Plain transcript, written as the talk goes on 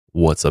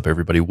What's up,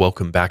 everybody?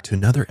 Welcome back to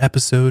another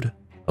episode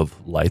of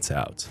Lights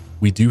Out.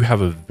 We do have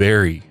a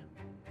very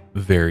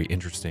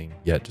interesting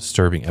yet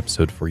disturbing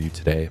episode for you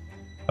today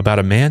about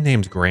a man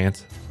named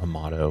Grant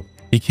Amato.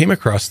 He came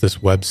across this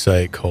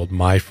website called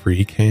My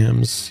Free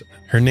Cams.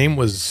 Her name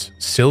was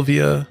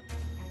Sylvia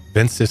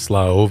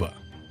Venceslaova,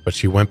 but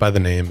she went by the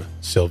name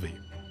Sylvie.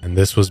 And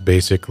this was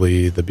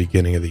basically the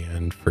beginning of the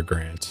end for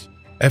Grant.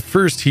 At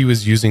first, he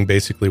was using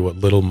basically what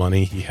little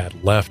money he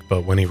had left,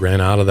 but when he ran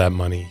out of that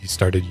money, he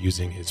started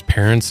using his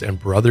parents' and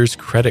brother's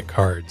credit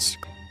cards.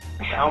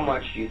 How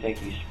much do you think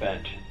he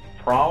spent?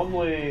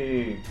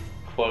 Probably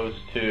close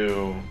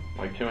to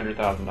like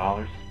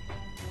 $200,000.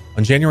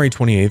 On January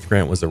 28th,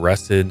 Grant was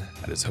arrested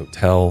at his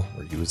hotel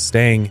where he was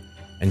staying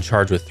and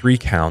charged with 3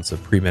 counts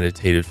of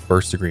premeditated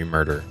first-degree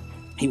murder.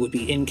 He would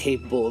be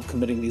incapable of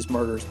committing these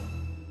murders.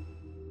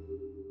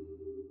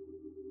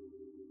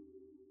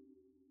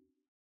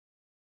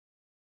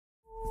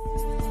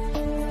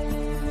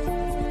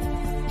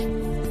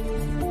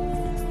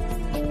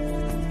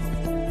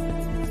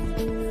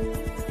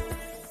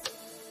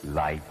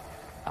 Lights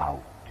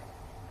out,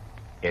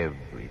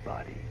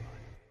 everybody.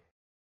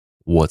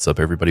 What's up,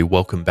 everybody?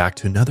 Welcome back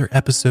to another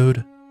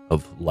episode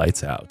of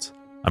Lights Out.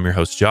 I'm your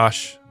host,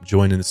 Josh,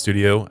 joined in the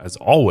studio, as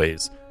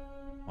always,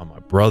 by my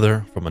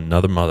brother from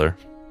another mother,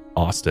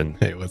 Austin.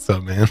 Hey, what's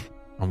up, man?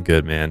 I'm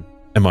good, man.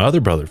 And my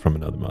other brother from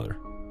another mother,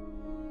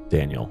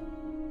 Daniel.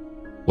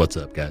 What's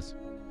up, guys?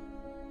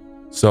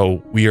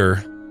 So we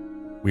are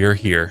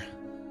here.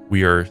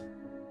 We are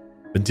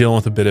been dealing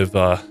with a bit of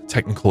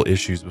technical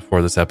issues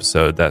before this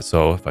episode.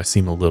 So if I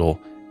seem a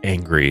little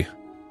angry,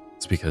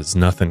 it's because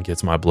nothing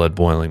gets my blood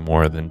boiling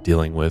more than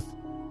dealing with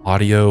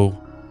audio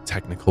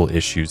technical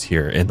issues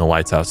here in the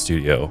Lights Out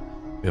studio.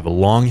 We have a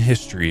long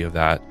history of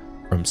that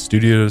from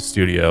studio to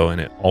studio,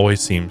 and it always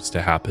seems to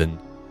happen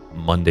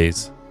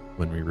Mondays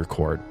when we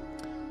record.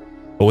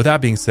 But with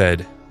that being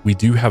said, we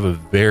do have a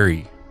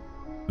very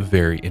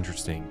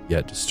interesting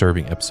yet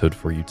disturbing episode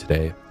for you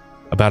today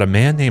about a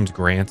man named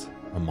Grant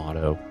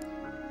Amato.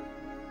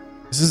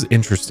 This is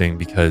interesting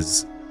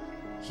because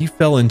he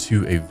fell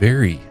into a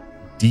very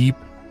deep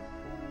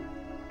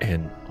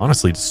and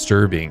honestly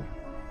disturbing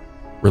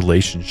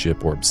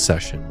relationship or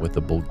obsession with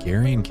a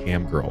Bulgarian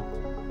cam girl.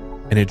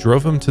 And it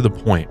drove him to the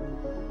point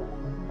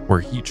where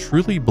he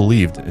truly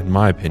believed, in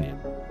my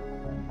opinion,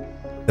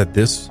 that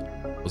this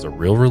was a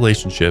real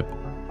relationship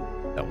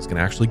that was going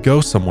to actually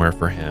go somewhere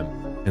for him.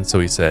 And so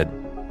he said,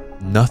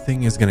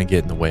 nothing is going to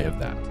get in the way of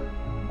that.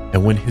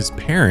 And when his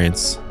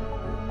parents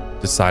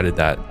decided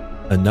that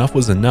enough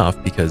was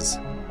enough, because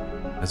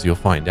as you'll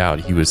find out,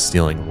 he was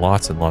stealing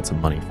lots and lots of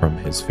money from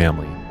his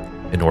family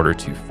in order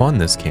to fund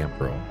this camp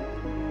girl,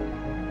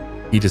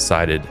 he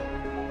decided,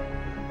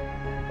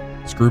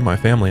 screw my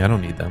family, I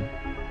don't need them.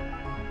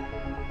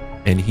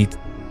 And he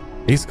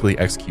basically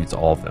executes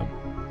all of them.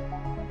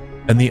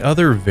 And the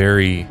other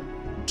very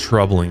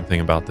troubling thing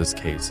about this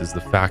case is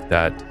the fact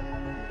that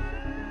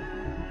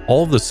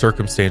all of the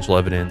circumstantial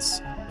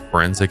evidence,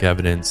 forensic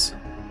evidence,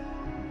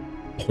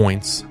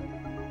 points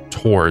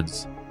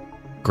towards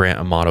Grant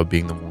Amato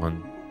being the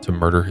one to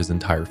murder his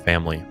entire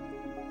family.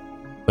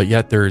 But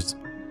yet there's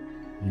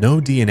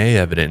no DNA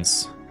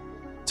evidence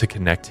to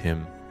connect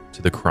him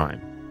to the crime.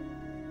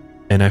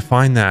 And I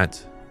find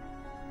that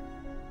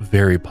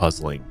very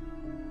puzzling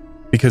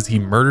because he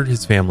murdered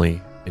his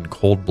family in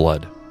cold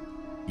blood.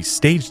 He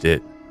staged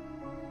it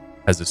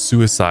as a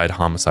suicide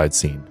homicide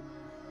scene,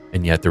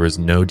 and yet there was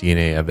no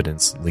DNA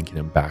evidence linking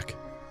him back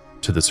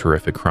to this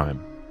horrific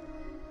crime.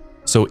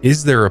 So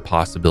is there a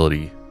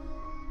possibility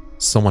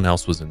someone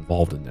else was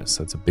involved in this?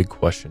 That's a big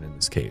question in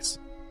this case.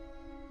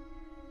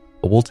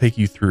 But we'll take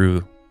you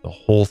through the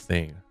whole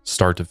thing,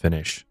 start to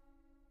finish.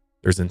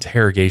 There's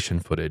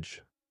interrogation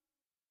footage.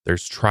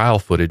 There's trial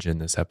footage in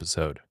this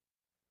episode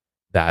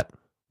that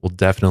will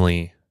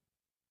definitely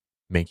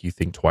make you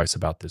think twice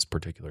about this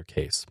particular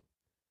case.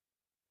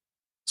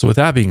 So with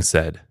that being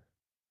said,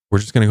 we're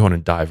just going to go on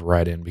and dive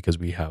right in because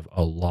we have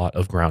a lot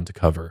of ground to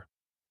cover.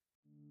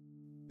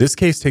 This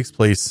case takes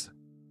place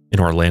in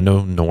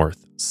Orlando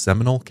North,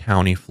 Seminole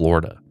County,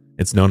 Florida.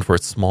 It's known for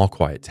its small,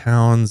 quiet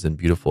towns and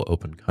beautiful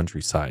open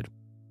countryside.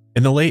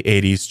 In the late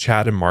 80s,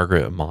 Chad and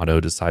Margaret Amato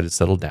decided to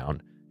settle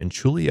down in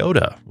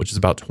Chuliota, which is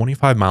about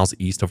 25 miles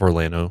east of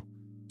Orlando,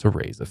 to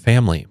raise a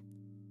family.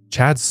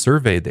 Chad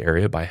surveyed the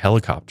area by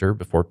helicopter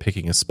before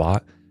picking a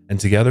spot, and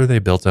together they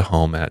built a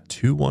home at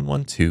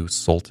 2112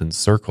 Sultan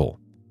Circle.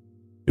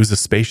 It was a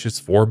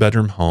spacious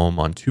 4-bedroom home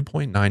on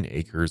 2.9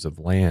 acres of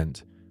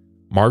land.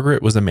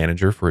 Margaret was a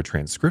manager for a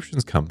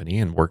transcriptions company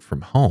and worked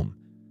from home,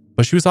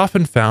 but she was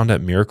often found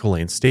at Miracle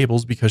Lane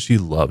stables because she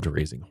loved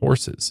raising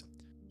horses.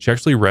 She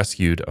actually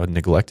rescued a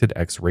neglected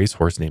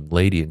ex-racehorse named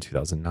Lady in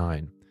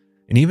 2009.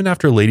 And even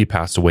after Lady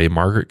passed away,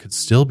 Margaret could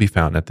still be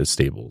found at the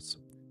stables,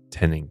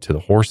 tending to the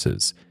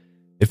horses.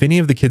 If any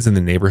of the kids in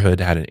the neighborhood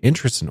had an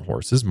interest in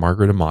horses,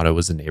 Margaret Amato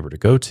was a neighbor to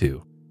go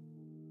to.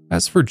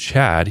 As for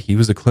Chad, he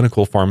was a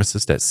clinical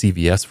pharmacist at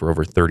CVS for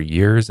over 30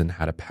 years and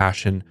had a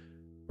passion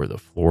for the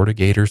Florida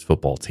Gators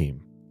football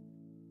team.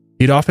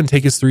 He'd often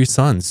take his three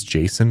sons,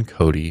 Jason,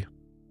 Cody,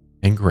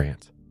 and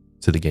Grant,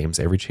 to the games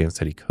every chance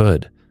that he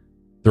could.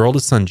 Their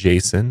oldest son,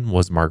 Jason,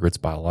 was Margaret's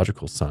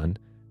biological son,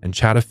 and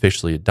Chad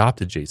officially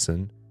adopted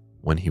Jason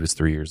when he was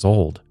 3 years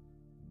old.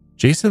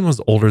 Jason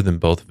was older than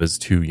both of his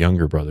two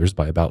younger brothers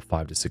by about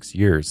 5 to 6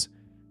 years,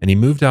 and he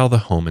moved out of the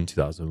home in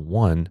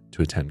 2001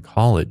 to attend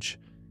college.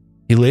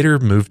 He later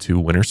moved to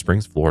Winter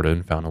Springs, Florida,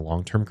 and found a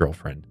long-term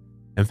girlfriend,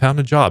 and found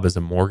a job as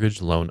a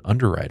mortgage loan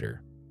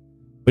underwriter.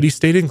 But he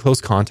stayed in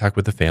close contact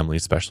with the family,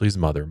 especially his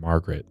mother,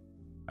 Margaret.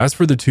 As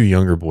for the two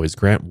younger boys,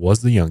 Grant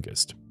was the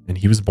youngest, and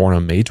he was born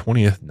on May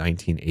 20th,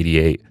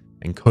 1988,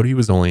 and Cody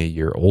was only a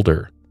year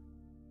older.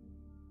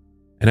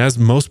 And as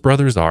most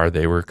brothers are,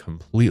 they were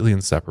completely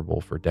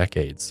inseparable for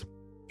decades.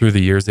 Through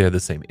the years, they had the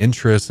same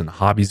interests and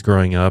hobbies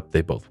growing up.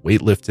 They both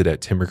weightlifted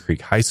at Timber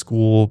Creek High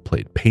School,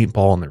 played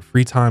paintball in their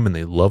free time, and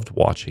they loved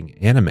watching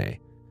anime.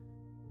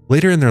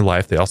 Later in their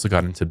life, they also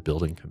got into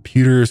building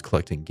computers,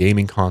 collecting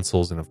gaming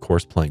consoles, and of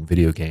course, playing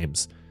video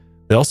games.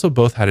 They also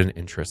both had an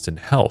interest in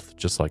health,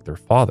 just like their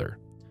father.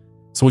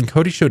 So when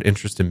Cody showed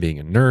interest in being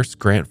a nurse,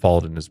 Grant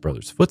followed in his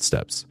brother's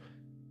footsteps.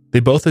 They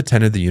both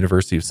attended the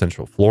University of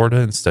Central Florida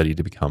and studied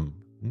to become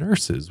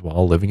nurses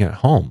while living at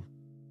home.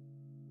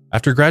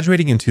 After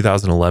graduating in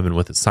 2011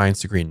 with a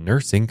science degree in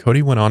nursing,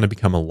 Cody went on to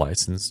become a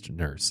licensed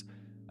nurse,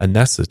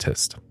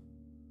 anesthetist.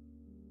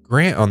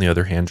 Grant, on the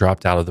other hand,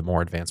 dropped out of the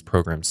more advanced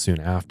programs soon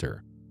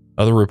after.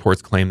 Other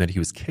reports claim that he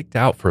was kicked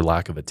out for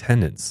lack of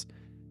attendance.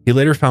 He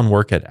later found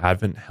work at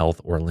Advent Health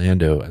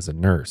Orlando as a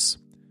nurse.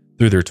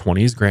 Through their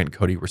 20s, Grant and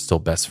Cody were still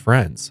best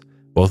friends.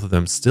 Both of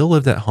them still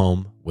lived at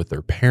home with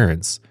their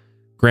parents.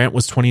 Grant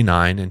was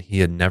 29 and he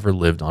had never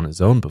lived on his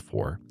own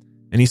before,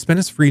 and he spent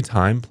his free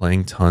time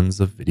playing tons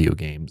of video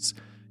games.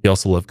 He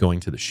also loved going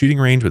to the shooting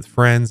range with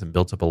friends and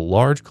built up a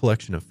large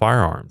collection of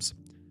firearms.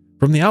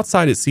 From the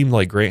outside, it seemed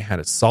like Grant had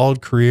a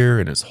solid career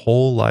and his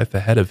whole life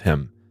ahead of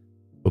him.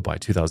 But by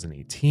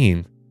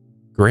 2018,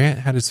 Grant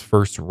had his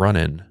first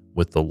run-in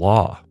with the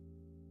law.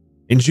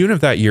 In June of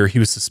that year, he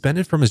was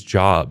suspended from his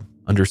job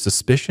under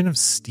suspicion of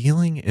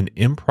stealing and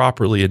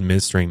improperly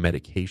administering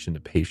medication to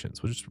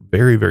patients, which is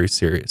very, very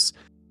serious.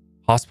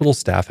 Hospital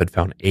staff had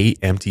found 8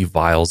 empty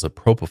vials of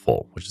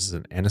propofol, which is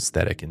an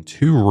anesthetic, in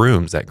 2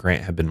 rooms that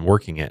Grant had been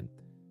working in,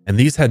 and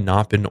these had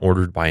not been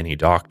ordered by any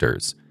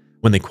doctors.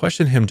 When they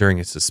questioned him during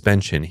his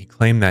suspension, he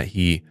claimed that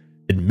he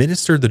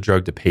administered the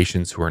drug to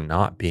patients who are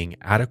not being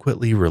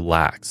adequately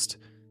relaxed.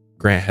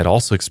 Grant had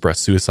also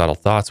expressed suicidal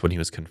thoughts when he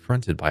was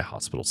confronted by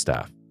hospital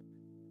staff.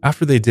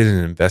 After they did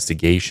an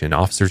investigation,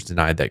 officers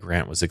denied that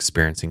Grant was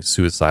experiencing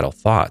suicidal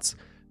thoughts.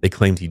 They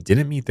claimed he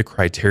didn't meet the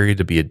criteria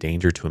to be a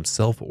danger to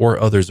himself or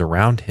others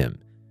around him.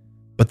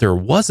 But there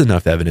was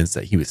enough evidence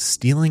that he was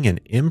stealing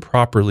and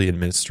improperly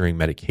administering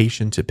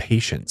medication to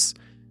patients.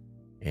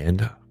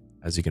 And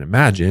as you can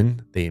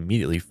imagine, they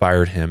immediately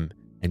fired him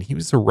and he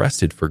was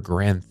arrested for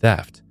grand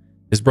theft.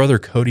 His brother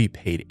Cody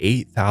paid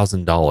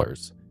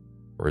 $8,000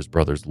 for his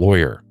brother's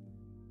lawyer.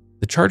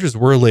 The charges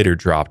were later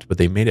dropped, but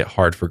they made it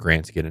hard for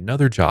Grant to get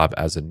another job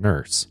as a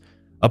nurse.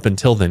 Up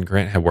until then,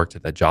 Grant had worked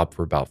at that job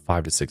for about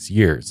 5 to 6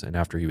 years, and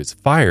after he was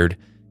fired,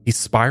 he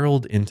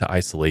spiraled into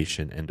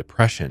isolation and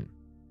depression.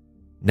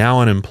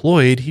 Now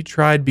unemployed, he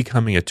tried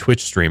becoming a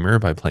Twitch streamer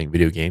by playing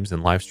video games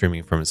and live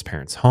streaming from his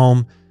parents'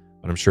 home,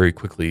 but I'm sure he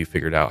quickly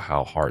figured out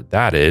how hard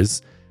that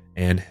is,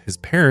 and his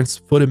parents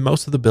footed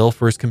most of the bill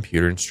for his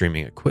computer and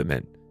streaming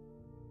equipment.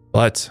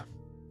 But,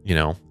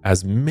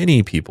 as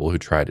many people who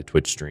try to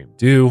Twitch stream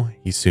do,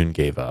 he soon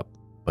gave up.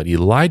 But he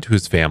lied to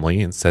his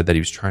family and said that he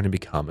was trying to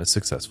become a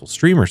successful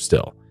streamer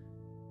still.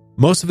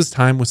 Most of his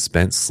time was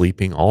spent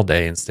sleeping all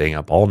day and staying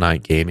up all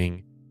night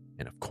gaming,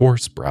 and of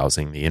course,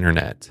 browsing the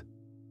internet.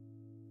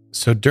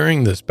 So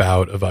during this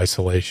bout of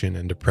isolation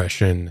and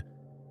depression,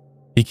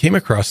 he came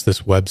across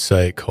this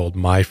website called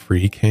My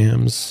Free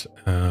Cams,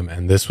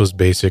 and this was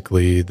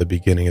basically the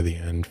beginning of the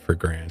end for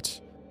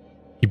Grant.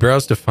 He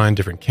browsed to find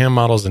different cam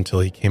models until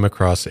he came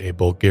across a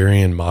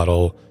Bulgarian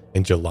model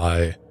in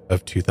July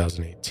of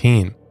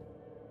 2018.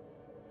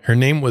 Her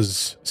name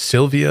was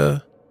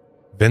Sylvia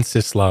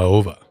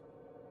Vencislaova,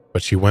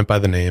 but she went by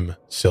the name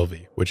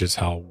Sylvie, which is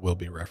how we'll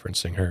be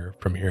referencing her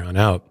from here on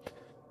out.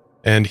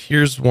 And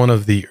here's one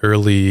of the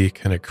early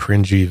kind of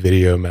cringy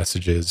video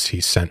messages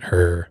he sent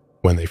her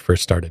when they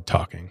first started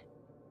talking.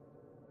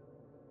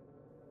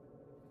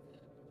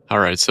 All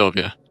right,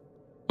 Sylvia,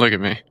 look at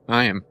me.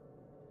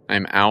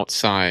 I'm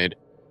outside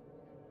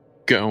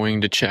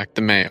going to check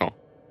the mail.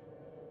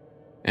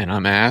 And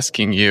I'm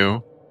asking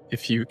you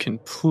if you can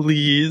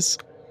please,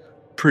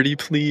 pretty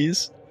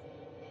please,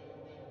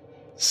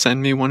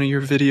 send me one of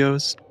your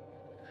videos.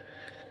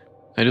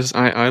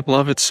 I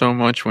love it so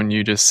much when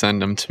you just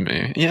send them to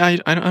me. Yeah,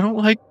 I don't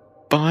like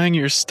buying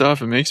your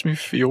stuff. It makes me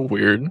feel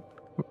weird.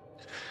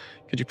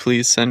 Could you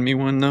please send me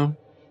one, though?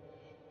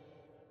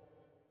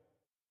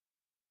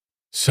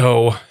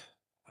 So,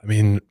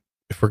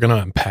 if we're going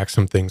to unpack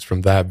some things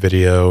from that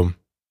video,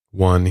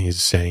 one,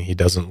 he's saying he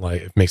doesn't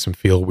like, it makes him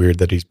feel weird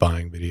that he's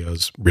buying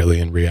videos. Really,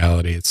 in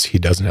reality, he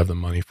doesn't have the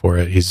money for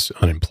it. He's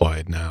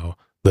unemployed now,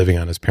 living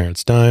on his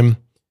parents' dime.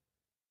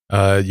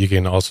 You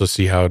can also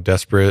see how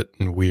desperate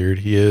and weird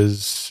he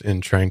is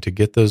in trying to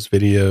get those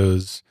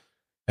videos.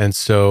 And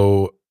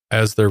so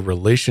as their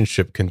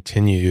relationship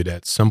continued,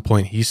 at some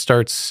point he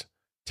starts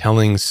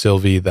telling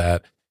Sylvie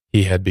that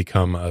he had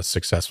become a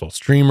successful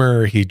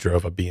streamer. He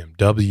drove a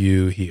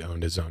BMW. He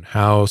owned his own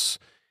house.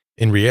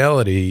 In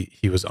reality,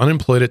 he was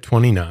unemployed at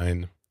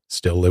 29,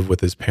 still lived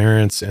with his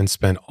parents, and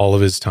spent all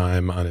of his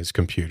time on his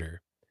computer.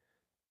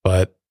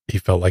 But he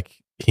felt like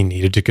he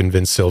needed to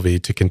convince Sylvie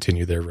to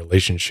continue their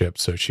relationship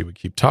so she would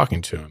keep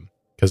talking to him,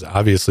 because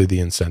obviously the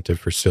incentive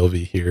for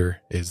Sylvie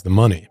here is the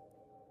money.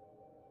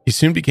 He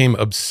soon became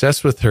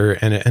obsessed with her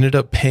and ended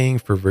up paying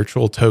for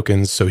virtual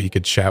tokens so he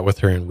could chat with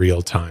her in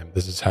real time.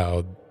 This is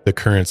how the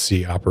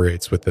currency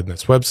operates within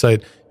this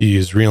website. You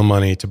use real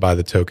money to buy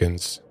the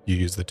tokens. You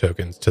use the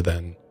tokens to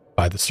then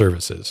buy the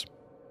services.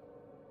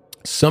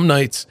 Some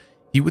nights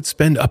he would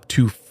spend up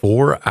to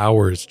 4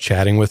 hours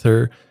chatting with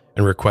her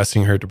and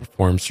requesting her to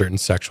perform certain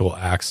sexual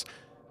acts.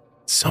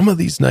 Some of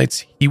these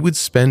nights he would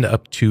spend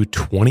up to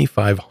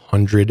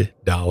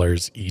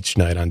 $2,500 each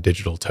night on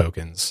digital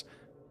tokens.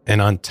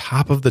 And on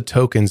top of the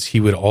tokens, he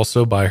would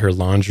also buy her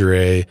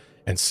lingerie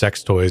and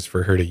sex toys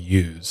for her to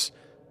use.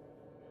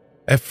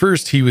 At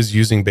first, he was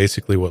using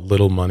basically what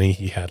little money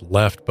he had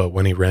left, but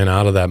when he ran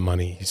out of that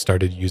money, he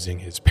started using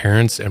his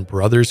parents' and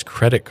brother's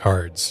credit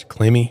cards,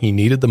 claiming he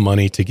needed the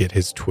money to get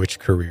his Twitch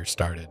career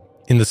started.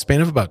 In the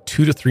span of about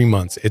 2 to 3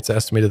 months, it's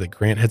estimated that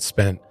Grant had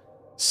spent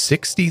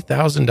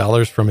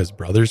 $60,000 from his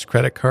brother's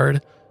credit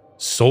card,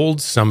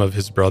 sold some of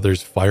his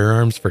brother's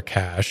firearms for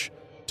cash,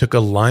 took a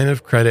line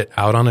of credit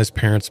out on his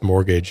parents'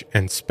 mortgage,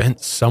 and spent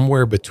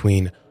somewhere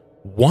between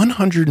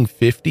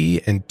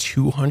 $150,000 and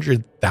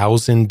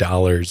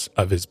 $200,000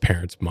 of his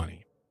parents'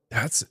 money.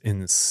 That's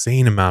an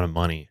insane amount of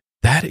money.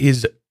 That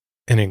is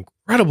an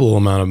incredible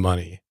amount of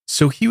money.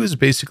 So he was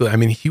basically,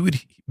 he would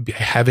be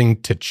having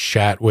to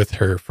chat with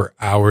her for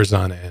hours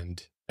on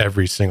end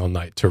every single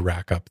night to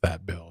rack up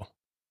that bill.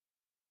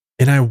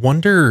 And I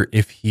wonder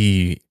if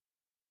he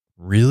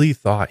really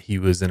thought he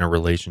was in a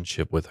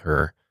relationship with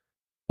her,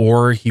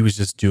 or he was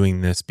just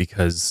doing this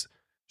because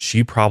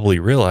she probably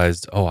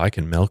realized, oh, I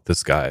can milk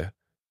this guy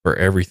for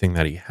everything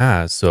that he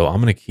has. So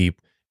I'm going to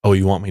keep, oh,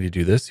 you want me to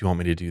do this? You want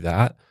me to do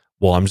that?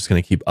 Well, I'm just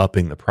going to keep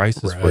upping the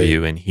prices for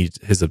you. And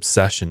his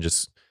obsession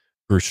just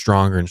grew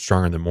stronger and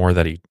stronger the more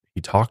that he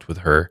talked with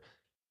her.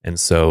 And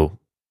so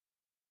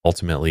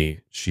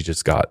ultimately she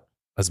just got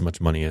as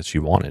much money as she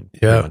wanted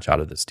pretty much out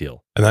of this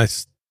deal. And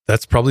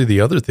that's probably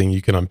the other thing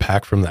you can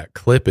unpack from that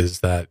clip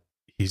is that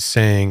he's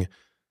saying,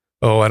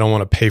 oh, I don't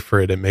want to pay for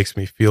it. It makes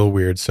me feel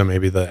weird. So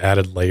maybe the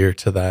added layer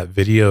to that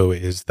video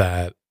is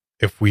that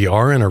if we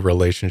are in a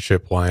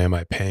relationship, why am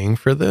I paying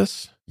for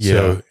this? Yeah.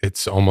 So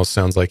it's almost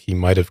sounds like he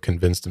might have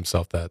convinced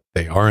himself that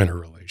they are in a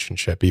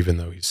relationship, even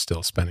though he's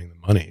still spending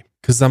the money.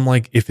 Because I'm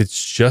like, if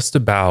it's just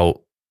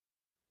about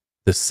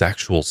the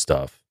sexual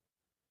stuff,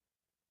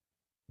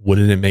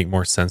 wouldn't it make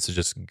more sense to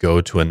just go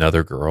to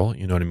another girl?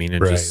 You know what I mean?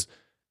 And just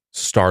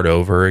start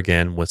over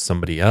again with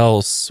somebody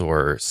else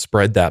or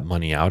spread that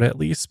money out at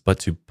least. But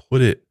to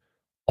put it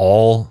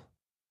all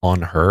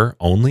on her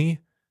only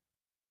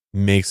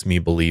makes me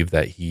believe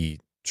that he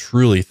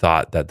truly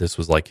thought that this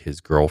was like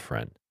his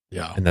girlfriend.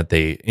 Yeah. And that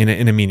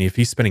and I mean, if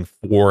he's spending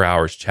 4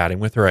 hours chatting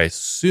with her, I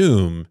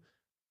assume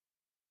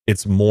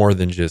it's more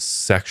than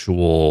just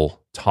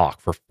sexual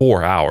talk for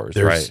 4 hours,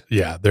 right?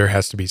 Yeah. There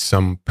has to be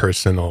some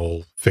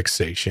personal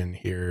fixation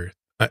here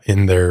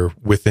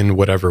within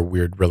whatever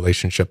weird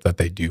relationship that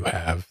they do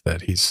have,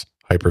 that he's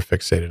hyper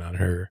fixated on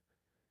her.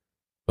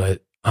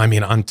 But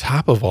on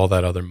top of all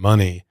that other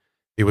money,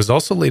 it was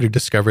also later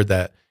discovered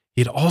that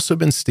he'd also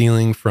been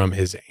stealing from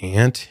his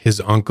aunt, his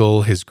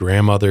uncle, his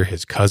grandmother,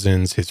 his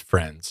cousins, his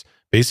friends.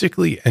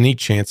 Basically, any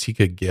chance he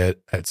could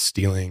get at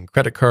stealing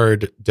credit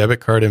card, debit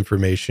card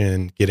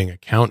information, getting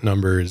account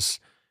numbers,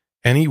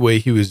 any way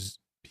he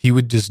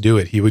would just do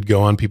it. He would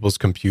go on people's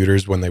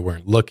computers when they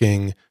weren't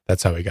looking.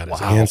 That's how he got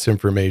his aunt's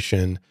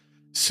information.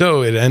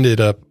 So it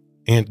ended up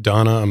Aunt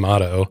Donna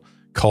Amato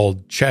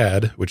called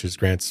Chad, which is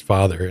Grant's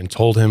father, and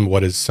told him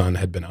what his son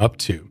had been up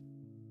to.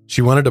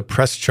 She wanted to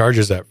press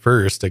charges at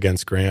first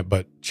against Grant,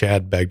 but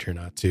Chad begged her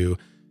not to.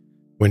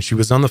 When she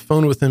was on the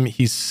phone with him,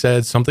 he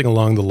said something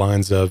along the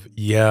lines of,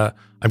 yeah,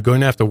 I'm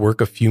going to have to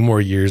work a few more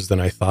years than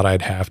I thought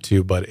I'd have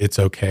to, but it's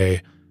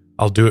okay.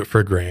 I'll do it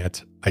for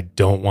Grant. I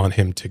don't want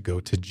him to go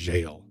to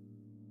jail.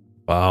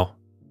 Wow.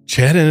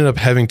 Chad ended up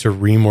having to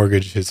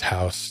remortgage his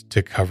house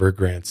to cover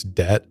Grant's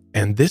debt.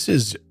 And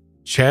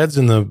Chad's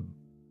in the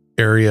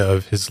area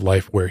of his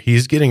life where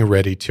he's getting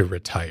ready to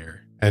retire.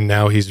 And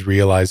now he's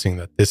realizing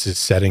that this is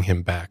setting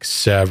him back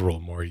several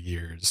more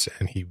years,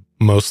 and he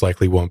most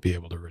likely won't be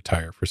able to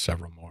retire for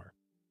several more.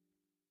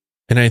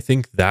 And I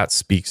think that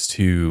speaks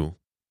to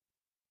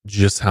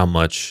just how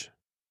much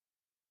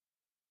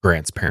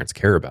Grant's parents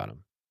care about him.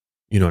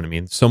 You know what I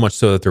mean? So much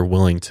so that they're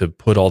willing to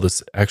put all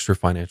this extra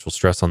financial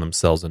stress on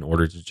themselves in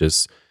order to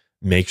just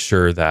make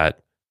sure that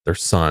their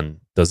son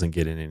doesn't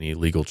get in any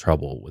legal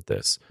trouble with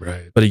this.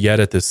 Right. But yet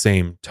at the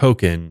same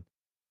token,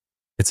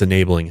 it's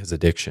enabling his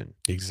addiction.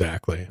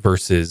 Exactly.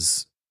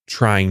 Versus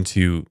trying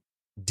to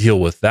deal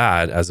with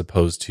that as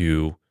opposed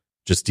to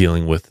just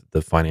dealing with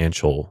the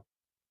financial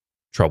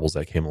troubles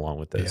that came along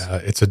with this. Yeah,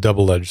 it's a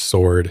double-edged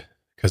sword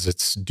because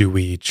it's, do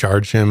we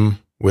charge him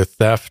with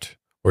theft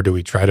or do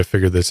we try to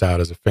figure this out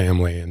as a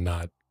family and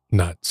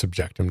not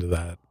subject him to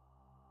that?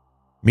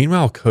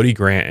 Meanwhile, Cody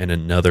Grant and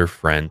another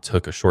friend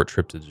took a short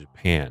trip to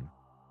Japan.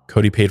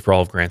 Cody paid for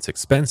all of Grant's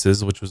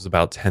expenses, which was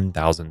about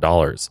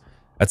 $10,000.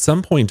 At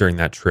some point during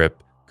that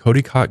trip,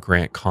 Cody caught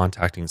Grant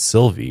contacting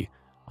Sylvie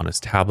on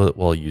his tablet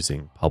while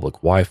using public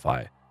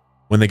Wi-Fi.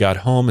 When they got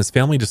home, his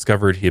family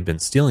discovered he had been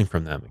stealing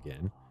from them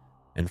again,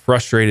 and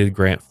frustrated,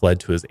 Grant fled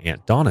to his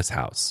Aunt Donna's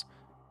house.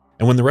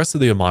 And when the rest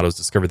of the Amatos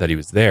discovered that he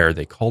was there,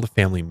 they called a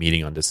family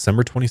meeting on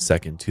December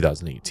 22nd,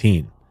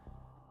 2018.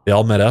 They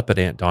all met up at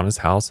Aunt Donna's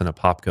house in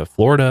Apopka,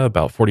 Florida,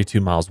 about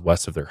 42 miles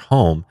west of their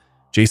home.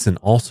 Jason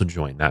also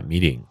joined that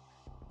meeting.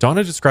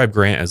 Donna described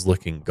Grant as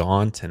looking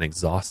gaunt and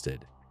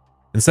exhausted.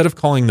 Instead of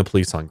calling the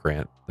police on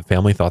Grant, the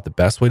family thought the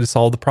best way to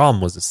solve the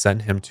problem was to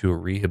send him to a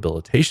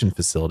rehabilitation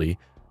facility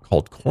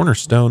called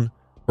Cornerstone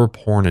for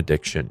porn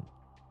addiction.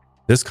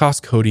 This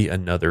cost Cody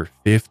another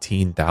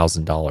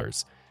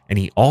 $15,000, and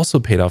he also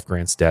paid off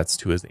Grant's debts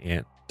to his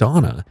Aunt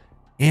Donna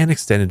and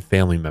extended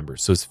family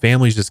members. So his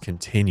family's just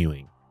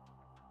continuing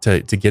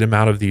to get him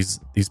out of these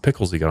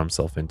pickles he got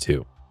himself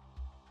into.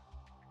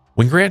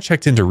 When Grant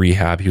checked into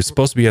rehab, he was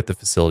supposed to be at the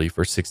facility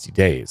for 60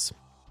 days.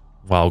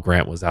 While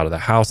Grant was out of the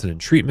house and in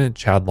treatment,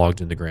 Chad logged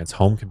into Grant's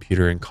home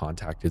computer and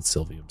contacted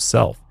Sylvie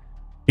himself.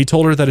 He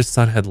told her that his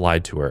son had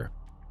lied to her,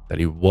 that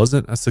he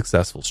wasn't a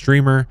successful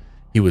streamer,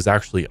 he was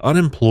actually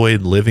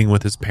unemployed living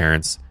with his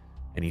parents,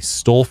 and he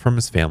stole from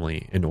his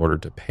family in order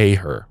to pay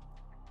her.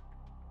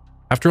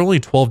 After only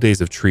 12 days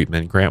of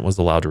treatment, Grant was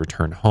allowed to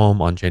return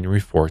home on January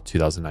 4th,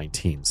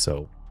 2019.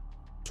 So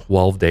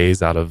 12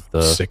 days out of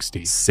the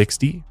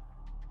 60.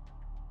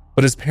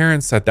 But his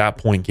parents at that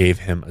point gave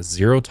him a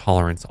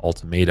zero-tolerance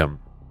ultimatum.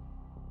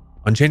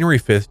 On January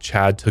 5th,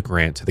 Chad took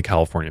Grant to the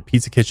California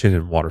Pizza Kitchen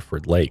in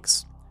Waterford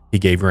Lakes. He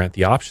gave Grant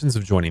the options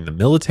of joining the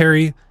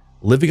military,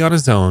 living on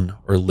his own,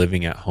 or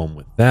living at home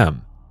with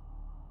them.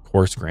 Of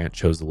course, Grant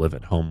chose to live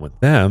at home with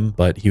them,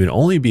 but he would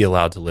only be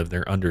allowed to live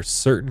there under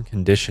certain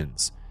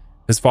conditions.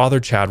 His father,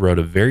 Chad, wrote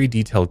a very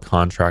detailed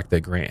contract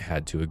that Grant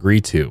had to agree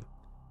to.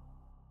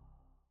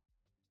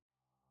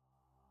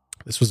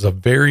 This was a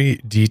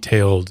very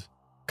detailed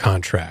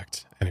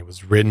contract, and it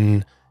was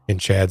written in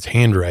Chad's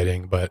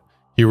handwriting, but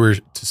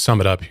to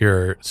sum it up, here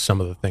are some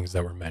of the things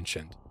that were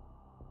mentioned.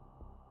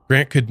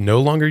 Grant could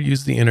no longer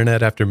use the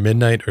internet after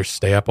midnight or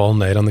stay up all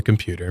night on the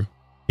computer.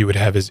 He would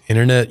have his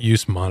internet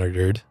use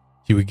monitored.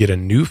 He would get a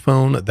new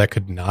phone that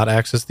could not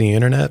access the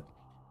internet.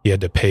 He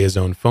had to pay his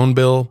own phone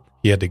bill.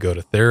 He had to go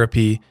to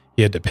therapy.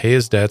 He had to pay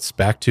his debts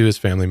back to his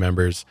family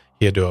members.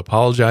 He had to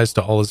apologize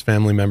to all his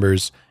family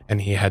members,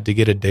 and he had to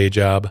get a day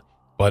job.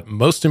 But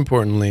most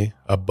importantly,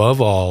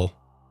 above all,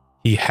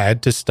 he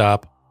had to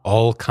stop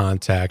all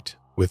contact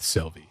with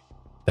Sylvie.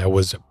 That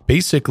was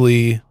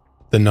basically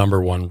the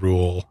number one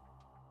rule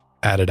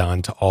added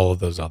on to all of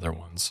those other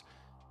ones.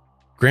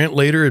 Grant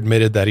later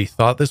admitted that he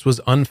thought this was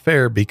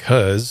unfair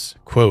because,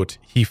 quote,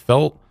 he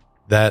felt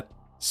that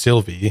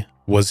Sylvie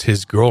was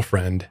his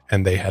girlfriend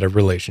and they had a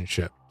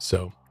relationship.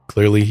 So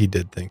clearly he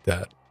did think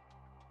that.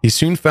 He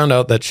soon found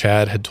out that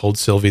Chad had told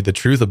Sylvie the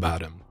truth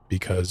about him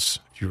because,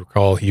 if you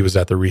recall, he was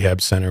at the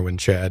rehab center when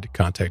Chad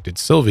contacted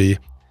Sylvie,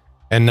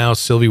 and now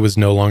Sylvie was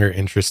no longer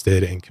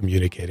interested in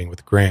communicating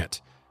with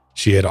Grant.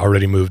 She had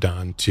already moved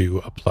on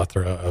to a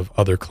plethora of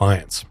other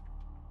clients.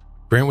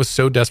 Grant was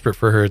so desperate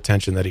for her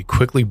attention that he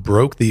quickly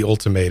broke the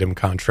ultimatum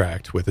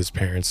contract with his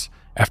parents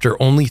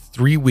after only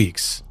 3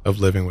 weeks of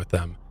living with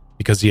them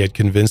because he had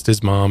convinced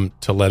his mom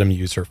to let him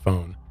use her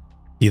phone.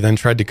 He then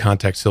tried to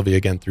contact Sylvie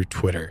again through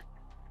Twitter.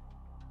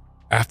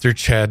 After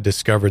Chad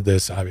discovered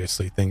this,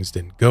 obviously things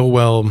didn't go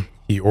well.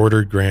 He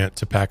ordered Grant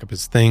to pack up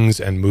his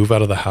things and move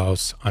out of the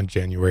house on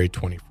January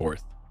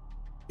 24th.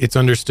 It's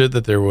understood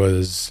that there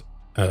was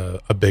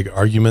a big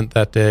argument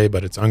that day,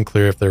 but it's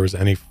unclear if there was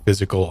any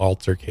physical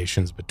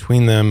altercations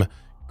between them.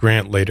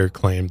 Grant later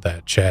claimed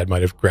that Chad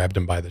might have grabbed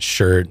him by the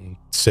shirt and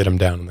sit him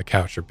down on the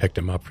couch or picked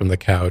him up from the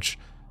couch.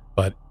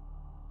 But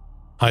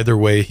either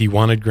way, he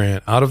wanted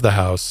Grant out of the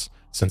house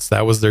since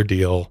that was their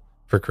deal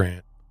for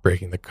Grant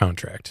breaking the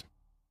contract.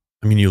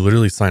 I mean, you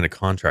literally signed a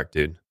contract,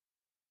 dude.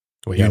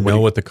 Well, You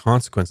know what the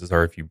consequences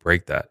are if you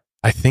break that.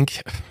 I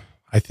think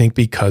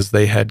because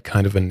they had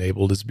kind of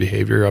enabled his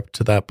behavior up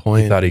to that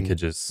point. He thought he could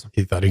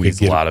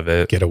get out of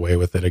it. Get away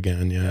with it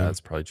again. Yeah, that's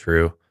probably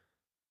true.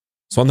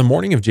 So on the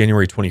morning of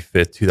January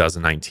 25th,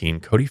 2019,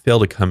 Cody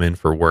failed to come in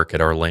for work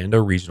at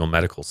Orlando Regional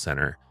Medical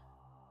Center.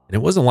 And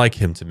it wasn't like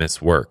him to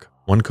miss work.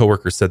 One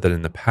coworker said that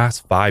in the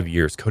past 5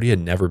 years, Cody had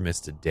never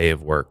missed a day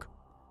of work.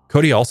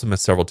 Cody also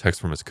missed several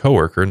texts from his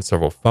coworker and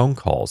several phone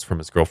calls from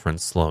his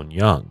girlfriend, Sloan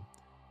Young.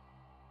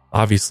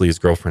 Obviously, his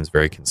girlfriend's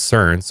very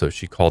concerned, so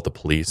she called the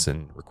police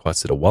and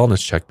requested a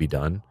wellness check be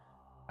done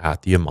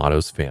at the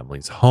Amato's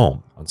family's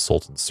home on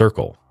Sultan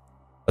Circle.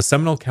 A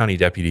Seminole County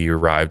deputy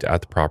arrived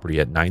at the property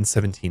at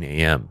 9:17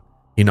 a.m.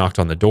 He knocked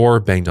on the door,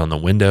 banged on the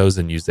windows,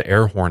 and used the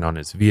air horn on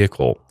his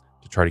vehicle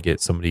to try to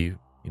get somebody's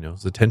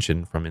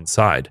attention from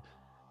inside.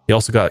 He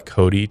also got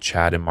Cody,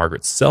 Chad, and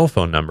Margaret's cell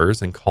phone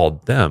numbers and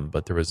called them,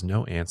 but there was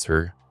no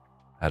answer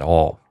at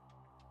all.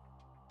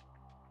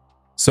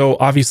 So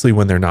obviously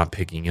when they're not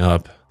picking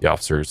up, the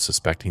officer is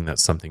suspecting that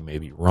something may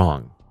be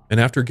wrong. And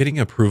after getting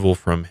approval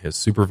from his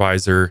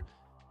supervisor,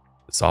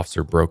 this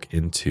officer broke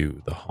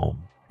into the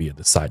home via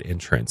the side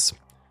entrance.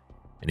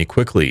 And he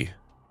quickly,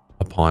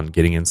 upon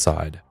getting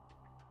inside,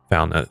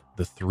 found that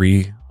the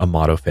 3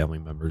 Amato family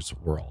members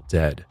were all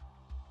dead.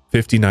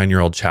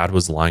 59-year-old Chad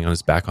was lying on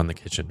his back on the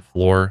kitchen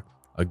floor.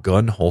 A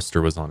gun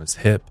holster was on his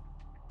hip.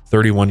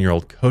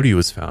 31-year-old Cody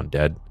was found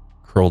dead,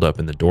 curled up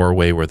in the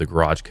doorway where the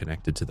garage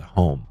connected to the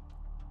home.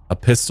 A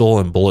pistol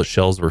and bullet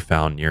shells were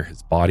found near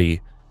his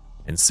body,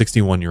 and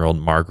 61-year-old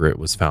Margaret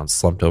was found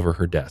slumped over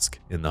her desk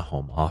in the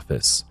home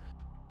office.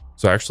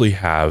 So I actually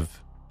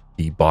have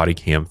the body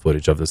cam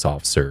footage of this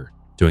officer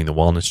doing the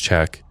wellness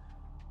check,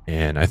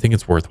 and I think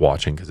it's worth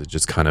watching because it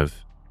just kind of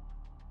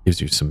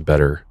gives you some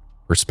better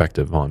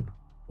perspective on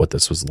what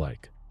this was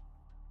like.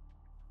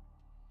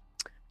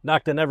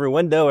 Knocked on every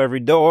window, every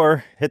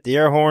door, hit the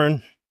air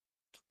horn.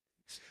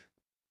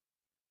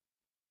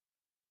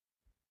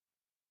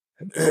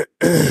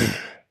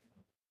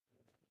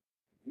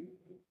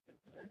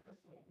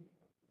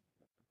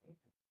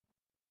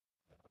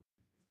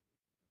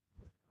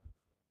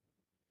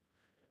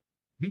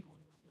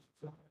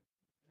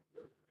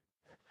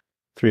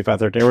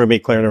 3513. We're going to be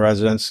clearing the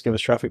residence. Give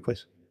us traffic,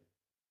 please.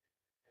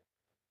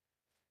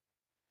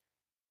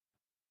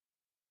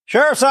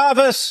 Sheriff's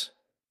office.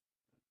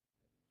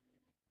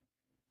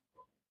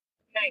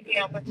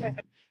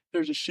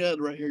 There's a shed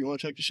right here. You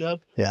want to check the shed?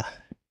 Yeah.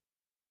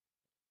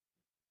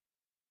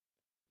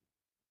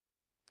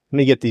 Let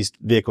me get these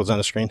vehicles on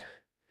the screen.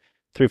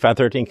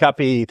 3513.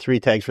 Copy 3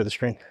 tags for the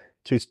screen.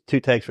 Two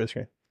tags for the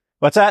screen.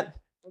 What's that?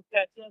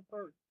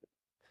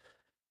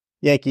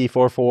 Yankee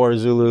 44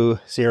 Zulu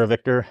Sierra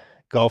Victor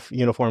Golf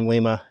Uniform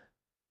Lima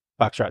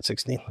Foxtrot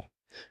 16.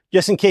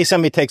 Just in case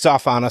somebody takes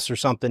off on us or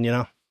something, I'm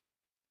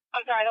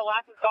sorry, the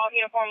last is Golf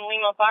Uniform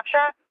Lima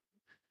Foxtrot?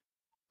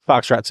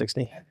 Foxtrot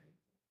 16.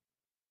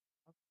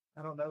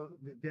 I don't know.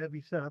 Did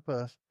Debbie set up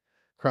a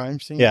crime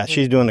scene? Yeah,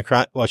 she's doing the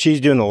crime. Well, she's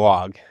doing the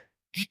log.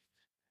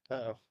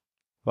 Uh-oh.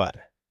 What?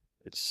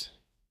 It's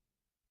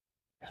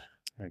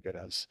very good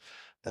as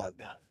that.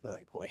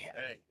 Boy.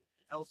 Hey,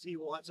 LC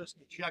wants us to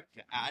check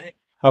the attic.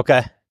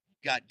 Okay.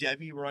 Got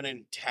Debbie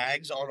running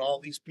tags on all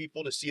these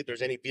people to see if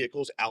there's any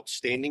vehicles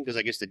outstanding, because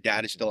I guess the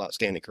data is still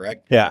outstanding,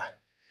 correct? Yeah.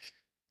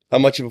 How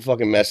much of a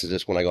fucking mess is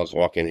this when I go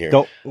walk in here?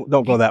 Don't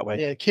go that way.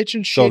 Yeah,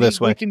 kitchen Go shitty.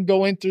 this way. We can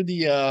go in through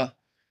the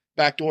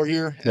back door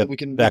here. The We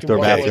can back door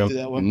walk our way bathroom. through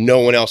that way. No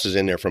one else is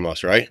in there from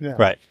us, right? Yeah.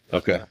 Right.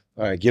 Okay.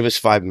 All right. Give us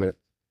 5 minutes.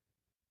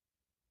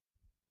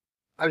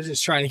 I was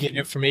just trying to get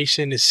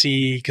information to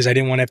see, because I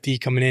didn't want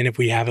FD coming in if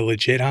we have a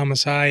legit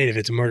homicide. If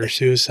it's a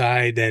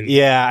murder-suicide, then...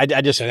 Yeah, I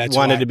just So that's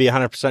wanted why- to be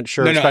 100%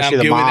 sure, no, especially I'm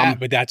the good with mom. that,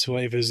 but that's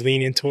what if it was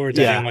leaning towards.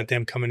 I Yeah. didn't want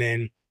them coming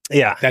in.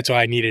 Yeah. That's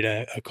why I needed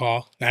a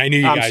call. I knew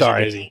you I'm guys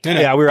sorry. were busy. No,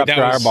 Yeah, we were but up that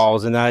to our was-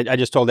 balls, and I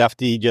just told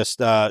FD just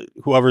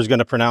whoever's going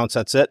to pronounce,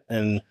 that's it.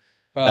 And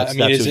that's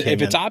who if came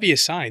it's in. obvious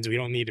signs, we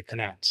don't need to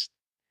pronounce.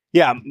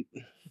 Yeah,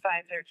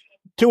 513.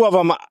 2 of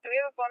them, Do we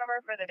have a phone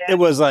number for the dad? it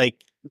was like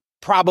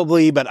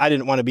probably, but I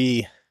didn't want to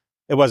be,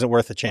 it wasn't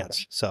worth a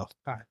chance. So,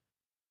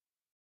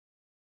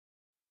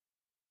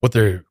 What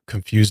they're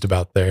confused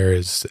about there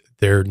is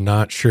they're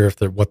not sure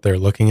if what they're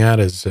looking at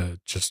is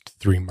just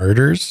 3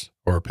 murders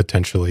or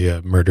potentially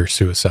a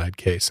murder-suicide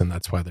case, and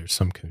that's why there's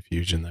some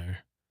confusion there.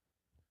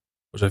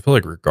 Which I feel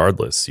like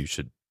regardless, you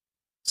should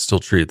still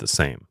treat it the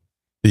same.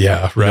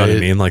 Yeah, You know what I right.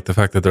 mean? Like the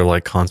fact that they're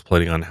like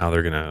contemplating on how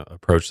they're going to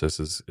approach this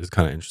is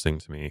kind of interesting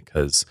to me,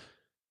 because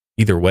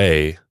either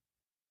way,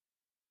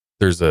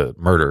 there's a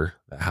murder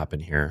that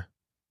happened here.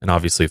 And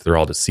obviously if they're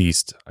all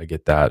deceased, I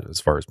get that as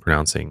far as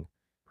pronouncing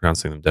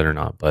them dead or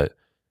not. But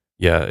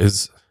yeah,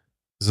 it's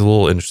a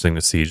little interesting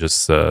to see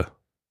just the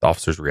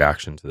officer's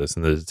reaction to this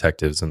and the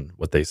detectives and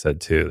what they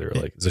said too. They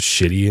were like, is it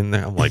shitty in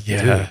there? I'm like,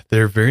 yeah, dude.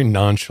 they're very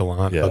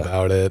nonchalant Yeah.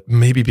 about it.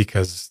 Maybe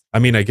because I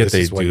mean, I get This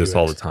they is what do this you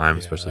all the ex- time, yeah.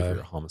 especially if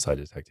you're a homicide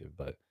detective.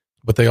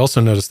 But they also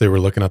noticed they were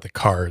looking at the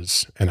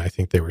cars, and I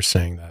think they were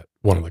saying that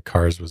one of the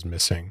cars was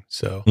missing.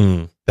 So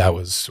that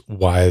was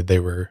why they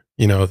were,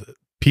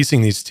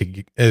 piecing these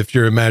together. If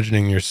you're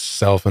imagining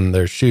yourself in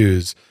their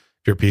shoes,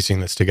 if you're piecing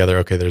this together,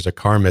 okay, there's a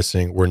car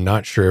missing. We're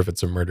not sure if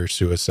it's a murder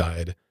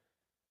suicide.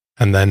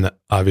 And then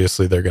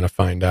obviously they're going to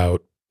find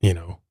out,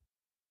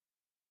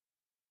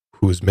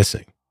 who's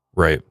missing.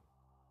 Right.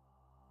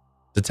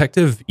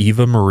 Detective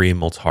Eva Marie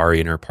Multari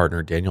and her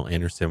partner Daniel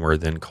Anderson were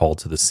then called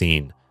to the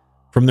scene.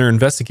 From their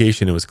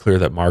investigation, it was clear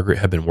that Margaret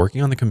had been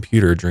working on the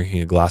computer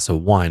drinking a glass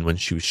of wine when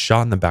she was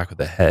shot in the back of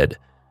the head.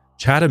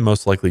 Chad had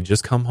most likely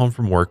just come home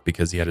from work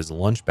because he had his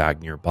lunch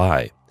bag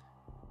nearby.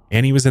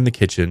 Annie was in the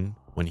kitchen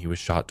when he was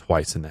shot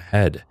twice in the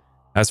head.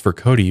 As for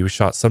Cody, he was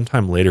shot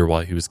sometime later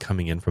while he was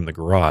coming in from the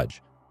garage.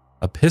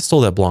 A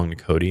pistol that belonged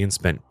to Cody and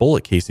spent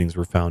bullet casings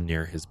were found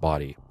near his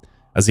body.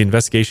 As the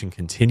investigation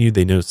continued,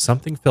 they noticed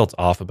something felt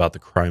off about the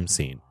crime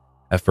scene.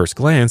 At first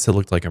glance, it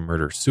looked like a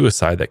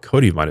murder-suicide that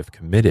Cody might have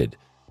committed,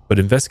 but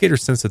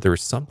investigators sensed that there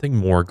was something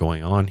more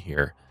going on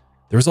here.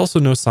 There was also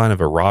no sign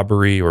of a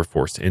robbery or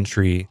forced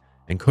entry,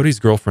 and Cody's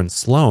girlfriend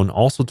Sloan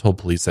also told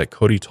police that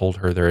Cody told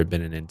her there had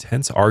been an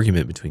intense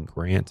argument between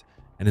Grant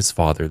and his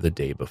father the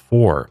day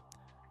before.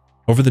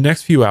 Over the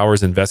next few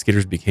hours,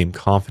 investigators became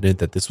confident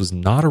that this was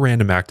not a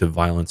random act of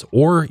violence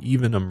or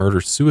even a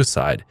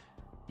murder-suicide,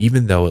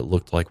 even though it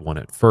looked like one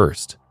at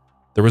first.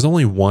 There was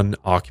only one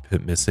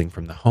occupant missing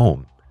from the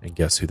home, and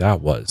guess who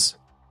that was?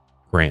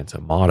 Grant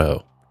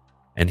Amato.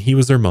 And he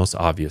was their most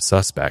obvious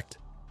suspect.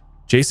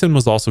 Jason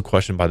was also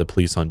questioned by the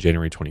police on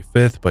January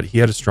 25th, but he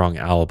had a strong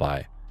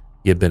alibi.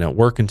 He had been at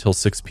work until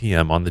 6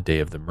 p.m. on the day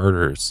of the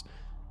murders.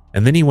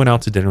 And then he went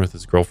out to dinner with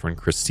his girlfriend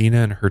Christina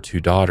and her 2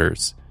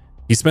 daughters.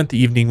 He spent the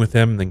evening with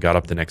them and then got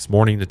up the next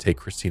morning to take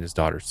Christina's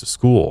daughters to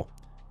school.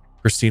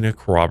 Christina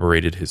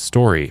corroborated his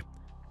story.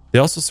 They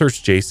also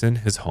searched Jason,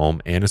 his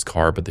home, and his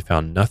car, but they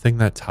found nothing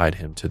that tied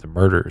him to the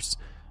murders.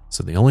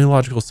 So the only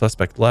logical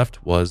suspect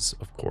left was,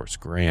 of course,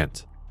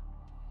 Grant.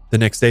 The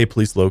next day,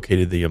 police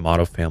located the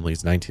Amato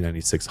family's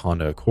 1996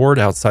 Honda Accord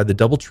outside the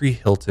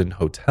Doubletree Hilton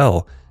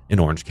Hotel in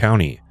Orange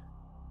County.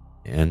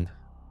 And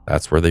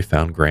that's where they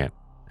found Grant,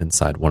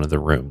 inside one of the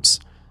rooms.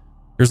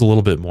 Here's a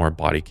little bit more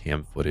body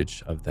cam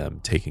footage of them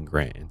taking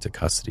Grant into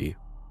custody.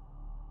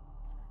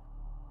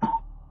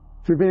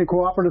 You're being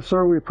cooperative,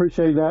 sir. We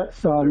appreciate that.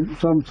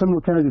 Some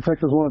Seminole County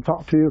detectives want to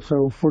talk to you,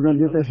 so we're going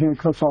to get that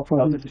handcuffs off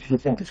of you.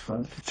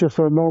 It's just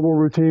a normal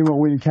routine when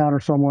we encounter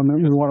someone that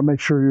we want to make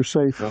sure you're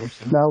safe.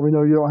 Now we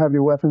know you don't have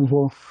your weapons.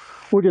 We'll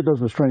get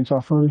those restraints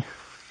off of you.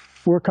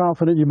 We're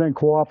confident you've been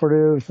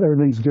cooperative.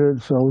 Everything's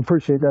good, so we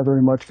appreciate that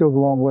very much. It goes a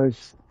long way.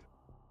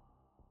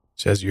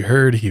 So as you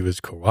heard, he was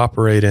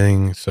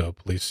cooperating, so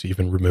police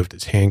even removed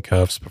his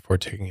handcuffs before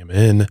taking him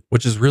in.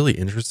 Which is really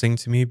interesting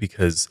to me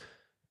because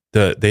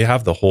they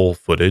have the whole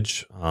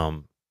footage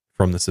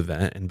from this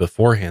event, and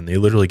beforehand they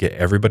literally get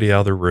everybody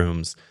out of their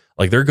rooms.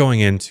 Like, they're going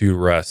in to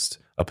arrest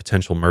a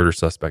potential murder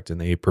suspect, and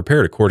they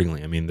prepared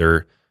accordingly. I mean,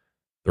 they're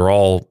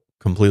all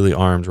completely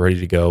armed, ready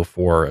to go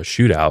for a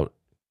shootout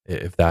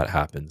if that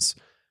happens.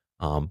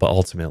 But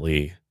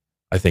ultimately,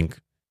 I think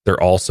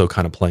they're also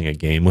kind of playing a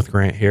game with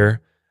Grant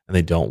here, and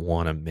they don't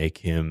want to make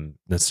him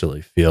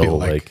necessarily feel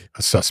like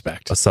a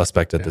suspect.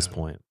 At this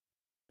point.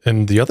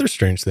 And the other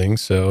strange thing,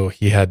 so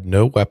he had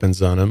no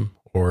weapons on him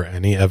or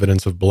any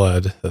evidence of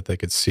blood that they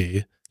could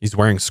see. He's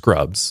wearing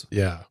scrubs.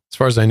 Yeah. As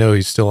far as I know,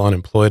 he's still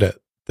unemployed at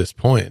this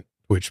point,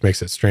 which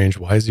makes it strange.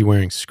 Why is he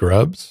wearing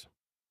scrubs?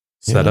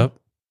 Setup?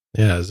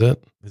 Yeah, is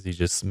it? Is he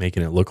just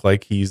making it look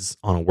like he's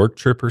on a work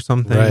trip or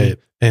something? Right.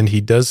 And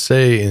he does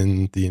say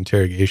in the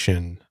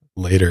interrogation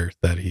later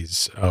that he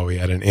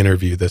had an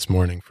interview this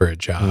morning for a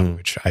job,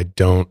 which I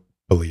don't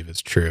believe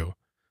is true.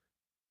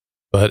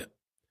 But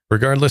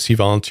regardless, he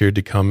volunteered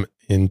to come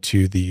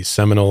into the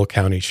Seminole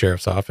County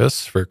Sheriff's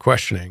Office for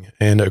questioning.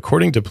 And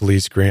according to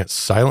police, Grant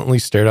silently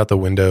stared out the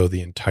window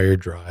the entire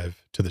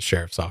drive to the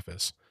sheriff's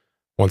office.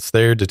 Once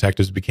there,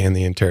 detectives began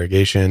the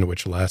interrogation,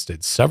 which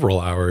lasted several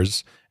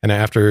hours. And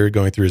after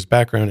going through his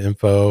background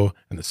info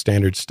and the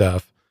standard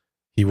stuff,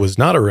 he was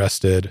not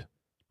arrested,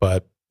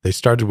 but they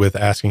started with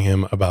asking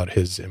him about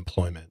his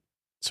employment.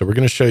 So we're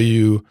going to show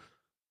you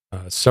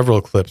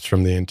several clips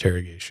from the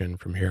interrogation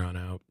from here on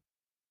out.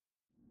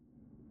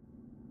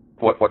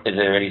 What is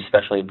there any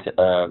specialty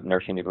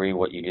nursing degree?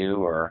 What you do,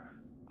 or?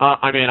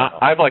 I mean,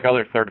 I have like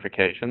other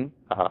certifications.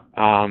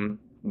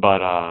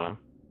 But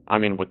I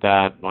mean, with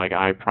that, like,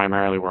 I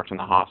primarily worked in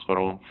the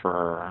hospital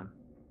for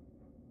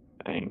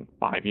I think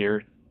 5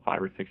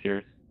 or 6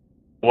 years.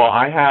 Well,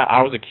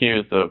 I was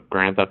accused of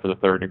grand theft of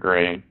the 3rd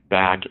degree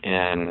back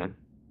in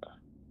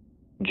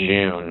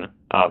June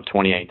of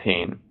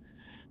 2018.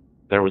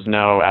 There was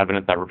no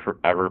evidence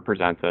ever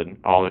presented.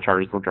 All the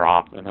charges were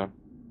dropped.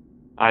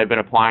 I had been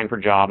applying for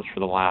jobs for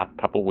the last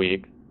couple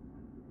weeks.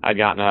 I'd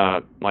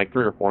gotten like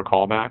 3 or 4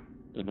 callbacks.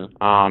 And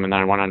then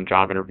I went on a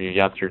job interview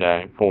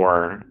yesterday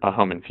for a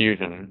home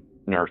infusion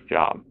nurse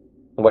job.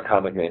 What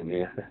time was the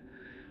interview?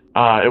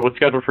 It was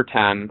scheduled for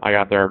 10. I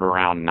got there at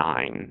around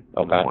 9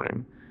 in the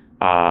morning.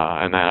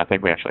 And then I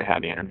think we actually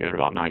had the interview at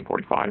about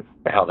 9:45.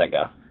 How'd that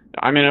go?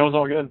 I mean, it was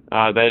all good.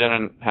 They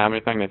didn't have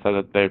anything. They said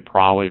that they'd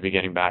probably be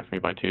getting back to me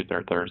by Tuesday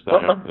or Thursday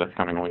this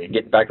coming week.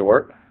 Getting back to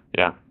work?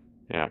 Yeah.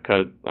 Yeah,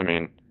 because, I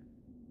mean,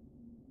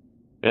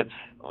 it's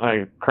like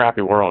a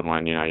crappy world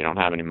when, you don't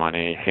have any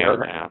money, you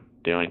can't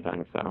do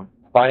anything, so.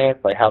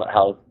 Financially,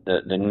 how's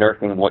the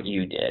nursing, what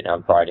you did?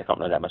 I'm sorry, I don't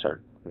know that much,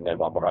 or maybe I'm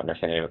more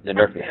understanding. The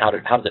nursing, how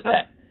does it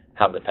pay?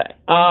 How does it pay?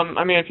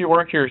 I mean, if you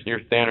work your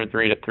standard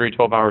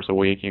 12 hours a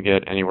week, you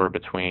get anywhere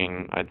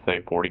between, I'd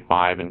say,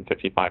 $45,000 and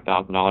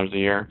 $55,000 a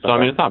year. So, I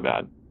mean, it's not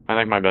bad. I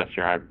think my best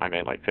year, I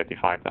made like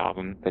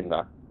 $55,000.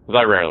 Because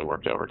I rarely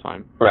worked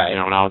overtime. Right.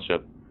 When I was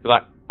just,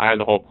 because I had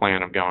the whole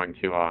plan of going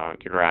to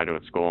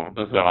graduate school,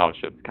 so I was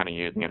just kind of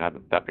using it as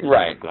a stepping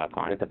stone for that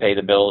time. To pay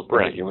the bills,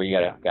 right? You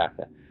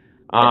gotcha.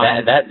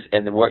 And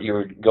then what you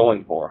were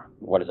going for,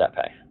 what does that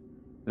pay?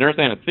 Nurse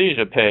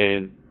anesthesia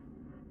pays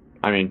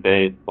I mean,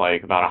 base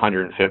like about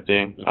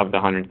 150 of the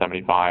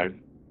 175.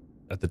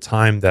 At the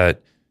time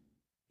that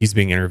he's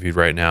being interviewed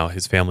right now,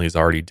 his family is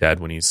already dead.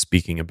 When he's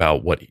speaking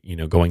about what,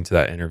 going to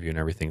that interview and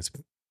everything,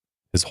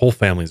 his whole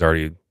family's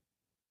already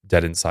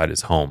dead inside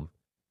his home.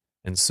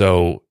 And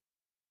so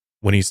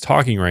when he's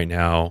talking right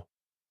now,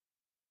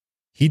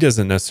 he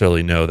doesn't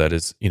necessarily know that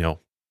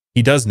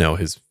he does know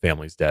his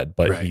family's dead,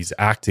 but Right. he's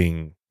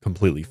acting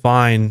completely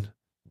fine,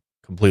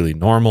 completely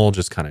normal,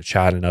 just kind of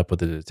chatting up with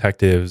the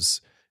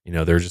detectives.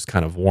 They're just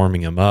kind of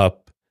warming him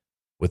up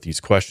with these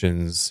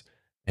questions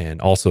and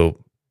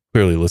also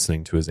clearly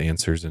listening to his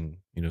answers and,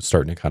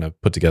 starting to kind of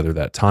put together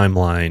that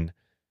timeline.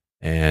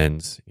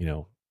 And,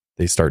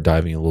 they start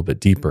diving a little bit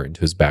deeper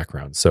into his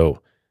background.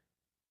 So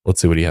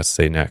let's see what he has to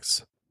say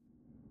next.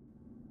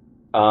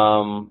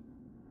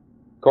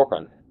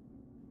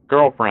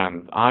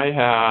 Girlfriend. I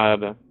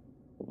had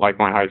like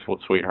my high school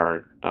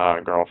sweetheart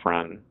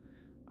girlfriend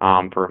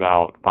for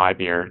about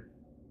 5 years.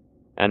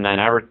 And then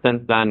ever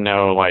since then,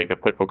 no like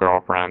official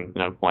girlfriend,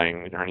 no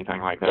flings or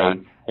anything like that.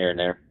 Dates here and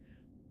there.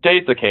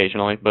 Dates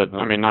occasionally, but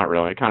I mean, not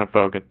really. Kind of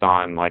focused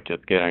on like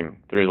just getting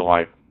through the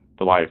life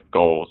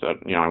goals that,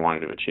 I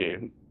wanted to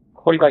achieve.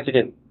 What do you like to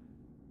do?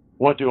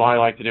 What do I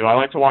like to do? I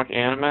like to watch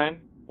anime.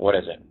 What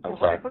is it? I'm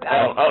sorry.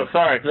 Oh,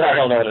 sorry. I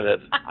don't know what it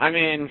is. I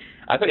mean,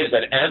 I thought you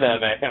said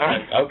anime. I'm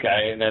like,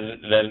 okay, and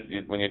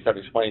then when you start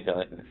explaining to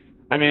it,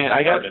 I mean,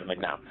 I guess like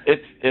now.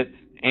 It's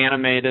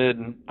animated.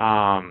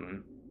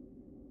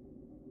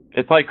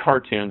 It's like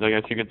cartoons, I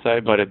guess you could say,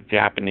 but it's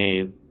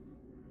Japanese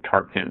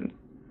cartoons.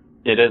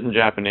 It is in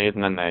Japanese,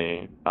 and then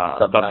they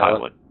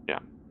subtitle it. Yeah.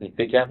 You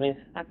speak Japanese?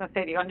 I was gonna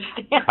say, do you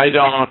understand? I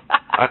don't.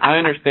 I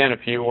understand a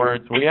few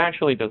words. We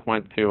actually just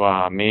went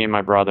to me,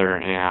 my brother,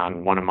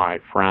 and one of my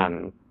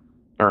friends,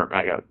 or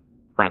I guess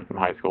friends from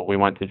high school. We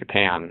went to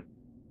Japan.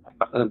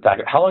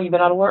 How long have you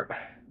been out of work?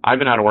 I've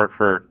been out of work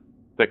for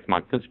 6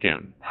 months, since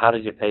June. How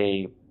did you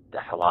pay?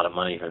 That's a lot of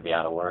money to be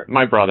out of work.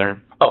 My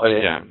brother. Oh,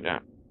 yeah. Yeah.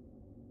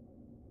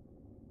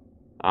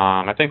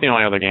 I think the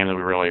only other game that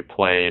we really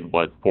played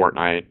was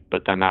Fortnite,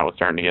 but then that was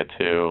starting to get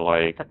to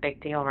like. It's a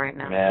big deal right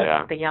now.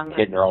 Yeah. The young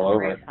kids are all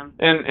over it.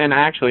 And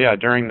actually, yeah,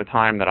 during the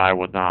time that I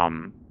was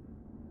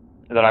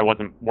that I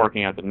wasn't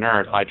working as a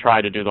nurse, I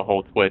tried to do the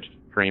whole Twitch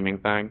streaming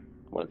thing.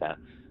 What's that?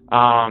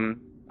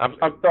 I'm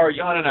sorry.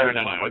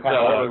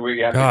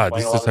 No. God,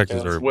 these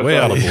detectives are way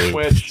out of blue.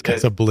 Twitch, This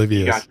guy's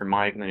oblivious. You got your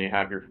mic, and then you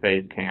have your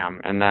face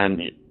cam, and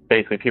then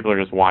basically people are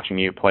just watching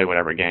you play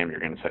whatever game you're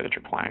going to say that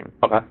you're playing.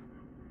 Okay.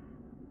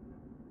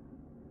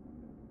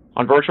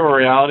 On virtual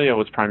reality, it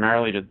was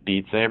primarily just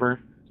Beat Saber.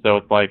 So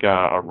it's like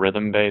a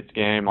rhythm-based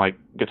game, like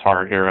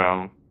Guitar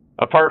Hero.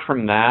 Apart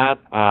from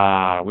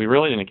that, we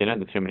really didn't get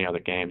into too many other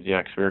games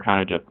yet, because we were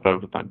kind of just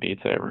focused on Beat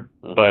Saber.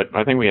 Mm-hmm. But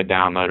I think we had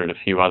downloaded a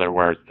few other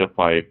where it's just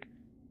like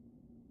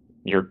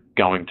you're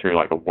going through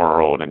like a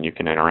world and you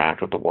can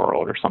interact with the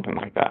world or something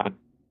like that.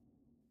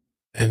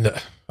 And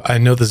I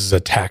know this is a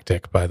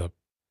tactic by the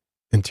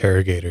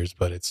interrogators,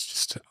 but it's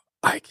just,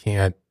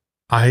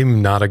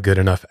 I'm not a good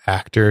enough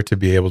actor to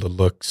be able to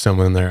look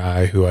someone in their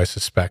eye who I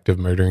suspect of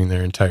murdering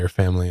their entire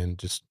family and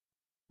just,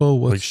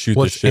 what's shoot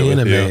the shit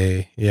anime? with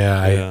you.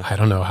 Yeah. I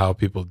don't know how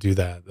people do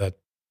that. That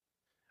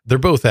they're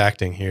both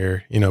acting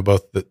here,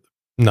 both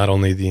not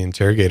only the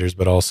interrogators,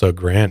 but also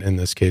Grant in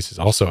this case is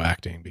also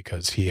acting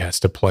because he has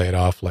to play it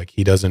off like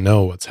he doesn't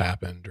know what's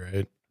happened,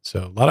 right?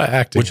 So a lot of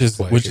acting, which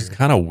is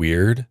kind of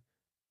weird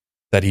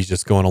that he's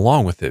just going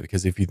along with it,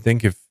 because if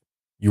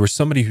you were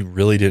somebody who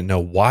really didn't know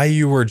why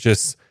you were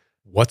just,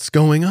 what's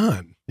going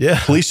on? Yeah.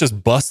 Police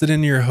just busted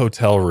into your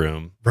hotel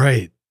room.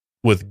 Right.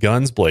 With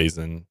guns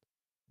blazing,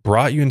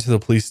 brought you into the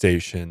police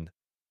station.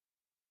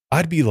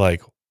 I'd be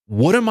like,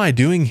 what am I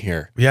doing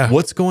here? Yeah.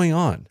 What's going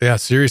on? Yeah,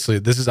 seriously.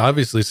 This is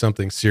obviously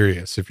something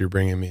serious if you're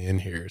bringing me in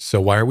here. So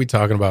why are we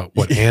talking about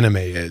what anime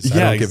is? Yeah,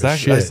 I don't give a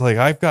shit. It's like,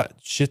 I've got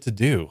shit to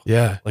do.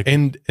 Yeah. Like,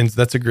 and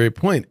that's a great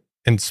point.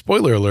 And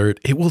spoiler alert,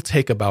 it will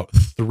take about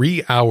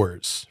 3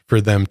 hours for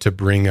them to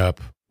bring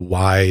up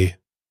why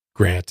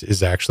Grant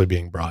is actually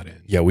being brought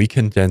in. Yeah, we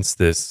condensed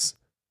this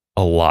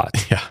a lot.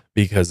 Yeah.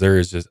 Because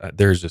there's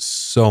just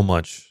so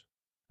much.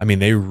 I mean,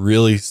 they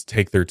really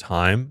take their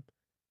time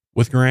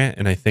with Grant,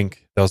 and I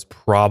think that was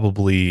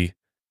probably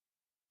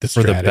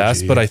for the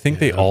best, but I think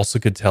they also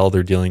could tell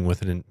they're dealing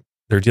with an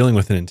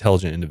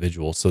intelligent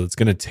individual, so it's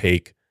going to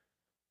take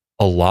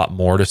a lot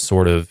more to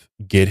sort of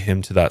get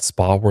him to that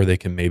spot where they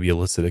can maybe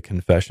elicit a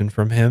confession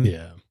from him.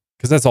 Yeah.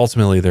 Because that's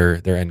ultimately their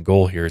end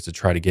goal here, is to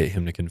try to get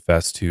him to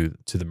confess to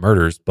the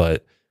murders,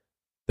 but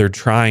they're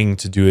trying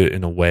to do it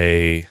in a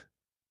way,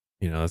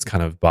 that's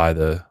kind of by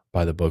the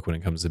book when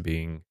it comes to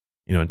being,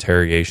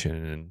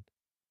 interrogation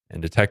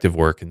and detective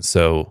work. And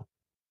so,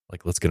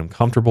 like, let's get him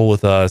comfortable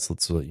with us.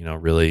 Let's,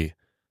 really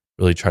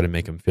try to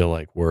make him feel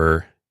like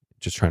we're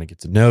just trying to get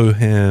to know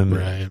him.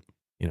 Right.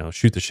 And,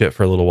 shoot the shit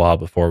for a little while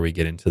before we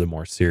get into the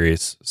more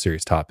serious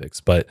topics.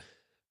 But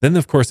then,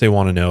 of course, they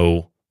want to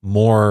know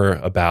more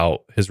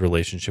about his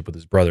relationship with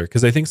his brother,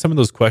 because I think some of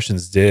those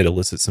questions did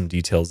elicit some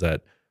details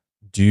that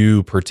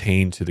do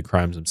pertain to the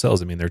crimes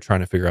themselves. I mean, they're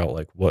trying to figure out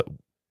like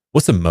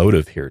what's the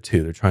motive here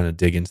too? They're trying to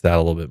dig into that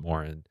a little bit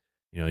more. And,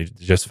 he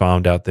just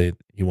found out that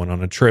he went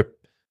on a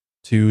trip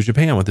to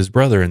Japan with his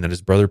brother and that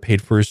his brother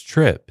paid for his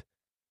trip.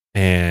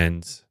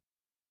 And,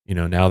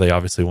 now they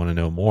obviously want to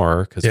know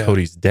more because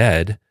Cody's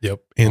dead.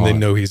 Yep. And they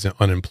know he's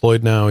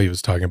unemployed now. He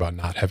was talking about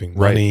not having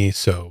money. Right.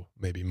 So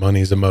maybe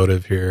money's a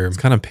motive here. It's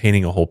kind of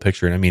painting a whole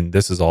picture. And I mean,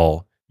 this is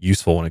all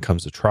useful when it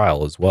comes to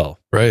trial as well.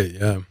 Right.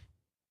 Yeah.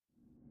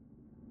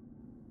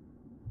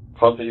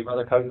 Close with your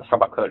brother, Cody? Let's talk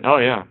about Cody. Oh,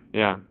 yeah.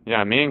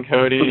 Yeah. Me and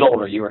Cody. Who's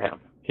older, you or him?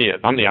 He is.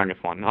 I'm the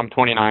youngest one. I'm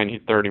 29.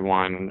 He's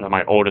 31.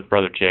 My oldest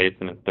brother,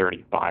 Jason, is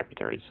 35 or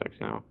 36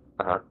 now.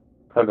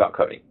 What about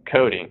Cody?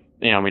 Cody,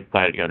 we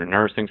decided to go to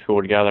nursing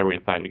school together. We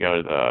decided to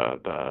go to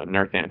the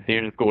nurse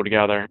anesthesia school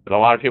together. But a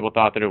lot of people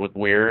thought that it was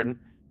weird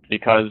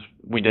because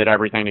we did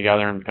everything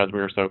together and because we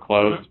were so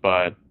close. Mm-hmm.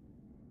 But,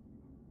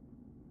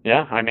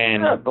 yeah, I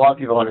mean... Yeah, a lot of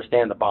people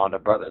understand the bond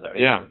of brother, though.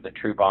 Yeah. The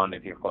true bond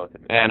if you're close.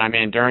 And, I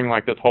mean, during,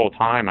 this whole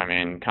time,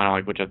 kind of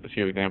like with just a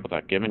few examples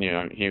I've given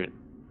you, he'd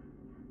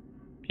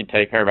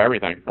take care of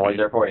everything. Always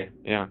there for you.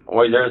 Yeah.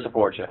 Always there to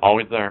support you.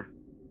 Always there.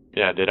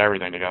 Yeah, did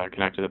everything together,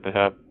 connected at the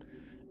hip.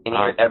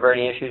 Ever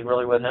any issues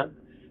really with him?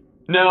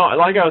 No,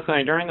 like I was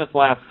saying, during this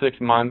last 6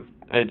 months,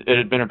 it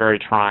had been a very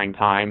trying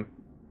time.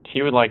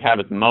 He would have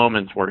his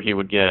moments where he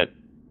would get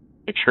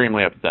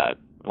extremely upset.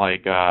 He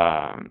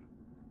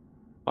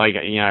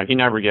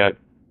never get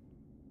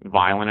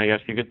violent, I guess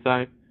you could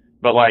say.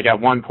 But at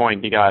one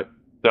point he got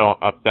so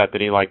upset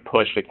that he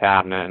pushed a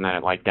cabinet and then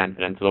it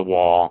dented into the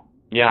wall.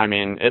 Yeah, I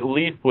mean, at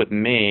least with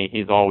me,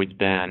 he's always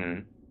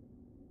been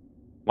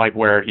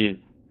where he's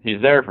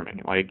there for me.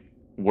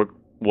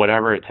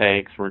 Whatever it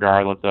takes,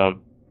 regardless of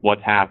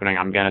what's happening,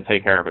 I'm going to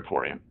take care of it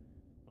for you.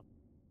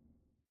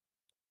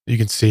 You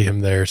can see him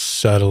there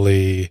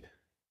subtly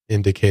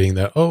indicating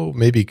that,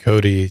 maybe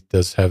Cody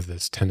does have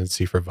this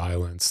tendency for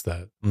violence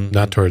that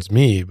not towards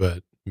me,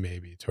 but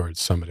maybe towards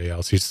somebody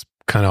else. He's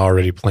kind of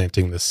already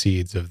planting the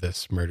seeds of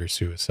this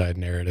murder-suicide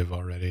narrative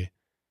already.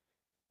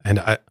 And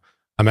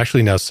I'm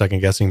actually now second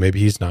guessing maybe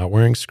he's not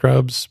wearing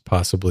scrubs.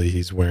 Possibly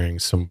he's wearing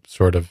some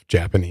sort of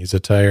Japanese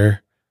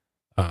attire.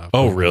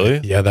 Really?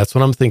 Yeah, that's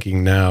what I'm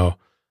thinking now.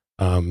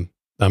 I'm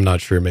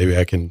not sure. Maybe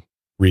I can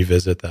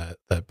revisit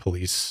that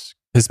police.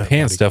 His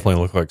pants definitely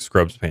look like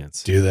Scrubs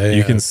pants. Do they?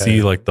 You can see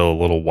the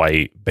little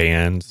white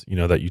band,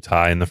 that you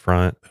tie in the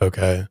front.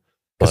 Okay.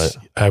 But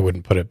I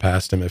wouldn't put it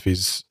past him if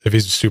he's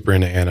super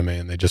into anime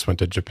and they just went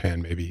to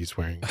Japan. Maybe he's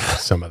wearing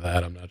some of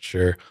that. I'm not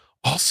sure.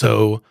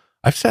 Also,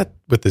 I've sat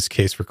with this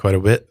case for quite a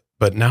bit,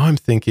 but now I'm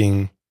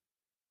thinking,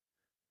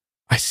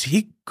 I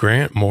see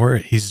Grant more.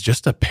 He's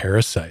just a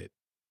parasite.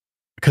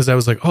 Because I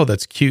was like,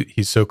 that's cute.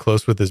 He's so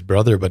close with his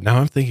brother. But now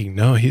I'm thinking,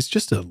 no, he's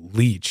just a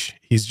leech.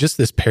 He's just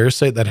this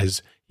parasite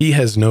he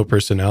has no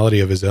personality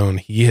of his own.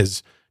 He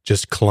has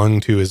just clung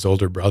to his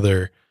older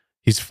brother.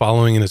 He's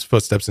following in his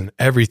footsteps in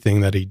everything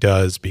that he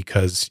does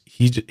because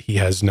he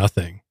has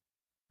nothing.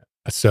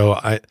 So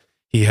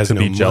he has Could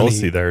no be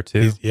jealousy there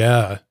too.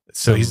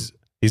 So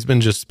he's been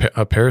just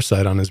a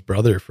parasite on his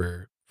brother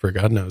for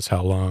God knows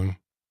how long.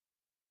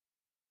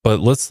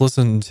 But let's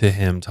listen to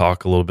him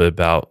talk a little bit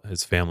about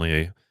his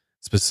family,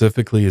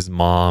 specifically his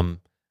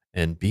mom,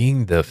 and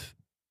being the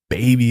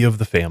baby of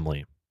the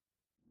family.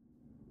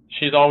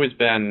 She's always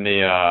been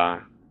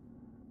kind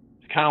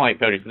of like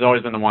Cody. She's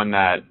always been the one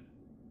that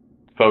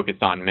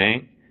focused on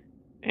me.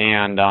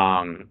 And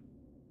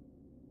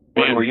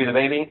were you the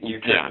baby? You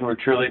were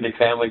truly a big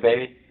family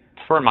baby?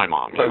 For my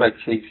mom.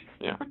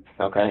 Yeah.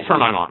 Okay. For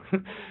my mom.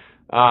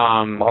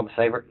 Mom's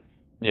favorite?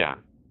 Yeah.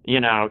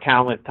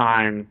 Countless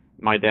times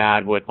my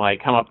dad would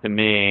come up to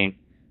me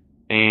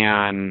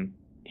and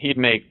he'd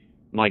make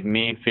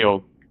me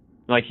feel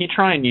he'd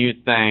try and use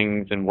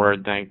things and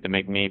word things to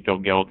make me feel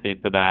guilty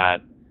so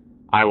that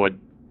I would,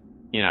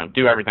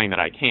 do everything that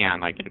I can,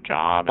 get a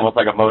job. Almost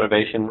like a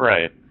motivation.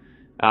 Right.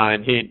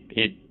 And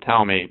he'd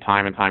tell me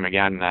time and time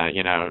again that,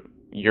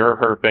 you're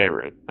her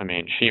favorite. I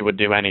mean, she would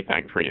do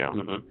anything for you.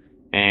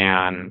 Mm-hmm.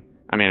 And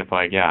I mean, it's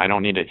I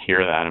don't need to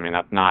hear that. I mean,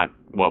 that's not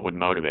what would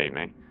motivate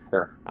me.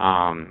 Sure.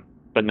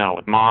 But no,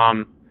 with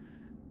mom,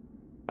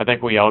 I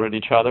think we yelled at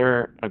each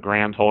other a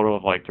grand total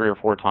of 3 or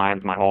 4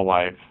 times my whole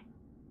life.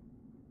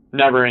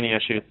 Never any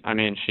issues. I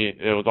mean,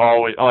 it was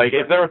always,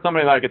 if there was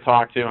somebody that I could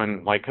talk to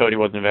and, Cody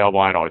wasn't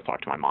available, I'd always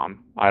talk to my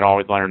mom. I'd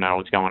always let her know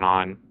what's going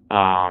on.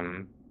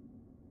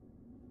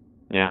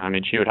 Yeah, I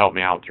mean, she would help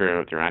me out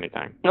through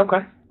anything.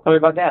 Okay. Tell me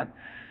about Dad.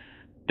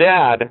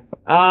 Dad,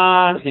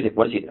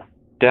 what does he do?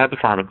 Dad's a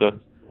pharmacist.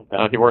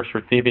 Okay. He works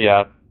for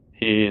CVS.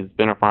 He's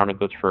been a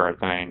pharmacist for, I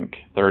think,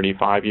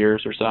 35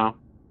 years or so.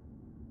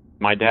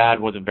 My dad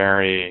was a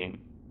very,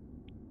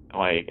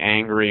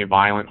 angry,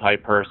 violent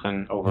type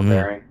person.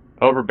 Overbearing.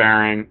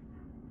 Overbearing.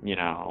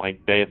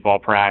 Baseball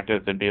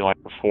practice, it'd be 4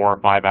 or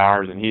 5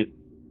 hours, and he's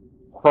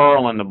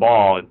hurling the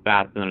ball as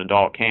fast as an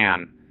adult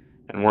can.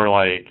 And we're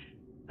 7th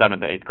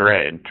to 8th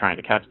grade trying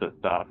to catch this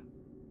stuff.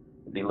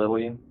 Belittle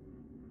you?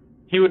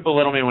 He would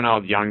belittle me when I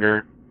was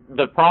younger.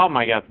 The problem,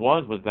 I guess,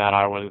 was that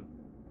I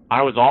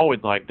I was always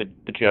like the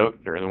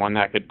jokester, the one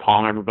that could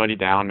calm everybody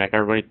down, make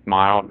everybody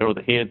smile. If it was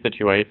a heated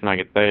situation, I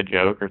could say a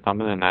joke or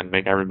something, and that'd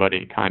make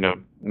everybody kind of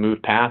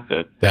move past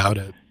it. Doubt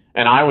it.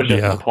 And I was just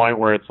Yeah. at the point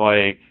where it's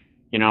like,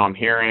 you know, I'm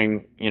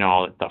hearing, you know,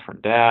 all this stuff from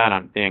Dad.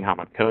 I'm seeing how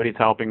much Cody's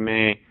helping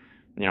me.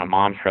 You know,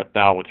 Mom's stressed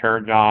out with her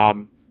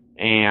job,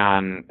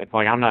 and it's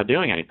like I'm not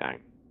doing anything.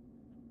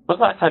 When's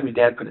the last time your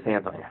dad put his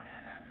hands on you?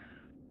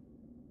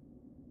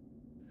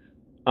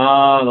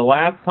 The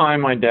last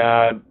time my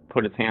dad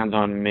put his hands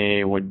on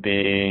me would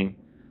be,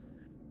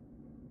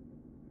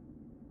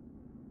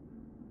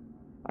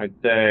 I'd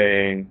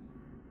say,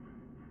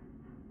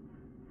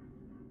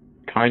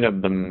 kind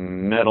of the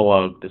middle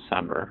of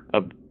December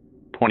of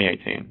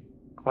 2018.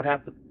 What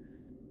happened?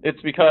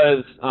 It's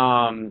because,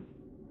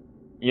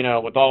 you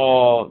know, with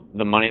all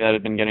the money that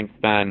had been getting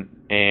spent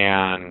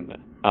and,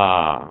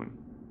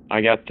 I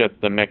guess just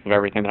the mix of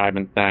everything that I've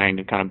been saying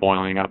to kind of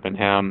boiling up in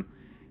him,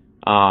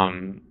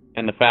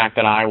 and the fact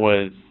that I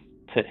was,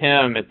 to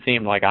him, it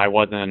seemed like I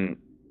wasn't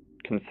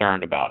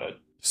concerned about it.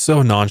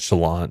 So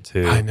nonchalant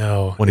too. I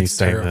know. when it's he's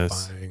saying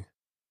this. terrifying.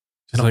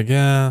 He's like,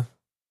 yeah,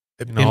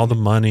 you know, all the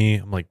money.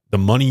 I'm like, the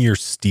money you're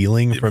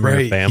stealing from your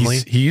Right, family.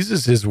 He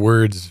uses his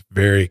words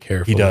very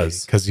carefully. He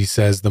does. Because he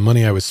says the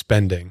money I was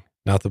spending,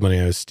 not the money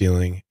I was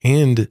stealing.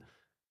 And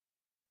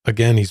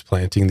again, he's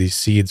planting these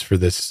seeds for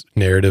this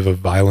narrative of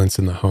violence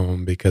in the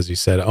home because he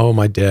said, oh,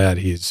 my dad,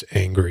 he's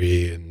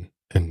angry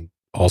and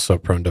also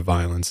prone to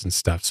violence and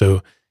stuff.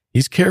 So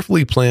he's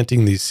carefully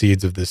planting these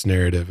seeds of this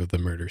narrative of the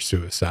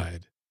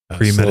murder-suicide.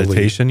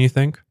 Premeditation, you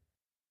think?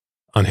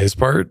 On his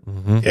part?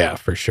 Mm-hmm. Yeah,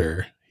 for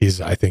sure.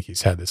 I think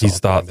he's had this. He's all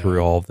thought planned through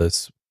out. all of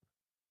this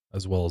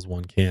as well as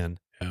one can.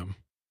 Yeah.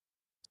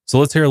 So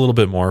let's hear a little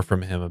bit more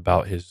from him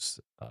about his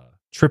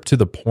trip to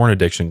the porn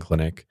addiction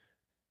clinic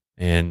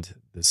and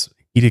this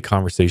heated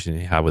conversation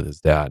he had with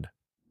his dad.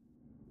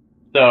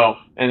 So,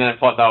 and then I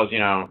thought that was, you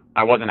know,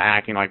 I wasn't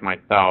acting like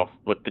myself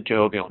with the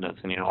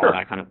jovialness and, you know, all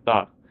that kind of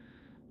stuff.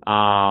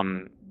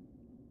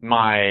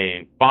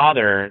 My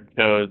father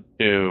chose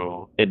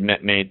to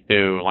admit me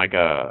to like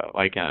a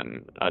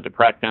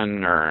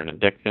depression or an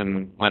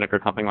addiction clinic or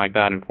something like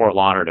that in Fort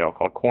Lauderdale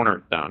called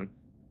Cornerstone.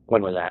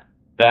 When was that?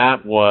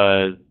 That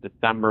was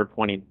December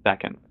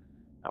 22nd.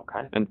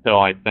 Okay. Until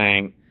I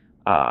think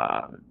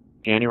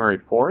January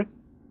 4th.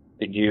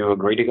 Did you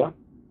agree to go?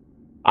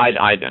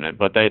 I didn't,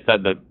 but they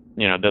said that,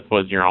 you know, this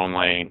was your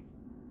only...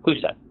 Who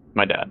said?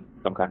 My dad.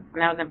 Okay.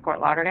 And that was in Fort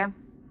Lauderdale?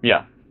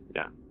 Yeah.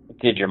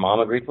 Did your mom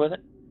agree with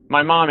it?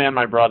 My mom and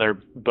my brother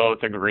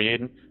both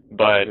agreed,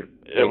 but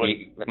it was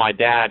my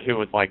dad who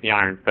was like the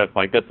iron fist,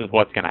 like, this is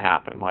what's going to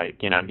happen.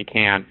 Like, you know, he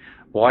can't...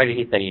 Why did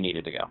he say you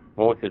needed to go?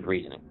 What was his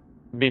reasoning?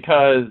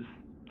 Because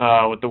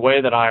with the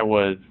way that I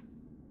was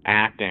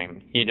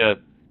acting, he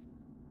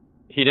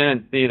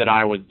didn't see that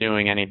I was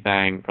doing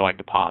anything for like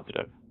the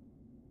positive.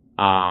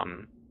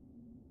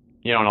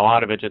 You know, and a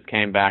lot of it just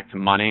came back to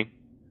money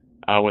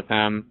with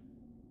him.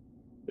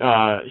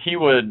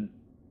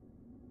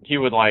 He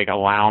would like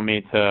allow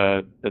me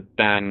to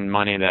spend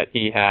money that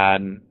he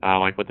had,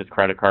 like with his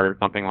credit card or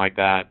something like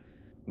that.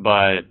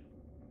 But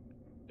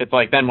it's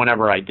like then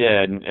whenever I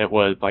did, it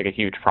was like a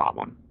huge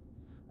problem.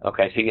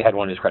 Okay, so you had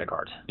one of his credit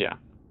cards. Yeah.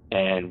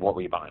 And what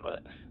were you buying with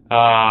it?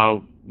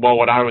 Well,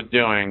 what I was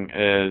doing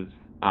is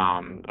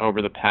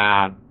over the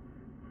past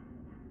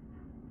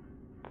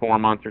 4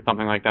 months or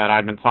something like that,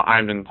 I've been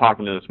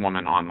talking to this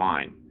woman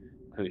online.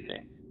 Who's she?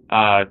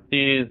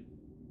 She's,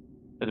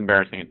 as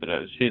embarrassing as it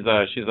is,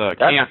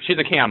 she's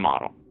a cam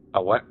model.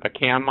 A what? A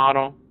cam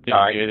model. Do All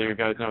right. either of you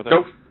guys know what that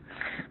Nope.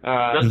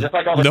 is? Just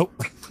like all the-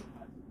 Nope.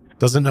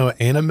 Doesn't know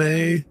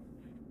anime.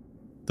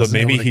 But Doesn't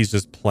maybe know he's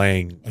just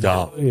playing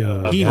dumb.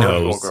 Yeah. He A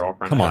virtual knows.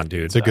 girlfriend. Come on,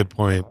 dude. It's a good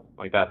point.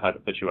 Like that type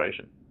of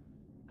situation.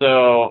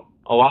 So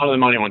a lot of the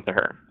money went to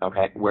her.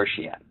 Okay, where's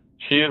she at?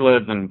 She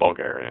lives in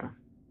Bulgaria.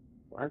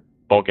 Where?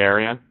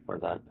 Bulgaria,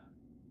 Where's that?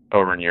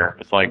 over in Europe.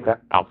 It's like Okay.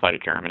 outside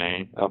of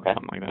Germany. Okay.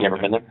 Something like that. You ever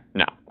been there?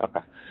 No.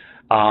 Okay.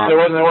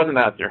 It wasn't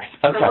that serious.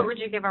 So what would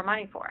you give her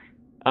money for?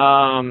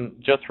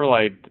 Just for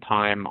like the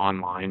time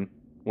online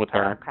with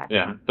her. Okay.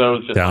 Yeah. So it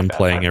was just like that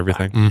Downplaying type of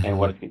everything. time. And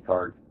what is his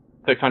card?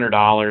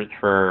 $600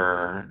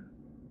 for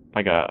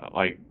like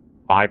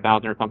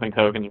 5,000 or something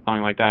tokens or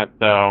something like that.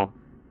 So,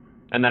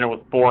 and then it was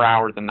 4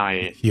 hours a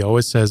night. He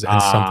always says and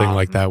something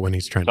like that when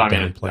he's trying So to I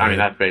mean, downplay it.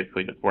 that's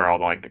basically just where all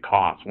the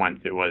costs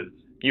went to. Was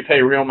you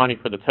pay real money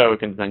for the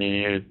tokens, then you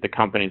use the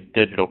company's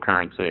digital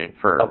currency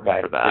for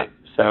that.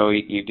 So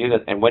you do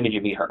this, and when did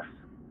you meet her?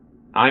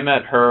 I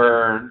met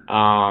her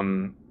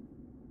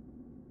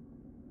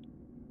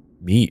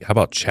Meet. How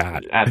about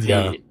chat? at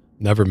Yeah. the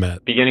Never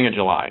met. beginning of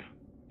July.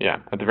 Yeah,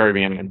 at the very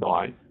beginning of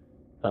July.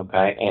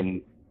 Okay,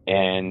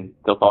 and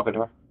still talking to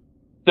her?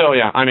 So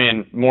yeah, I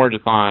mean, more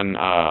just on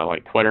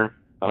like Twitter,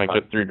 like Okay.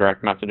 just through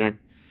direct messaging.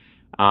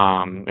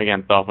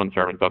 Again, cell phone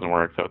service doesn't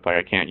work, so it's like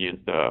I can't use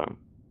the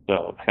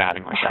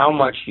chatting like that. How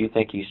much do you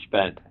think you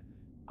spent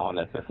on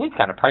this? It seems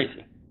kind of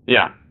pricey.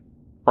 Yeah,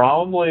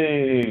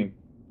 probably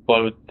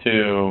close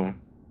to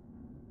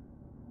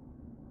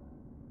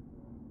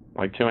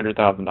like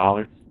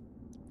 $200,000.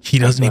 He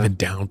doesn't even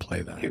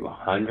downplay that.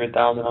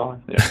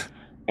 $200,000. Yeah.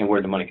 And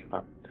where'd the money come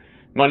from?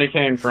 Money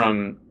came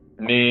from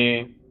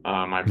me,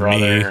 my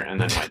brother, and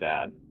then my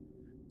dad.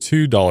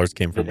 $2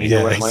 came from Did me. they know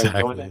Yeah, where the money was going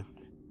exactly. then?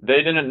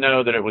 They didn't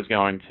know that it was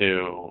going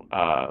to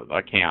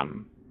a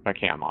cam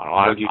model.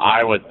 What do you think?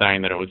 I was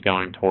saying that it was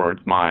going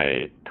towards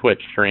my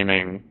Twitch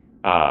streaming,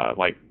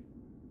 like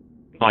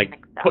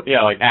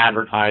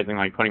advertising,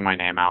 like putting my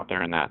name out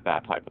there and that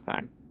type of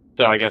thing.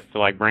 So I guess to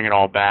like bring it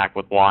all back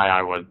with why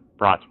I was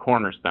brought to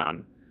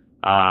Cornerstone,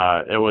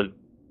 it was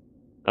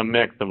a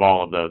mix of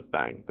all of those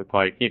things. It's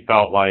like he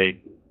felt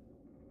like,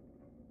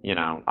 you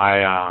know,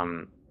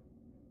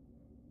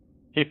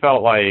 he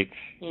felt like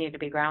You need to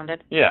be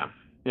grounded. yeah.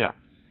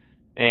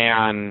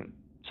 And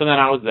so then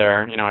I was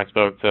there, you know, I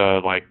spoke to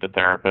like the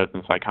therapist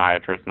and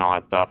psychiatrist and all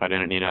that stuff. I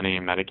didn't need any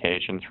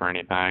medications for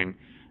anything.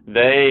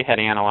 They had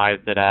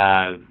analyzed it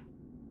as,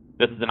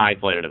 this is an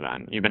isolated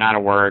event. You've been out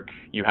of work,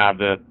 you have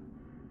the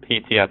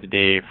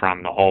PTSD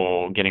from the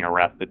whole getting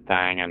arrested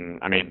thing. And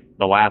I mean,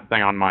 the last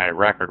thing on my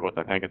record was,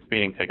 I think, a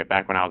speeding ticket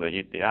back when I was at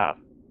UCF.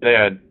 They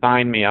had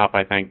signed me up,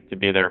 I think, to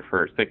be there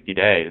for 60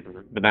 days,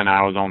 but then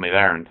I was only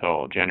there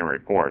until January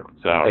 4th.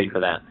 So Paid for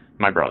that.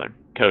 my brother,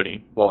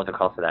 Cody. What was the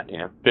cost of that, do you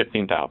know?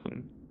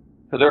 $15,000.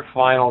 So their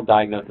final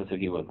diagnosis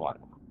of you was what?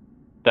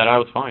 That I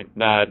was fine.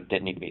 That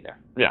Didn't need to be there.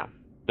 yeah.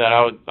 That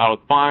I was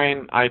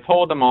fine. I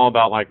told them all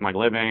about like my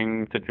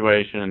living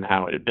situation and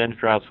how it had been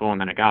stressful,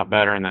 and then it got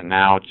better, and then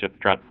now it's just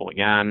stressful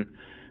again.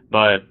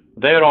 But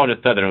they had all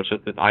just said that it was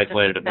just this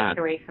isolated event.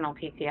 Situational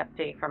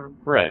PTSD from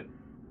Right.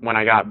 When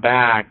I got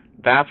back,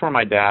 that's where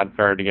my dad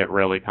started to get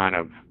really kind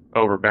of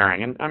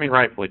overbearing, and I mean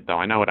rightfully so.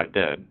 I know what I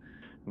did,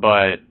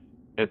 but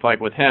it's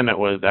like with him, it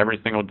was every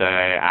single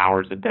day,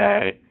 hours a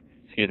day.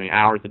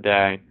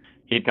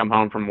 He'd come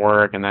home from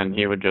work, and then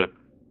he would just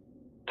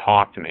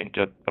talk to me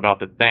just about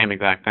the same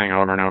exact thing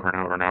over and over and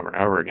over and over and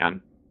over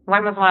again.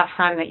 When was the last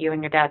time that you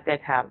and your dad did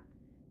have,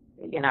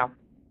 you know,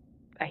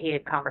 a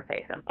heated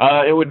conversation?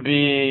 It would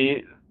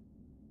be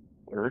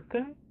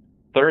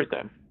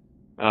Thursday,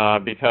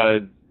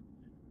 because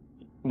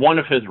one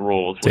of his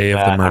rules was Day of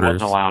the that I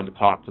murders. wasn't allowed to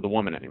talk to the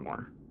woman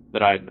anymore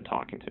that I had been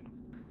talking to.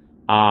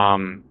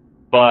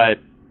 But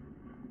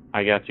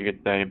I guess you could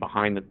say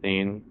behind the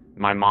scenes,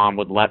 my mom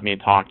would let me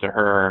talk to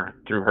her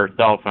through her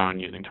cell phone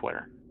using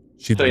Twitter.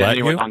 She'd So let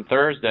anyway, you? on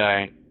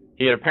Thursday,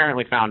 he had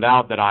apparently found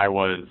out that I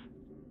was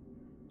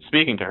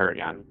speaking to her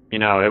again. You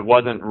know, it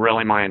wasn't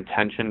really my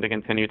intention to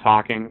continue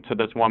talking to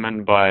this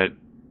woman, but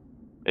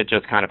it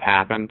just kind of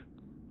happened.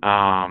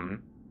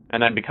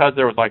 And then because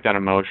there was like that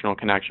emotional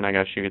connection, I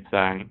guess you could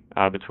say,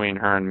 between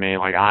her and me,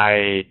 like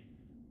I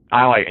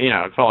like, you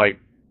know, it felt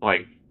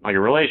like a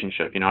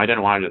relationship. You know, I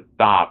didn't want to just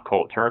stop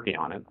cold turkey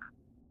on it.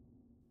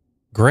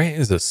 Grant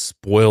is a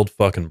spoiled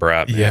fucking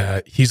brat, man.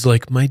 Yeah, he's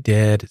like, my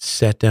dad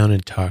sat down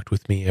and talked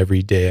with me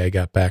every day I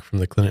got back from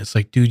the clinic. It's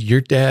like, dude, your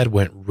dad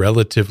went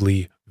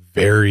relatively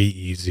very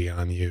easy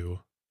on you.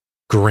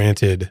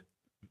 Granted,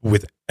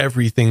 with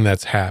everything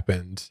that's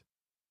happened,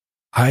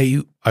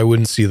 I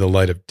wouldn't see the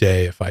light of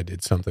day if I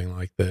did something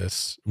like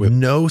this. With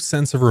no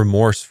sense of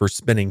remorse for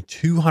spending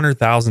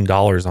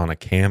 $200,000 on a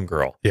cam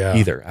girl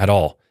either at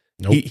all.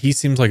 Nope. He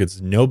seems like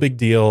it's no big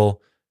deal.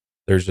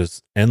 There's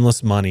just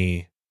endless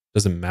money.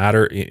 Doesn't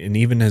matter. And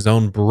even his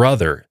own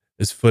brother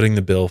is footing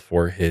the bill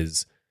for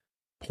his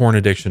porn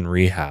addiction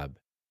rehab.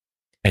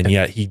 And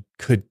yet he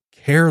could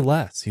care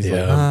less. He's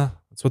like,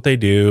 that's what they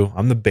do.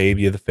 I'm the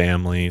baby of the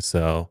family.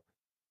 So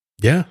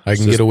yeah, I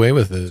can get away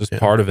with it. Just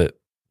part of it.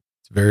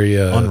 It's very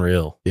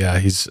unreal. Yeah,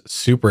 he's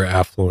super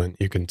affluent,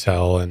 you can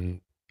tell.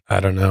 And I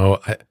don't know.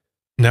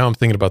 Now I'm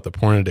thinking about the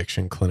porn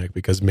addiction clinic,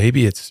 because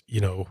maybe it's, you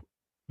know,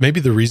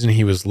 maybe the reason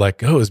he was let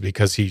go is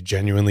because he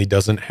genuinely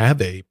doesn't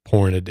have a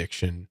porn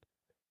addiction.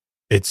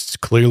 It's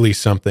clearly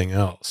something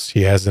else.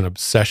 He has an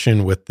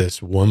obsession with this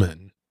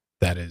woman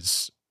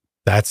that's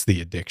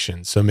the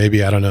addiction. So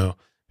maybe, I don't know,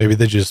 maybe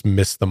they just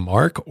missed the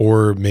mark,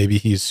 or maybe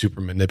he's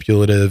super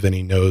manipulative and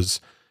he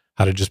knows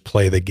how to just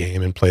play the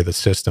game and play the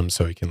system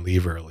so he can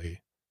leave early.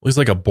 Well, he's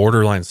like a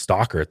borderline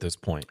stalker at this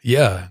point.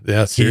 Yeah,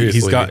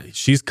 seriously.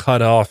 She's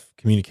cut off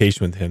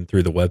communication with him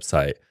through the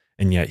website,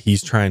 and yet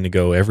he's trying to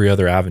go every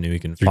other avenue he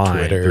can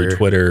find through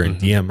Twitter and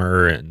DM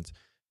her, and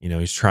you know,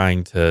 he's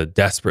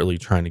desperately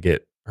trying to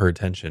get her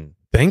attention.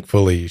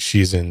 Thankfully,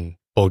 she's in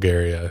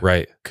Bulgaria,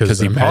 right? Because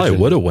he probably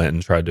would have went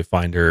and tried to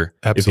find her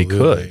if he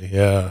could.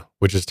 Yeah,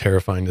 which is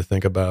terrifying to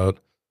think about.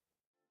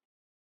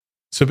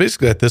 So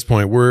basically, at this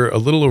point, we're a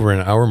little over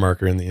an hour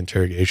marker in the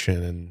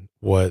interrogation, and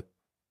what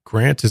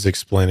Grant is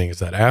explaining is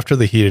that after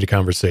the heated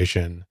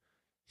conversation,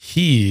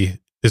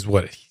 this is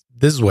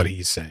what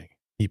he's saying.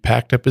 He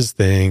packed up his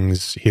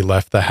things, he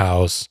left the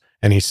house,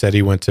 and he said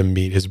he went to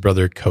meet his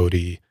brother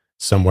Cody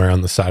somewhere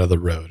on the side of the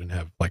road and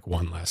have like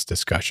one last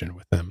discussion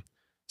with him.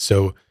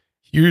 So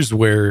here's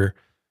where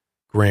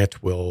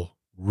Grant will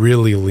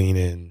really lean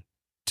in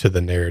to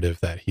the narrative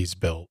that he's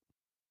built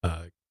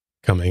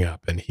coming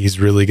up. And he's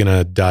really going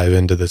to dive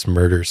into this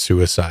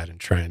murder-suicide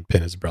and try and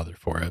pin his brother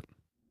for it.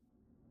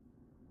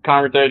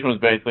 Conversation was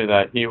basically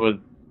that he was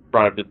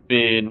brought up to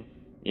speed,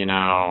 you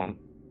know,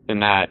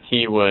 and that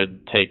he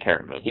would take care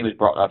of it. He was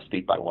brought up to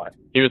speed by what?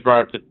 He was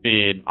brought up to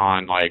speed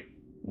on like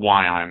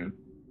why I'm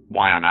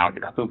out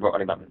here. Who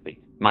brought him up to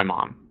speed? My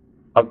mom.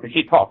 Oh,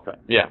 she talked to him.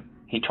 Yeah.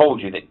 He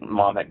told you that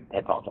mom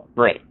had talked to him.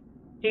 Right.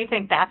 Do you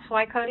think that's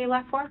why Cody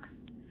left work?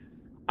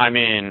 I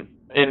mean,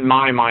 in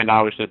my mind,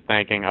 I was just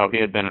thinking, he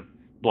had been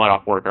let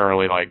off work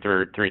early like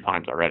three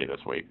times already this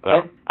week.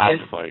 So I was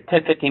just like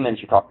 10, 15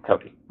 minutes you talk to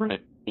Cody.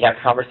 Right. You have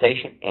a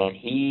conversation, and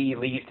he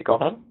leaves to go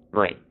home.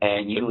 Right.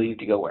 And you leave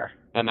to go where?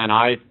 And then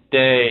I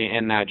stay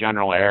in that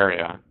general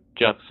area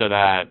just so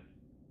that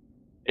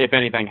if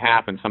anything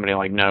happens, somebody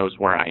like knows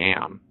where I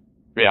am.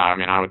 Yeah, I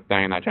mean, I would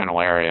stay in that general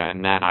area,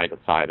 and then I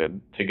decided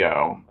to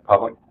go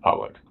public.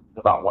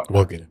 About what?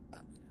 We'll get it.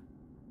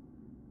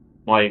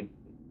 Like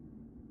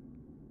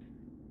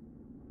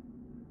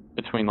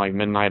between like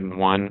midnight and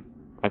 1,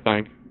 I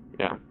think.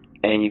 Yeah.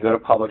 And you go to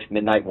Publix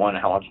midnight 1,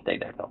 and how long did you stay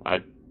there till? I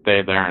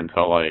stayed there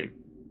until like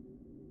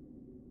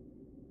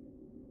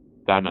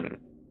 7.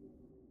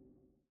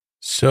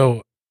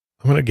 So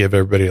I'm going to give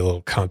everybody a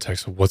little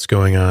context of what's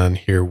going on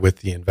here with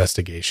the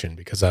investigation,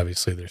 because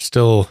obviously they're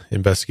still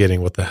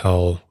investigating what the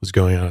hell was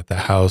going on at the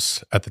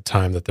house at the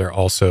time that they're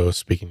also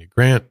speaking to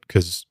Grant,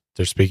 because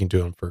they're speaking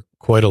to him for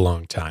quite a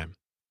long time.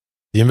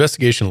 The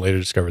investigation later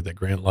discovered that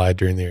Grant lied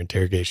during their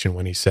interrogation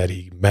when he said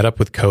he met up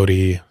with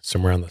Cody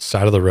somewhere on the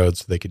side of the road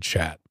so they could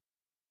chat.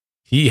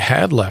 He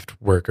had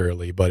left work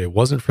early, but it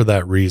wasn't for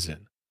that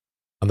reason.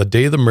 On the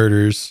day of the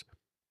murders,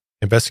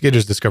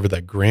 investigators discovered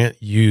that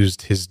Grant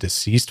used his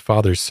deceased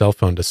father's cell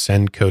phone to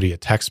send Cody a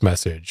text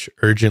message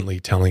urgently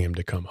telling him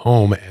to come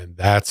home, and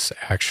that's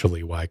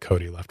actually why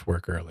Cody left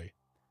work early.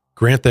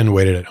 Grant then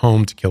waited at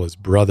home to kill his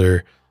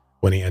brother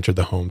when he entered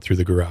the home through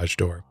the garage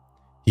door.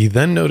 He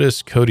then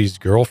noticed Cody's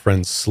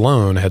girlfriend,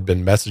 Sloan, had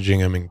been messaging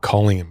him and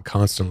calling him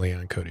constantly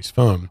on Cody's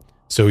phone,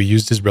 so he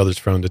used his brother's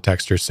phone to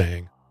text her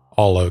saying,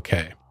 "All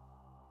okay."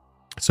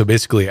 So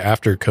basically,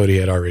 after Cody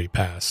had already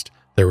passed,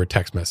 there were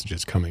text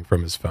messages coming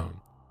from his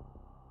phone.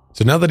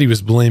 So now that he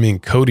was blaming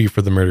Cody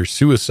for the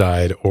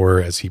murder-suicide,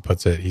 or as he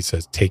puts it, he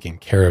says taking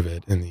care of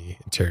it in the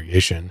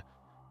interrogation,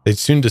 they'd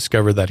soon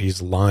discover that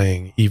he's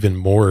lying even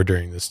more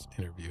during this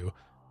interview.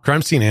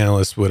 Crime scene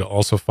analysts would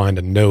also find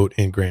a note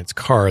in Grant's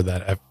car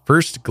that at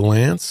first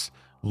glance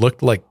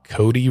looked like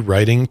Cody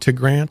writing to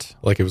Grant,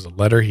 like it was a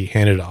letter he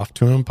handed off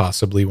to him,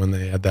 possibly when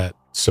they had that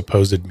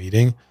supposed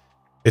meeting.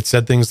 It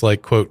said things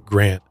like, quote,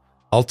 "Grant,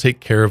 I'll take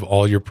care of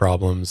all your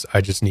problems. I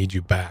just need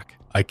you back.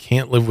 I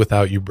can't live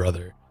without you,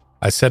 brother.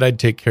 I said I'd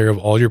take care of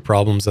all your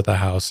problems at the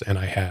house, and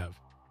I have.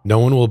 No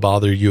one will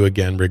bother you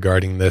again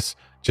regarding this.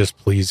 Just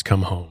please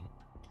come home."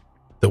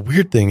 The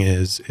weird thing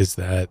is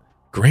that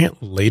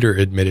Grant later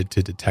admitted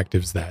to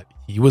detectives that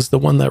he was the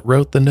one that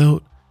wrote the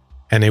note,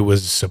 and it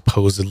was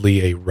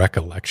supposedly a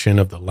recollection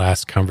of the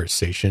last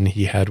conversation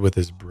he had with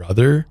his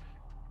brother,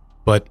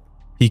 but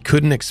he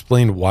couldn't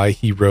explain why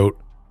he wrote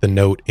the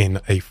note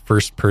in a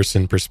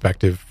first-person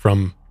perspective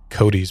from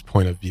Cody's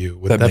point of view.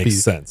 Would that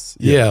makes sense.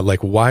 Yeah, like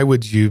why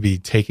would you be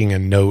taking a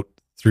note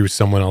through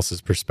someone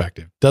else's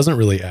perspective? Doesn't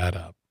really add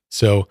up.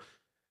 So,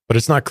 but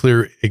it's not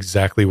clear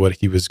exactly what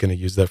he was going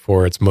to use that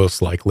for. It's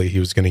most likely he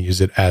was going to use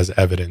it as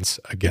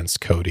evidence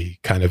against Cody,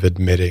 kind of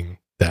admitting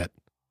that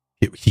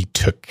he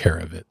took care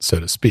of it, so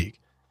to speak.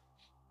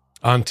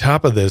 On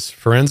top of this,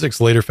 forensics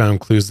later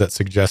found clues that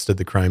suggested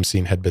the crime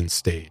scene had been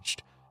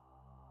staged.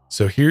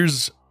 So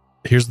here's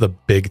the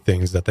big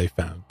things that they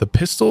found. The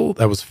pistol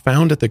that was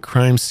found at the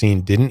crime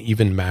scene didn't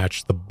even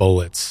match the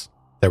bullets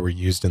that were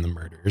used in the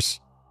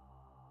murders.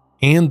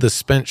 And the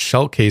spent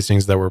shell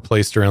casings that were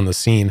placed around the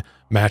scene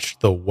matched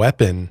the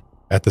weapon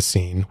at the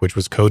scene, which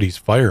was Cody's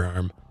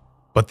firearm,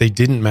 but they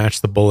didn't match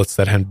the bullets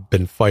that had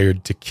been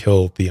fired to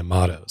kill the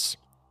Amatos.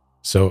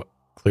 So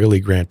clearly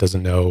Grant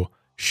doesn't know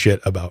shit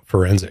about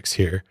forensics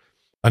here.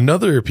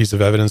 Another piece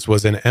of evidence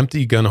was an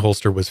empty gun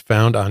holster was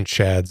found on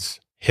Chad's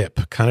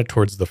hip, kind of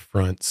towards the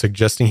front,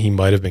 suggesting he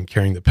might have been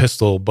carrying the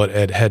pistol, but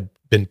it had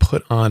been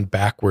put on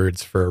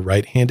backwards for a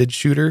right-handed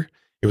shooter.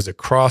 It was a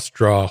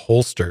cross-draw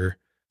holster,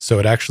 so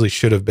it actually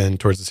should have been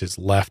towards his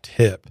left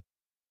hip,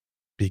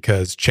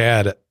 because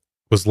Chad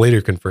was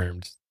later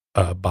confirmed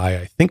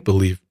by, I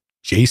believe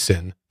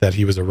Jason, that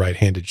he was a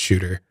right-handed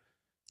shooter.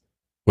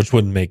 Which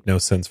would make no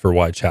sense for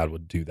why Chad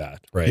would do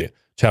that, right? Yeah.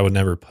 Chad would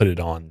never put it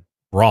on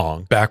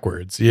wrong.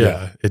 Backwards,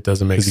 yeah. It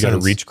doesn't make sense. Because you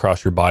got to reach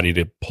across your body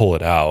to pull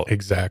it out.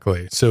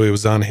 Exactly. So it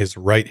was on his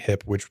right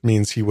hip, which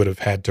means he would have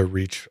had to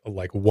reach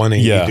like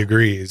 180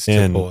 degrees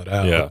to pull it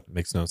out. Yeah,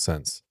 makes no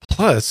sense.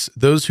 Plus,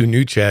 those who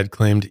knew Chad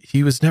claimed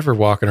he was never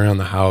walking around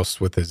the house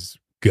with his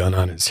gun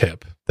on his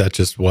hip. That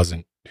just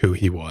wasn't who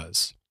he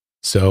was.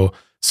 So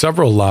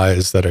several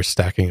lies that are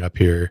stacking up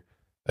here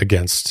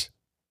against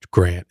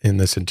Grant in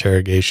this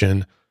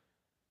interrogation.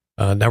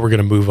 Now we're going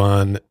to move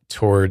on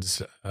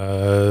towards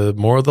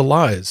more of the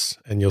lies,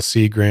 and you'll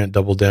see Grant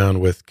double down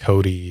with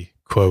Cody,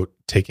 quote,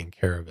 taking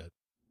care of it.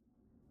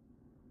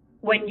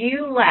 When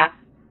you left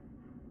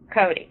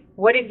Cody,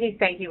 what did he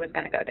say he was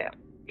going to go do?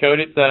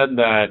 Cody said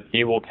that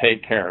he will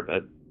take care of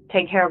it.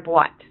 Take care of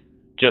what?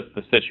 Just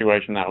the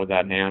situation that was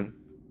at hand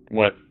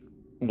with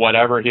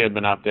whatever he had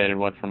been updated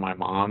with from my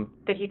mom.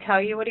 Did he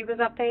tell you what he was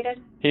updated?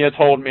 He had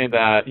told me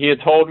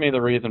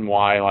the reason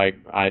why, like,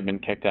 I'd been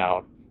kicked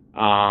out.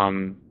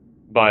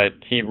 But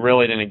he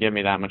really didn't give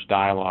me that much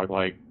dialogue,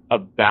 like,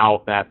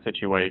 about that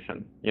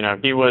situation. You know,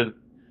 he was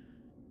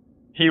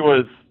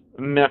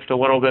miffed a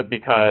little bit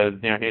because,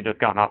 you know, he had just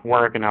gotten off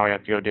work and now he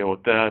has to go deal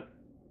with this.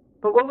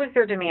 But what was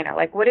your demeanor?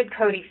 Like, what did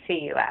Cody see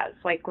you as?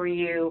 Like, were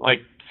you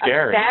like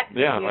scared? Upset?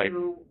 Yeah, like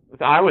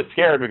I was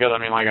scared because, I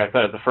mean, like I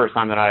said, it's the first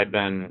time that I had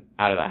been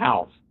out of the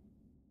house.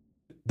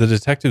 The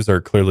detectives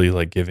are clearly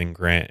like giving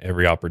Grant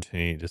every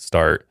opportunity to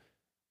start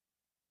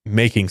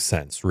making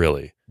sense,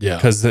 really. Yeah.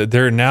 Because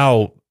they're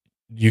now,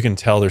 you can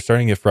tell they're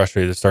starting to get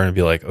frustrated. They're starting to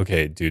be like,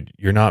 okay, dude,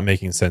 you're not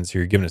making sense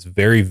here. You're giving us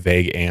very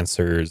vague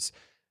answers.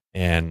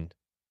 And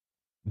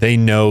they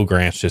know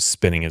Grant's just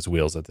spinning his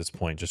wheels at this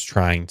point, just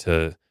trying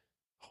to,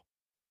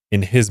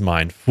 in his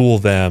mind, fool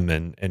them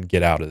and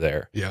get out of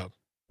there. Yeah.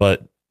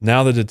 But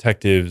now the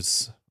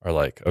detectives are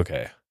like,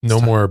 okay, no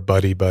more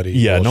buddy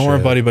yeah, bullshit. no more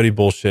buddy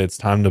bullshit. It's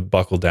time to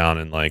buckle down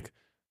and like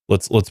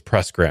let's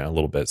press Grant a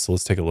little bit. So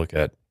let's take a look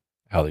at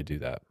how they do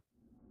that.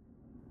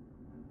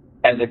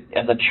 As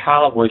a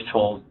child, we're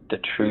told the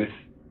truth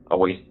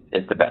always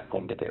is the best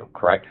thing to do.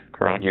 Correct.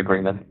 You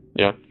agree with me?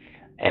 Yeah.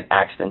 And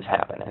accidents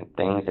happen, and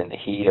things in the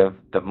heat of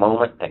the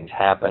moment, things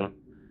happen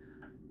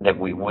that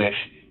we wish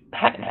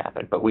hadn't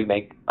happened. But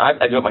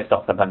I do it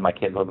myself. Sometimes my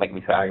kids will make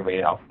me so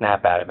aggravated, I'll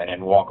snap at them and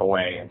then walk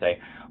away and say,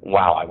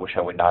 wow, I wish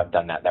I would not have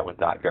done that. That was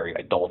not very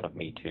adult of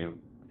me to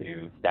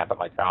snap at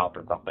my child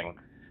or something.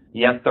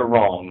 Yes, they're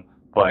wrong,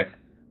 but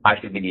I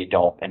should be the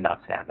adult and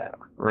not snap at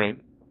them. Right.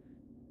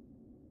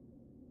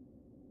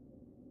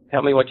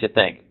 Tell me what you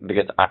think,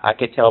 because I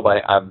could tell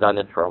I've done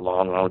this for a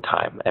long, long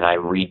time, and I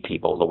read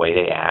people, the way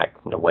they act,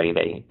 the way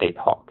they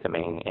talk to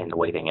me, and the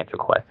way they answer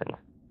questions.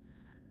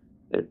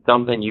 There's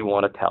something you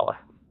want to tell us.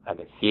 I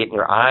can see it in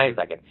your eyes,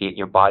 I can see it in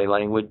your body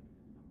language,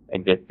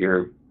 and just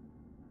the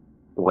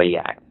way you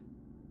act.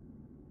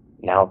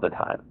 Now's the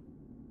time.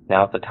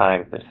 Now's the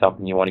time. If there's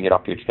something you want to get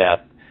off your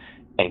chest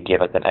and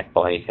give us an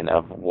explanation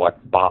of what's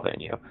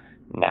bothering you,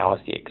 now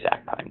is the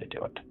exact time to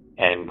do it.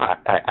 And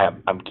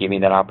I'm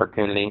giving that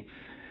opportunity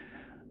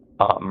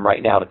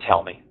right now to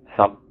tell me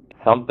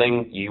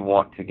something you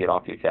want to get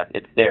off your chest.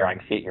 It's there. I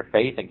can see it in your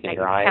face. I can see it in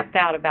your eyes. Kept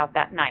out about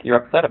that night. You're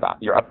upset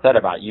about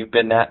it. You've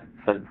been that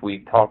since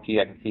we've talked to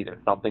you. I can see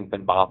there's something's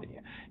been bothering you.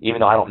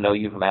 Even though I don't know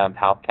you from Adam's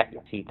house, I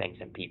can see things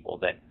in people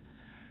that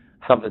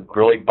something's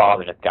really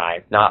bothering this guy.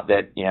 It's not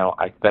that, you know,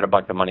 I spent a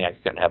bunch of money I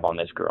shouldn't have on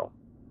this girl.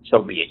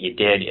 So be it. You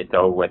did. It's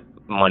over with.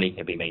 Money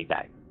can be made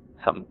back.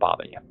 Something's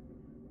bothering you.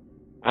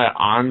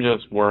 I'm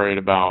just worried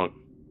about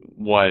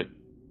what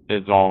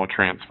is all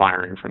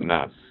transpiring from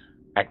this.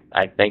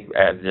 I think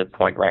at this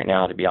point right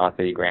now, to be honest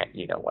with you, Grant,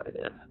 you know what it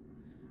is.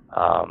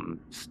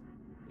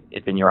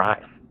 It's in your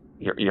eyes.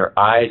 Your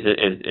eyes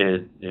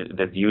is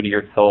the view to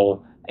your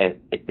soul, and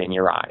it's in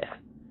your eyes.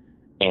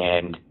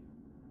 And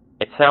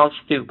it sounds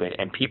stupid,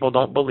 and people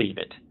don't believe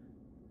it.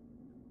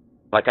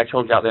 Like I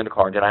told you out there in the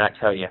car, did I not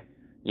tell you?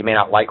 You may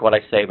not like what I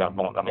say, but I'm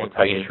going to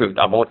tell you the truth.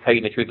 I'm going to tell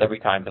you the truth every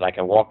time that I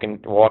can walk in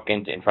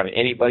front of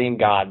anybody in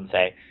God and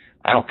say,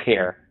 I don't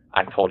care.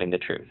 I told him the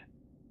truth.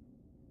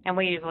 And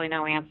we usually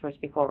know answers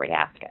before we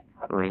ask it.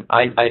 Right.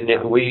 I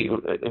knew,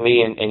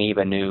 me and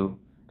Eva knew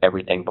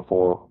everything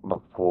before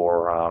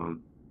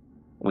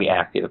we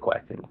asked you the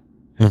question.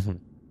 Mm-hmm.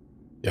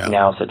 Yeah.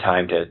 Now's the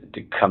time to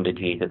come to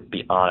Jesus,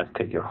 be honest,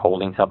 because you're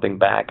holding something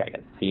back. I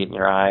can see it in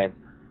your eyes.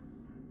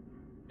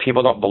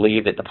 People don't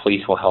believe that the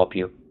police will help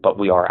you, but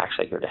we are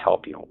actually here to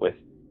help you with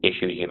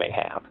issues you may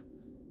have.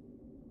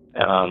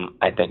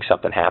 I think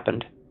something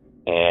happened,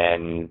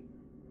 and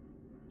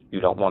you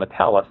don't want to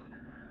tell us,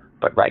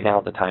 but right now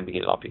is the time to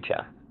get it off your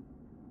chest.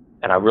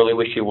 And I really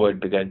wish you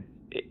would, because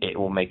it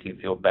will make you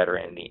feel better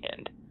in the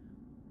end.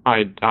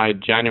 I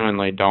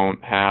genuinely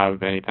don't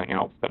have anything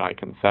else that I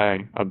can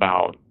say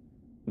about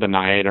the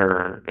night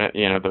or,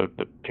 you know,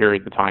 the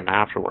period of time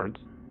afterwards.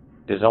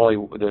 There's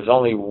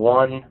only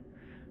one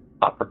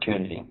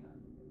opportunity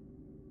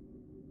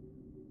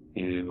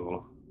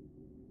to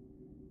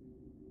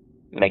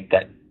make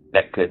that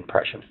good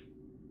impression.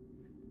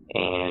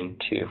 And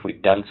if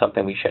we've done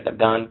something we shouldn't have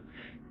done,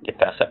 you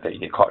fess up there.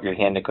 You caught your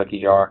hand in the cookie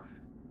jar,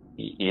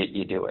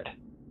 you do it.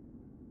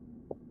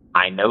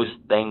 I know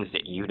things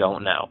that you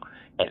don't know.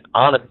 And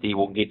honesty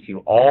will get you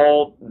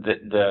all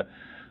the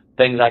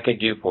things I could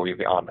do for you.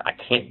 I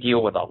can't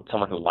deal with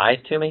someone who lies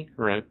to me,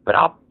 right? But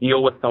I'll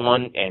deal with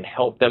someone and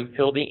help them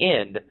till the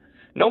end,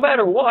 no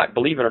matter what,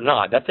 believe it or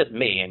not. That's just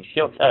me, and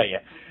she'll tell you.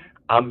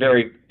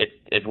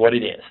 It's what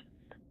it is.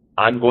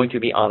 I'm going to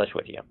be honest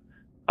with you.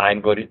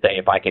 I'm going to say,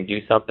 if I can do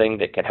something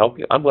that can help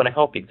you, I'm going to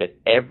help you, because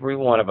every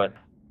one of us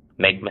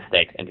make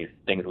mistakes and do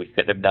things we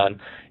shouldn't have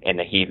done in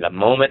the heat of the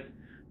moment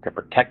to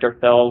protect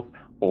ourselves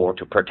or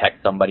to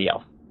protect somebody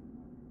else.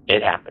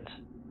 It happens.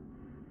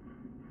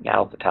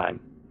 Now's the time.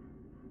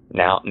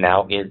 Now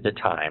is the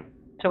time.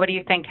 So what do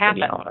you think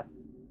happened?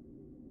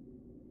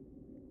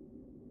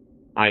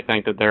 I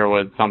think that there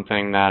was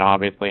something that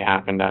obviously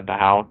happened at the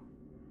house.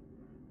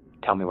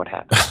 Tell me what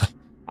happened.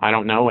 I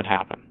don't know what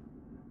happened.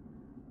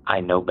 I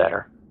know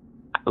better.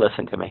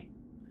 Listen to me.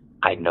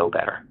 I know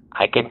better.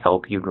 I can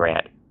help you,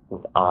 Grant,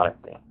 with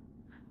honesty.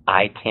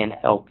 I can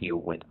help you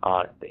with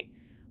honesty.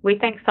 We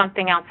think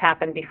something else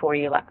happened before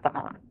you left the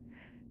home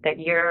that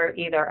you're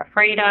either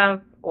afraid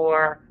of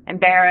or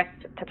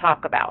embarrassed to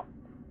talk about.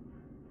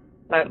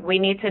 But we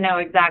need to know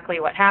exactly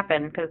what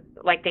happened because,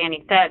 like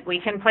Danny said, we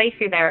can place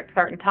you there at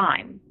certain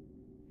times.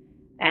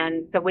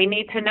 And so we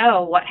need to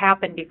know what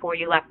happened before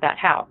you left that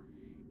house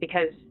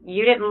because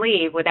you didn't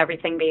leave with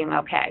everything being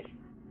okay.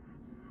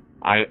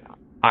 I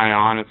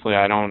honestly,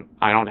 I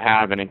don't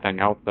have anything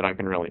else that I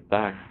can really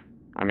say.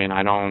 I mean,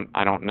 I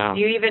don't know. Do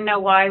you even know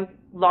why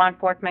law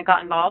enforcement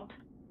got involved?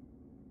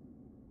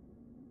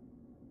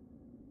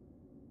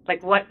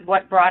 Like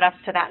what brought us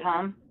to that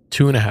home?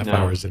 2.5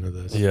 hours into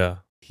this. Yeah.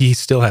 He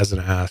still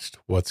hasn't asked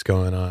what's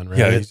going on, right?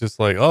 Yeah, he's just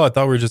like, oh, I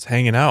thought we were just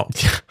hanging out.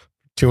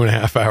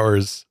 2.5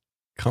 hours.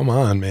 Come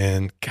on,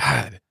 man.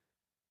 God.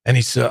 And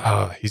he's so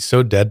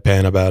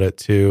deadpan about it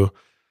too.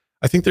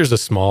 I think there's a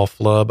small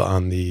flub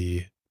on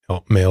the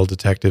male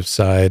detective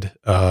side.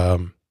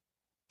 It's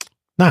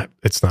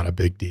not a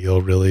big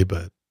deal really,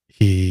 but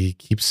he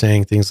keeps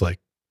saying things like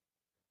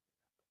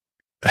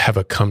have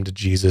a come to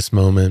Jesus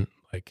moment,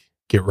 like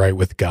get right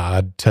with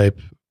God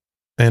type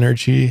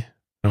energy.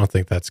 I don't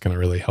think that's going to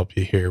really help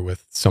you here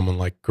with someone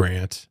like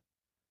Grant.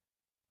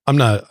 I'm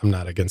not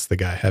against the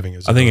guy having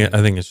his I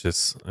think it's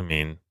just, I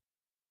mean,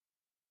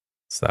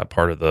 it's that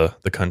part of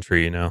the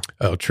country, you know.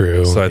 Oh,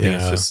 true. So I think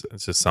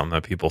it's just something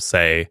that people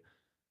say,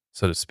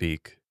 so to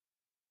speak.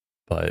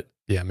 But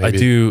yeah,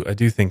 maybe. I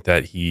do think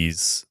that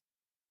he's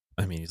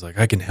like,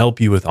 I can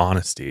help you with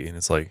honesty, and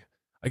it's like,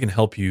 I can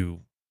help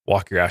you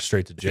walk your ass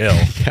straight to jail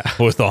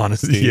with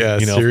honesty. Yeah,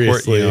 you know,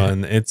 seriously.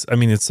 And it's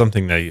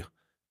something they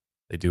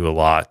do a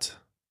lot.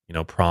 You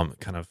know,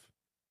 kind of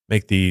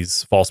make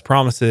these false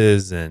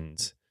promises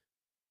and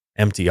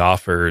empty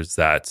offers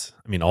that,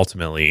 I mean,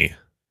 ultimately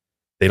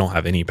they don't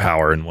have any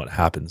power in what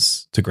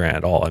happens to Grant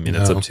at all. I mean,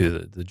 it's up to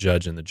the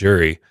judge and the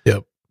jury.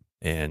 Yep.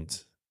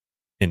 And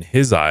in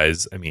his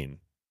eyes, I mean,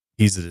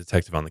 he's a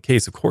detective on the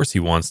case. Of course he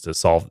wants to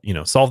solve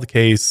the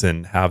case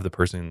and have the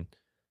person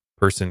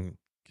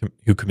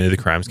who committed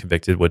the crimes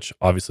convicted, which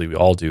obviously we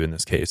all do in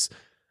this case.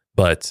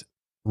 But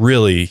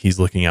really he's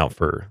looking out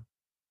for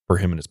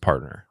him and his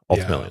partner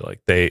ultimately. Yeah.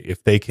 Like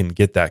if they can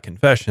get that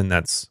confession,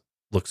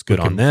 looks good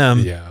on them.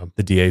 Yeah.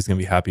 The DA is going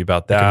to be happy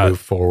about They that. can move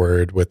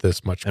forward with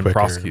this much and quicker.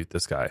 prosecute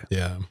this guy.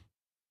 Yeah.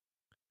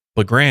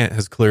 But Grant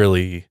has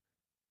clearly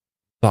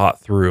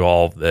thought through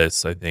all of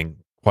this, I think,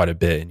 quite a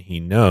bit. And he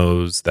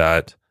knows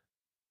that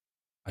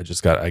I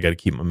got to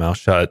keep my mouth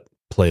shut,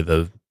 play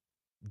the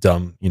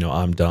dumb,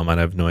 I'm dumb. I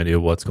have no idea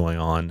what's going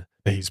on.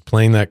 He's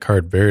playing that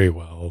card very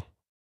well.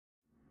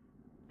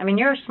 I mean,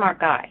 you're a smart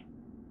guy.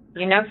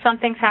 You know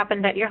something's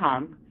happened at your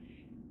home.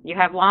 You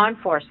have law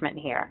enforcement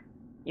here.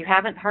 You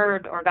haven't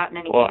heard or gotten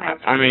any emails.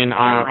 I mean,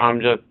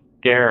 I'm just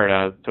scared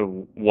as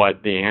to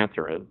what the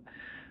answer is.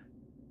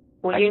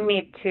 Well, you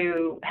need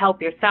to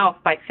help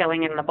yourself by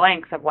filling in the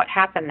blanks of what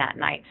happened that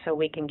night so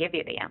we can give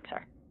you the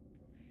answer.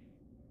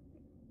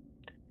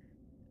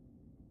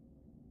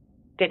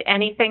 Did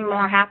anything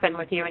more happen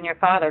with you and your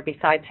father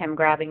besides him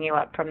grabbing you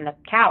up from the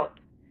couch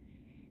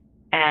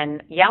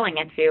and yelling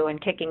at you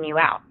and kicking you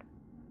out?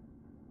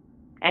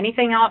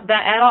 Anything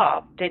at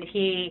all? Did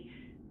he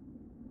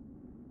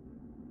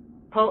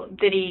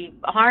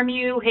harm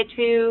you, hit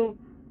you?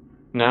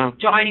 No.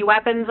 Draw any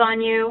weapons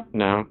on you?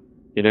 No.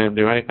 He didn't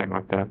do anything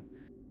like that.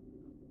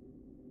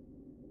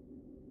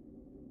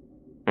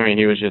 I mean,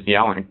 he was just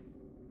yelling.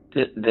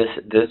 This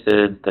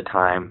is the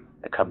time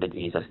to come to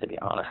Jesus, to be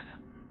honest.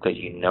 Because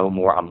you know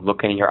more. I'm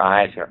looking in your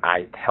eyes. Your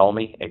eyes tell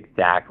me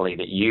exactly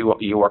that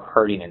you are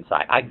hurting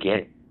inside. I get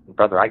it.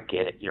 Brother, I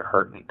get it. You're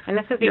hurting. And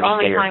this is the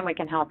only time we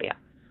can help you.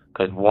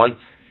 Because once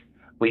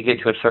we get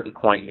to a certain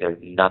point, there's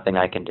nothing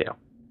I can do.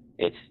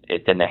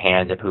 It's in the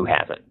hands of who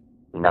has it.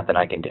 Nothing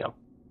I can do.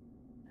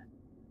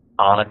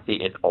 Honesty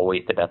is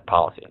always the best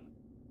policy.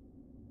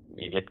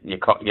 You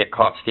get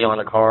caught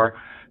stealing a car,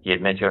 you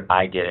admit to it,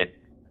 I get it.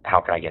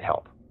 How can I get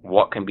help?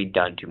 What can be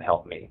done to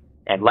help me?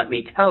 And let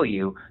me tell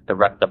you the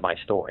rest of my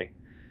story.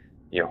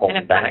 You're holding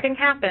and if back. something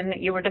happened that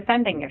you were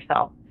defending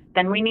yourself,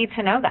 then we need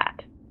to know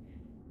that.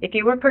 If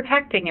you were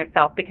protecting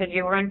yourself because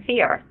you were in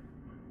fear,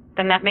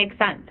 then that makes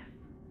sense.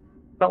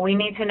 But we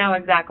need to know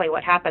exactly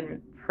what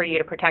happened for you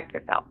to protect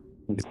yourself.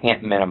 You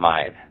can't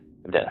minimize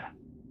this.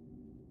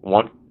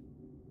 Once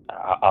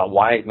a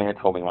wise man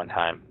told me one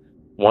time,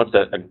 once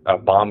a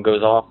bomb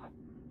goes off,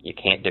 you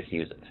can't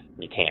defuse it.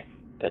 You can't.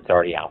 It's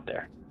already out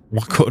there.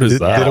 What quote is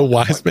that? Did a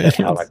wise man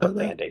How I put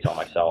Band-Aids on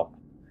myself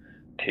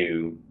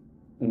to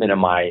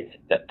minimize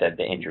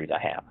the injuries I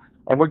have.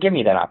 And we're giving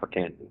you that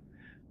opportunity.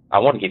 I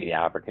want to give you the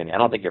opportunity. I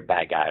don't think you're a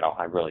bad guy at all.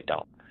 I really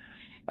don't.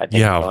 I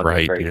think you're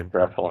right, a very dude.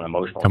 stressful and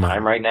emotional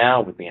time right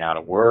now with being out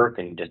of work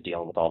and just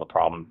dealing with all the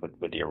problems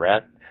with the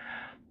arrest.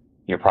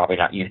 You're probably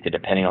not used to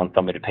depending on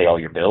somebody to pay all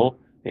your bills.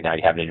 Now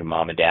you have to do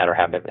mom and dad or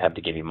have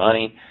to give you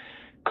money.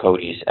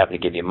 Cody's having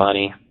to give you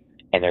money.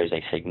 And there's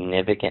a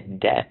significant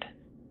debt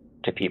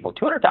to people.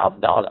 $200,000, I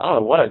don't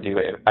know what I'd do.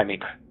 I mean,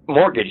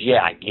 mortgage,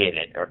 yeah, I get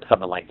it, or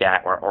something like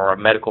that, or a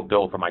medical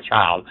bill for my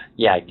child,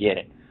 yeah, I get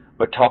it.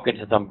 But talking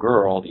to some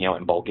girl,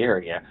 in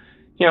Bulgaria,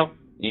 you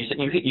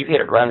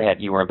hit it right on the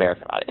head. You were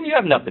embarrassed about it, and you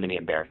have nothing to be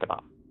embarrassed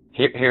about.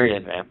 Here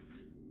it is, man.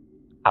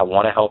 I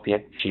want to help you.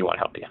 She want to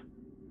help you.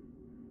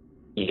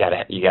 You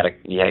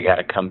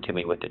gotta come to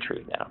me with the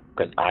truth now,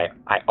 because I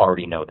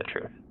already know the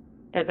truth.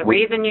 There's a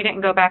reason you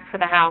didn't go back to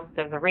the house.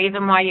 There's a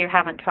reason why you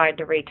haven't tried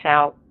to reach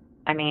out.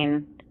 I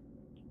mean,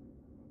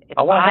 it's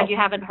odd you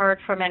haven't heard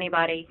from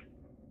anybody.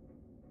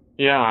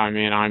 Yeah, I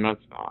mean,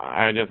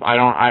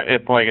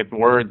 it's like, it's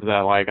words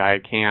that, like, I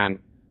can't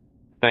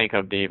think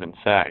of to even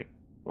say.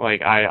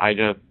 Like, I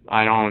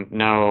don't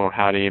know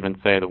how to even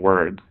say the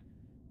words.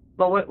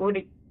 Well,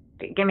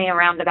 give me a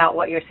roundabout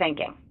what you're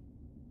thinking.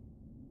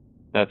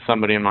 That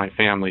somebody in my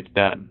family's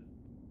dead.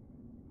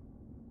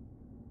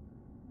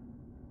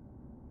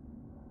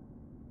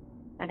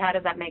 And how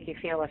does that make you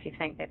feel if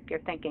you're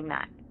thinking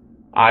that?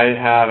 I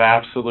have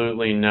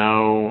absolutely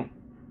no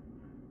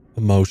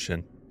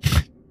emotion,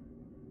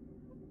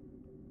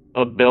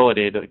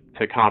 ability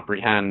to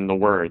comprehend the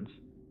words.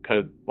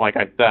 Because, like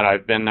I said,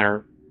 I've been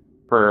there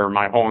for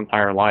my whole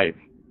entire life.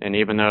 And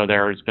even though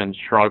there's been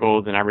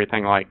struggles and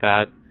everything like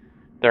that,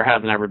 there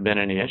has never been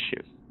any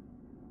issues.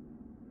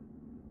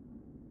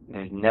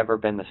 There's never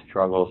been the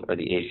struggles or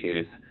the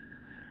issues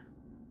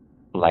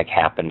like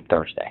happened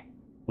Thursday.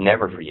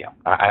 Never for you.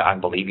 I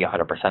believe you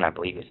 100%. I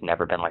believe it's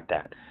never been like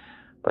that.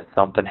 But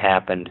something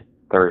happened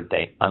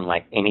Thursday,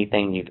 unlike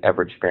anything you've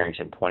ever experienced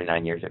in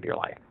 29 years of your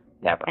life.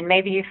 Never. And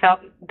maybe you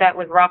felt that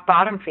was rock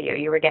bottom for you.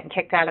 You were getting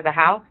kicked out of the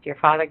house. Your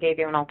father gave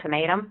you an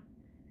ultimatum.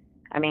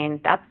 I mean,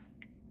 that's,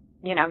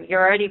 you're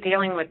already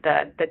dealing with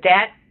the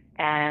debt,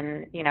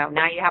 and,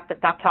 now you have to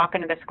stop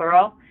talking to this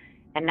girl,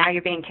 and now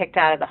you're being kicked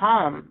out of the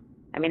home.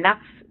 I mean,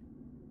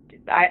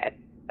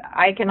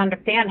 I can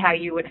understand how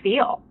you would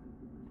feel.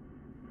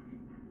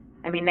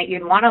 I mean, that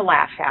you'd want to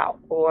lash out,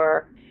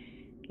 or,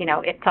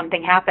 if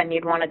something happened,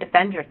 you'd want to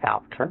defend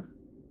yourself. Sure.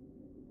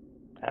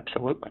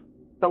 Absolutely.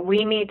 But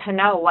we need to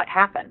know what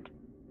happened.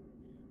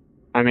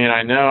 I mean,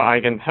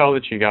 I can tell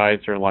that you guys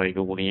are, like,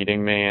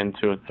 leading me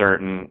into a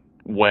certain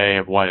way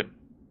of what...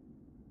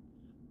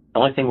 The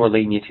only thing we're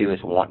leading you to is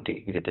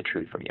wanting to get the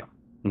truth from you.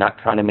 Not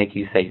trying to make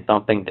you say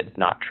something that's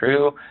not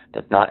true,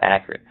 that's not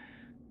accurate.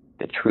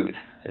 The truth,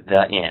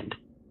 the end.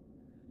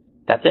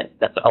 That's it.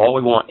 That's all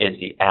we want, is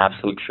the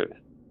absolute truth.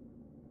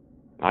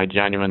 I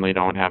genuinely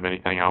don't have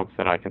anything else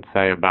that I can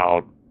say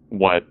about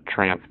what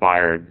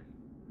transpired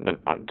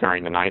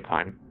during the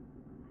nighttime.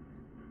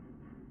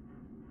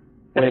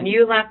 So when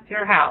you left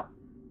your house,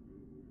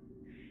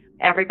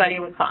 everybody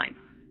was fine.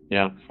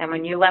 Yeah. And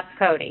when you left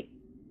Cody,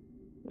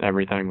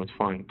 everything was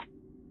fine.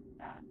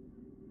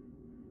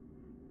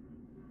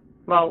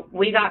 Well,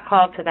 we got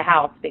called to the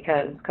house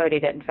because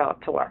Cody didn't show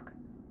up to work.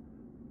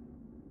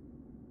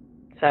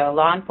 So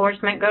law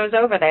enforcement goes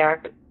over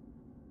there,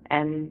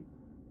 and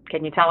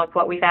can you tell us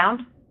what we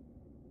found?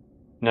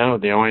 No,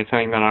 the only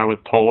thing that I was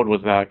told was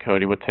that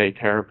Cody would take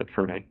care of it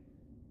for me.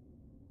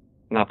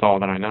 And that's all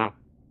that I know.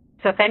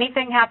 So if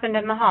anything happened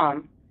in the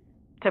home,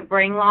 to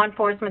bring law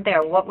enforcement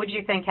there, what would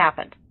you think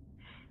happened?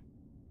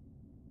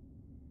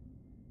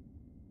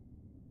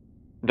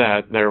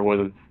 That there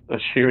was a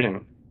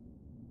shooting.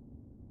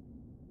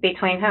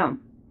 Between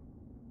whom?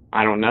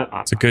 I don't know.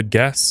 It's a good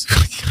guess.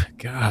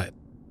 God.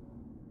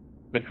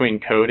 Between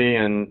Cody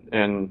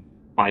and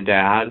my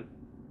dad.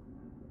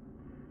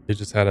 They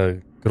just had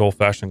a good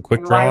old-fashioned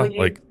quick draw.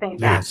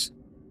 Yes.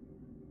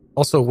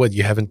 Also, what,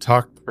 you haven't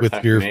talked with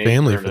your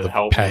family for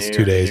the past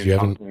 2 days? You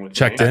haven't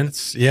checked in?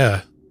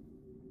 Yeah.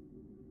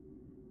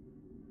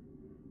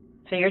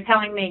 So you're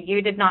telling me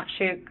you did not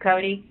shoot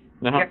Cody,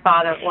 No. your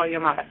father, or your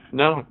mother?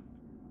 No.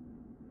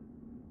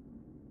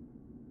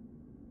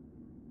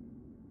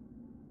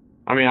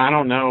 I mean, I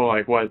don't know,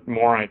 like, what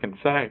more I can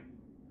say.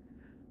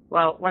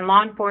 Well, when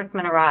law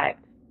enforcement arrived,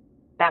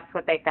 that's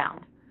what they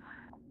found.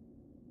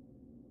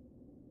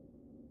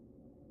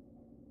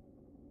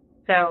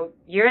 So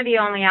you're the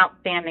only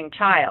outstanding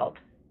child.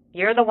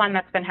 You're the one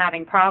that's been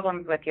having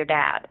problems with your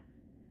dad.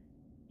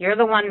 You're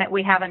the one that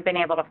we haven't been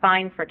able to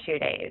find for 2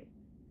 days.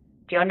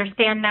 Do you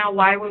understand now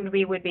why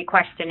we would be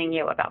questioning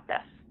you about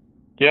this?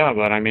 Yeah,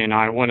 but I mean,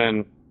 I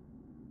wouldn't,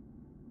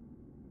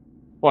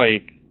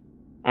 like,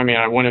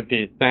 I wouldn't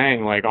be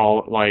saying, like,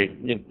 all, like,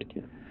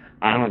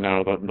 I don't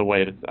know the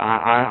way to,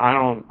 I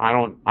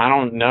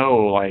don't know,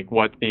 like,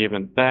 what to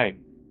even say.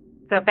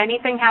 So if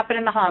anything happened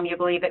in the home, you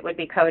believe it would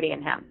be Cody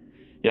and him?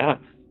 Yes.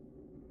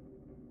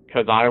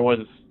 Because I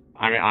don't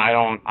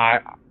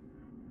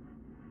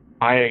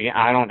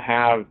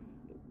have,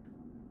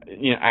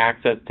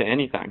 access to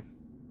anything.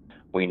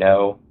 We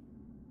know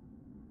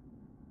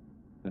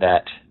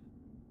that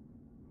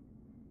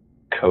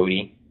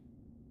Cody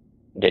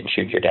didn't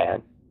shoot your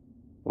dad.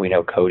 We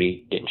know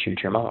Cody didn't shoot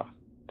your mom.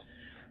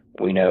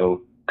 We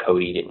know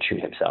Cody didn't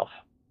shoot himself.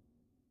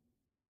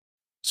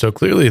 So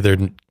clearly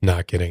they're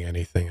not getting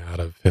anything out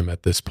of him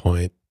at this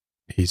point.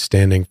 He's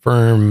standing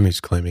firm.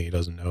 He's claiming he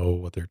doesn't know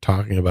what they're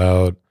talking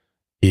about.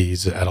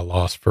 He's at a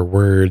loss for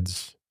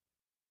words.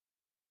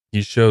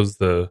 He shows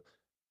the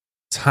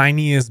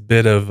tiniest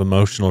bit of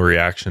emotional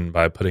reaction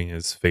by putting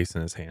his face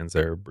in his hands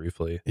there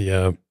briefly.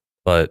 Yeah.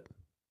 But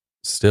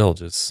still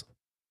just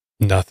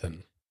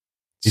nothing.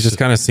 He just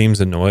kind of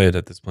seems annoyed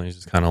at this point. He's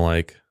just kind of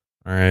like,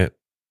 all right,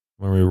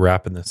 when are we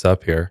wrapping this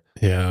up here?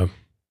 Yeah.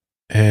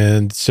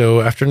 And so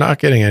after not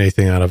getting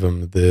anything out of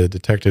him, the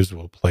detectives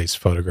will place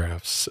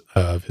photographs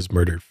of his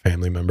murdered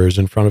family members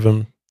in front of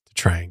him to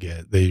try and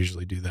they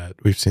usually do that.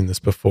 We've seen this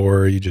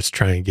before. You just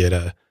try and get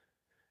an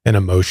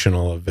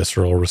emotional, a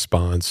visceral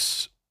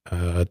response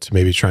to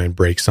maybe try and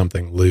break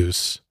something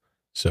loose.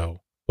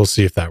 So we'll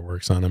see if that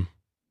works on him.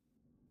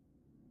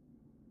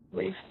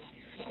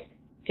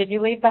 Did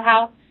you leave the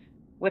house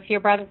with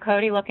your brother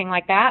Cody looking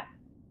like that?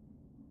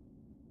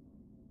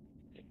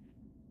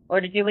 Or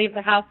did you leave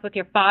the house with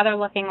your father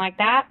looking like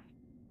that?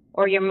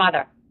 Or your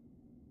mother?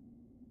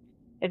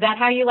 Is that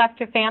how you left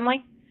your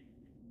family?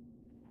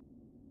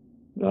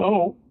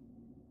 No.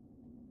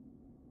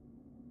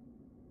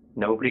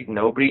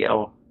 Nobody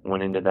else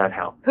went into that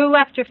house. Who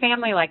left your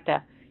family like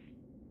this?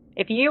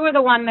 If you were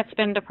the one that's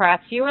been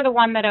depressed, you were the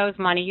one that owes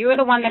money, you were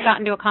the one that got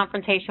into a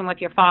confrontation with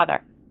your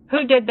father,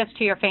 who did this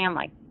to your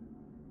family?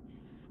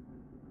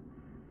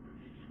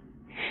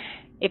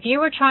 If you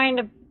were trying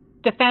to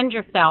defend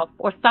yourself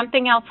or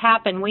something else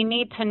happened, we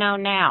need to know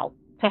now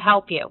to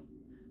help you.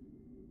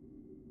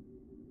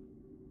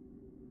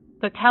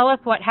 So tell us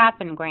what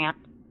happened, Grant.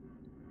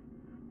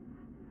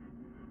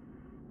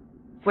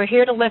 We're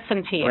here to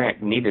listen to you.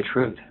 Grant, we need the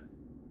truth.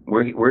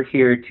 We're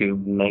here to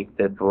make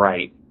this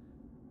right.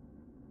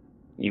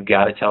 You've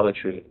got to tell the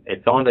truth.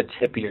 It's on the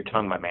tip of your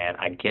tongue, my man.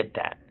 I get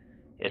that.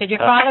 Did your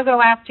father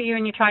go after you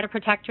and you try to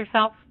protect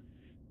yourself?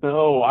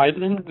 No, I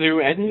didn't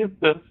do any of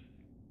this.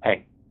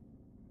 Hey,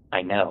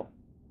 I know.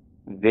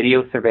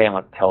 Video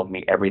surveillance tells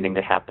me everything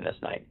that happened this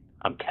night.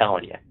 I'm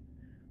telling you.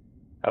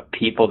 Of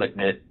people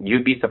that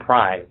you'd be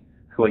surprised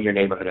who in your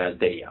neighborhood has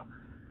video.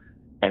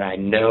 And I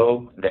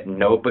know that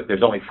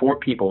there's only 4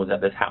 people was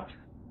at this house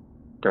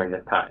during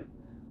this time.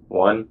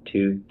 1,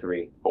 2,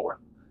 3, 4.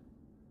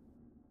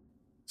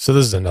 So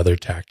this is another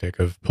tactic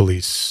of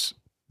police.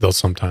 They'll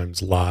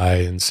sometimes lie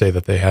and say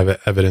that they have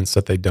evidence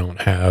that they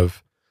don't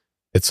have.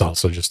 It's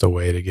also just a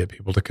way to get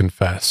people to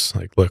confess.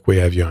 Like, look, we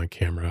have you on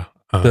camera.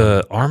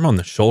 The arm on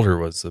the shoulder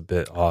was a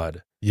bit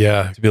odd.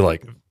 Yeah. To be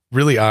like,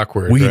 really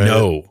awkward. We right?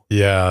 know.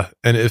 Yeah.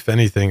 And if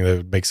anything, that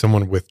would make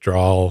someone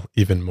withdraw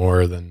even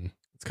more than.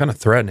 It's kind of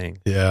threatening.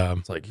 Yeah.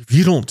 It's like, if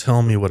you don't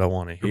tell me what I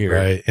want to hear.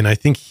 Right. And I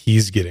think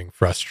he's getting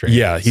frustrated.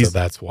 Yeah. So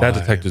that's why. That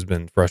detective's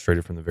been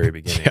frustrated from the very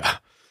beginning. Yeah.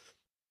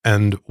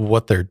 And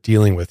what they're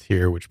dealing with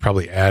here, which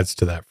probably adds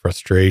to that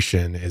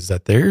frustration, is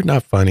that they're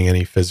not finding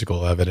any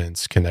physical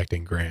evidence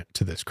connecting Grant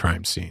to this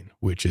crime scene,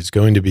 which is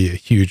going to be a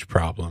huge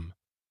problem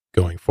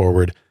going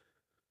forward.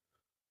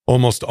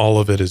 Almost all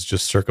of it is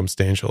just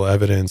circumstantial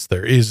evidence.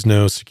 There is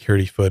no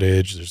security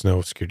footage. There's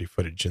no security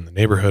footage in the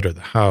neighborhood or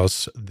the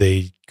house.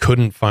 They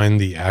couldn't find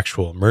the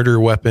actual murder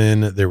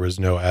weapon. There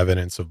was no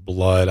evidence of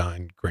blood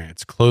on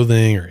Grant's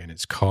clothing or in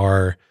his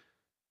car.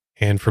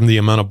 And from the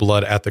amount of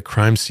blood at the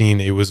crime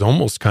scene, it was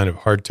almost kind of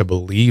hard to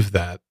believe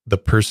that the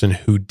person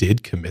who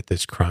did commit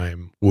this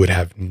crime would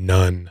have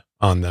none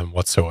on them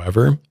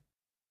whatsoever.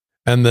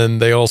 And then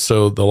they'll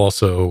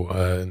also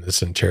in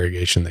this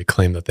interrogation, they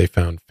claim that they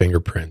found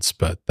fingerprints,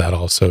 but that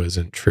also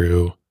isn't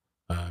true.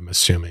 I'm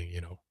assuming,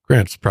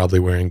 Grant's probably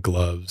wearing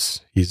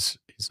gloves. He's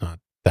not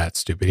that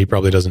stupid. He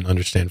probably doesn't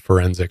understand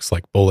forensics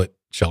like bullet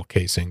shell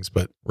casings,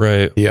 but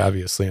right. He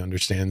obviously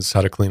understands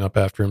how to clean up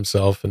after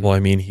himself. And well, I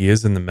mean, he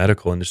is in the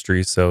medical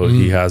industry, so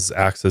he has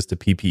access to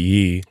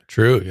PPE.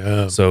 True,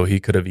 yeah. So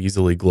he could have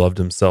easily gloved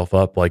himself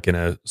up like in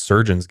a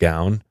surgeon's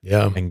gown,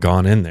 and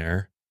gone in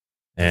there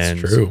and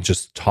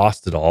just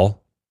tossed it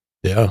all.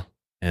 Yeah.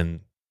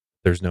 And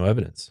there's no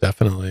evidence.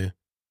 Definitely.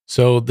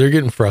 So they're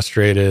getting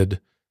frustrated,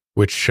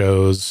 which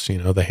shows,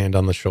 the hand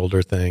on the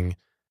shoulder thing.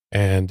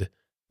 And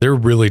they're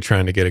really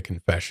trying to get a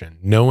confession,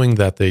 knowing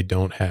that they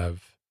don't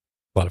have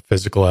a lot of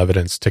physical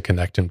evidence to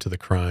connect him to the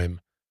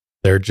crime.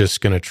 They're just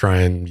going to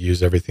try and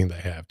use everything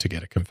they have to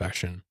get a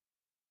confession.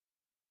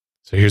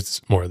 So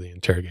here's more of the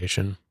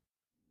interrogation.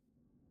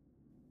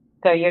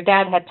 So your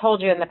dad had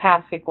told you in the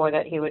past before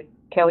that he would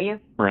kill you?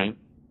 Right.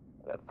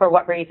 For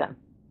what reason?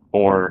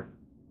 Or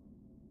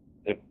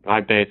if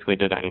I basically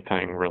did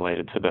anything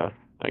related to this,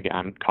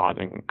 again,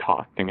 costing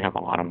him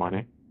a lot of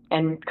money.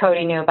 And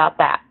Cody knew about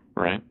that?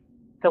 Right.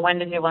 So when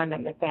did you learn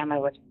that your family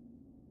was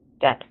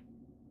dead?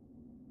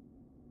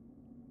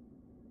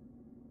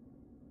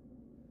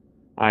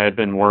 I had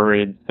been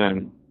worried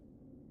since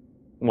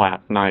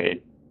last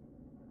night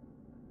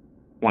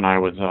when I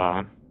was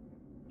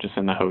just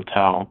in the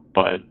hotel,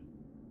 but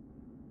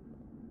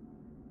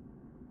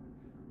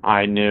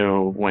I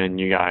knew when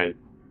you guys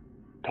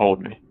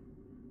told me.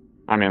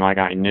 I mean,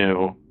 I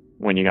knew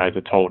when you guys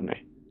had told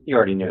me. You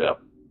already knew, though.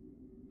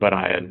 But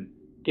I had...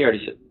 You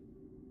already said,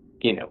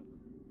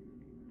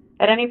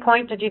 At any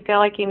point, did you feel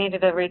like you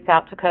needed to reach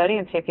out to Cody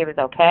and see if he was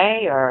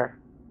okay, or...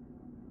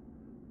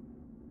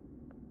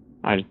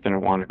 I just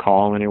didn't want to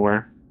call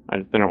anywhere. I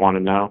just didn't want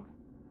to know.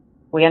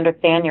 We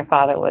understand your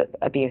father was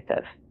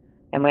abusive,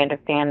 and we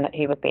understand that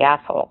he was the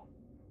asshole.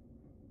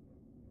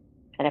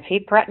 And if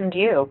he threatened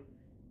you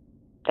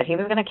that he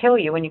was going to kill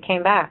you when you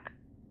came back,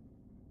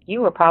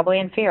 you were probably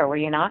in fear, were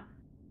you not?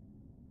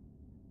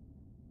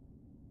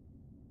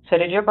 So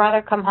did your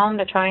brother come home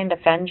to try and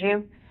defend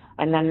you,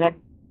 and then the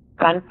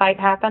gunfight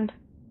happened,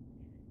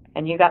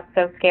 and you got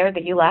so scared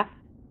that you left?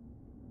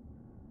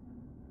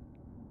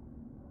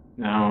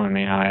 No, I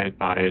mean, I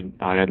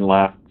had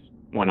left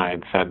when I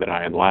had said that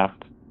I had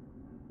left.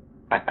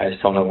 I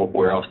just don't know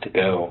where else to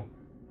go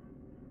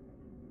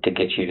to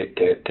get you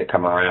to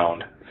come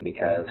around,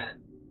 because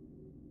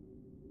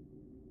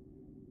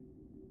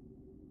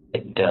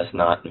it does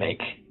not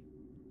make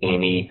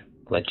any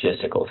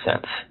logistical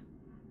sense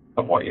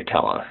of what you're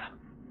telling us.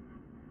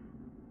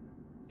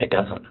 It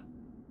doesn't.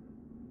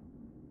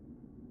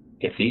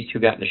 If these two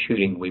got in a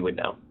shooting, we would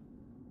know.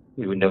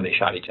 We would know they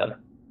shot each other.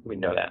 We'd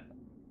know that.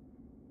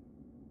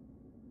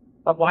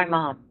 But why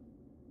Mom?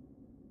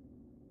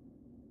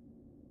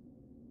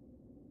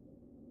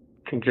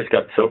 It just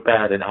got so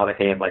bad and out of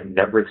hand, like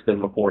never it's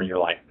been before in your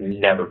life.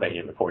 Never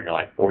been before in your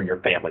life or your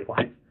family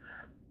life.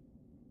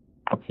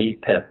 He's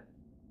pissed.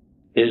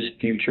 His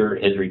future,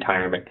 his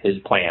retirement, his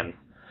plans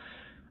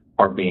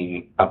are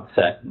being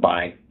upset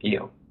by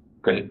you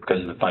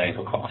because of the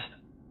financial cost.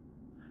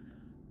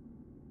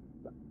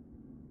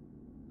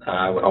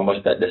 I would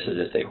almost bet this is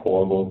just a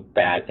horrible,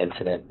 bad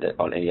incident that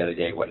on any other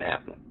day wouldn't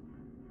happen.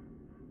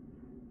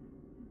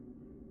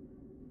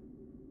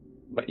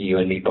 But you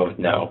and me both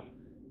know,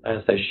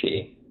 as does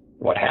she,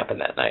 what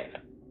happened that night.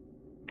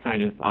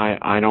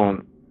 I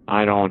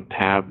don't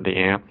have the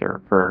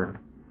answer for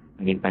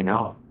anything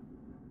else.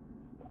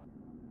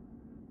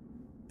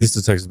 This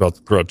detective's about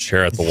to throw a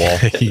chair at the wall.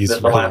 He's this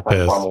is the last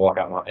time I'm gonna walk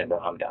out and then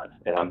I'm done.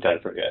 And I'm done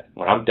for good.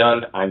 When I'm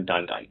done, I'm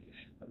done.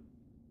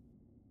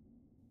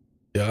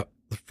 Yeah,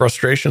 the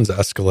frustration's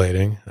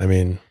escalating. I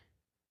mean,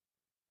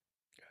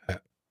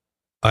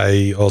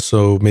 I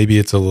also, maybe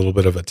it's a little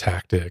bit of a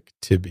tactic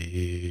to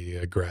be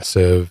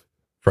aggressive,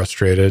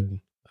 frustrated.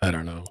 I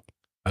don't know.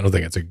 I don't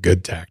think it's a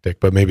good tactic,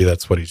 but maybe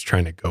that's what he's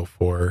trying to go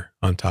for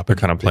on top They're of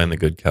kind of playing the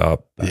good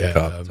cop, bad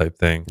cop type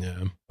thing.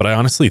 Yeah. But I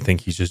honestly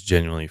think he's just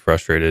genuinely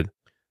frustrated.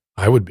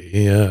 I would be,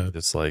 yeah.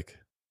 Just like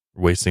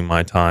wasting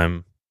my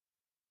time.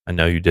 I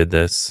know you did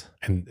this.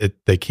 And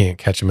they can't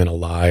catch him in a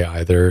lie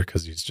either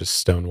because he's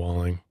just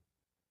stonewalling.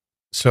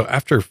 So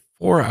after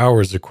 4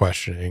 hours of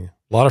questioning,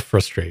 a lot of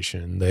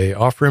frustration, they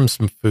offer him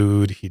some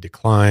food. He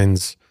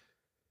declines.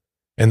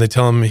 And they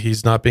tell him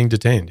he's not being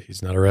detained.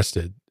 He's not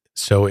arrested.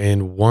 So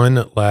in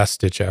one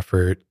last-ditch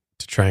effort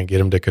to try and get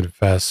him to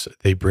confess,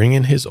 they bring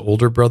in his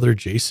older brother,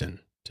 Jason,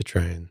 to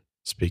try and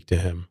speak to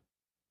him.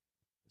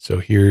 So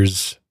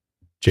here's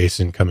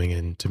Jason coming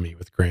in to meet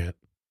with Grant.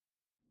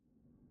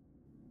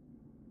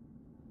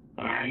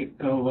 All right,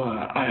 so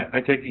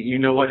I take it you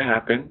know what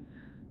happened.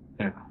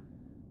 Yeah.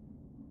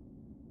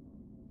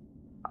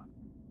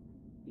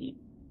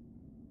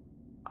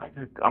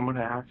 I'm going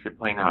to ask you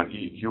plain out.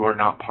 You are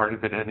not part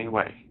of it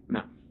anyway.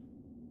 No.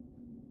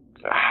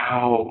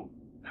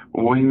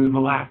 When was the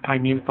last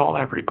time you saw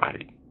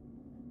everybody?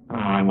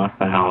 I left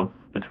the house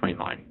between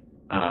like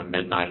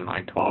midnight and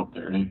like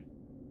 12:30.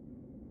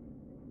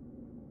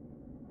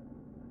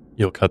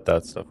 You'll cut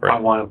that stuff, right? I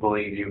want to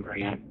believe you,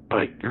 Grant,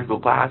 but you're the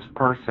last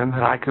person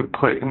that I could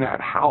put in that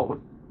house.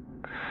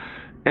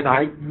 And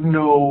I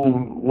know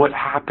what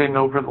happened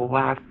over the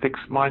last 6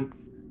 months.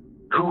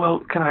 Who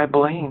else can I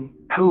blame?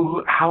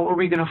 How are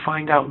we going to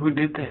find out who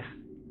did this?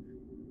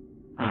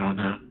 I don't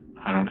know.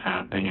 I don't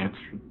have the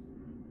answer.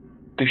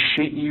 The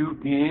shit you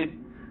did,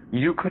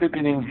 you could have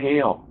been in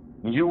jail.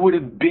 You would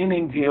have been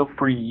in jail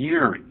for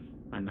years.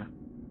 I know.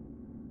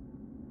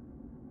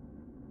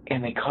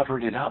 And they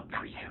covered it up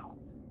for you.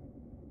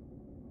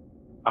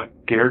 I'm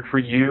scared for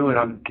you and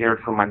I'm scared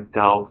for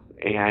myself,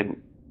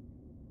 and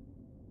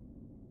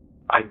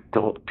I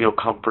don't feel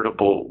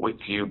comfortable with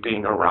you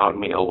being around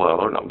me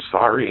alone. I'm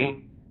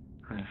sorry.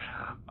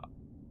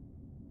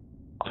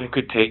 I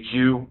could take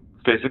you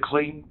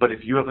physically, but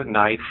if you have a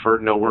knife or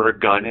know where a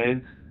gun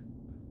is,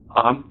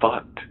 I'm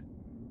fucked.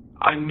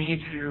 I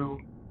need you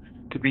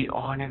to be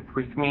honest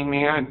with me,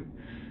 man.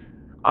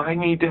 I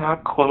need to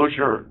have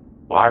closure.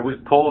 Well, I was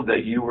told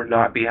that you would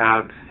not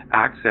have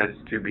access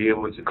to be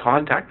able to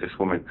contact this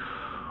woman.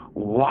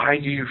 Why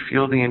do you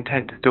feel the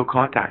intent to still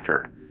contact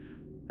her?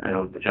 It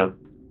was just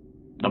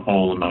the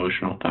whole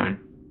emotional thing.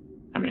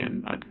 I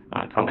mean,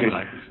 that's okay.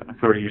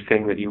 So are you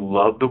saying that you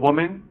love the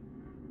woman?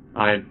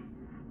 I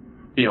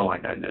feel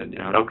like I did,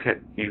 yeah. Okay,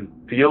 you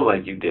feel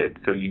like you did,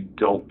 so you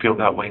don't feel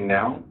that way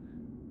now?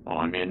 Well,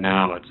 I mean,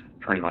 now it's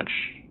pretty much,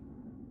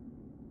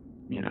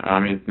 I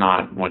mean, it's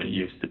not what it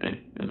used to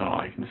be, is all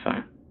I can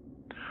say.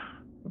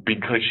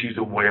 Because she's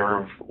aware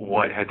of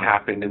what has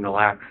happened in the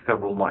last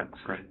several months.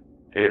 Right.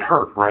 It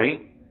hurt,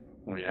 right?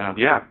 Well, yeah.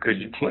 Yeah, because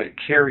you can't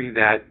carry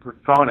that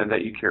persona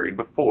that you carried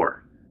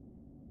before.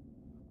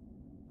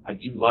 I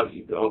do love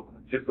you, though.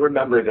 Just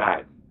remember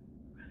that.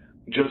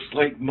 Just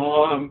like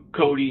Mom,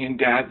 Cody, and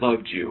Dad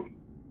loved you.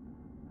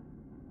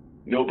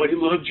 Nobody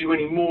loved you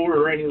any more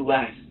or any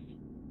less.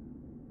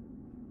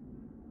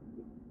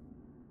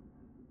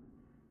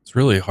 It's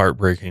really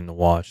heartbreaking to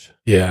watch.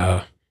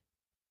 Yeah.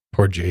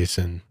 Poor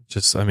Jason.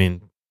 Just, I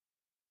mean,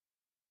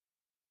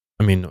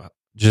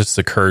 just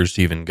the courage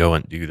to even go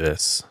and do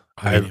this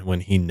when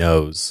he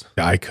knows.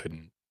 I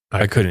couldn't.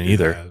 I couldn't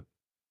either. That.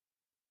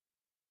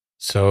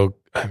 So,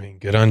 I mean,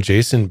 good on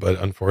Jason, but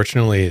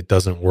unfortunately it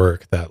doesn't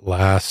work. That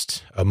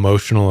last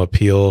emotional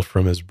appeal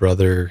from his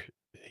brother,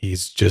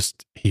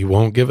 he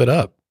won't give it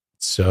up.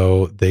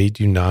 So they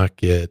do not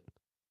get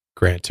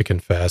Grant to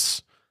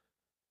confess.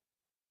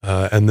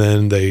 And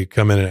then they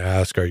come in and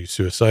ask, "Are you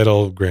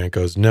suicidal?" Grant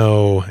goes,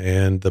 "No."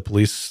 And the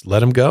police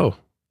let him go.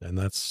 And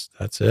that's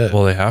it.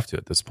 Well, they have to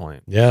at this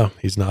point. Yeah,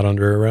 he's not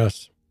under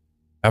arrest.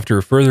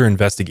 After further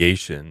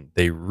investigation,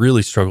 they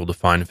really struggled to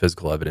find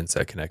physical evidence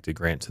that connected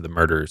Grant to the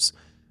murders.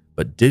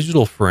 But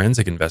digital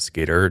forensic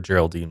investigator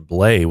Geraldine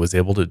Blay was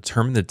able to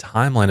determine the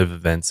timeline of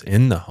events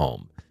in the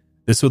home.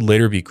 This would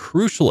later be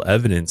crucial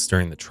evidence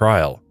during the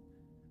trial.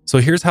 So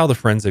here's how the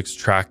forensics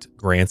tracked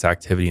Grant's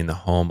activity in the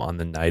home on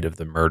the night of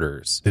the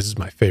murders. This is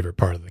my favorite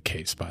part of the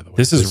case, by the way.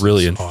 This is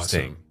really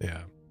interesting. Awesome.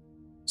 Yeah.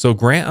 So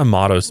Grant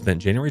Amato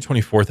spent January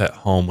 24th at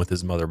home with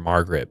his mother,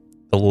 Margaret.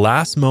 The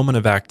last moment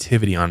of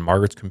activity on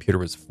Margaret's computer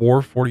was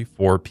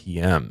 4:44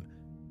 p.m.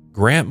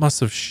 Grant must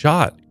have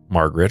shot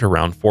Margaret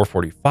around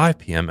 4:45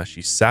 p.m. as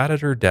she sat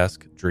at her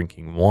desk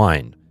drinking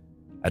wine.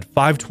 At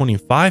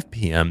 5:25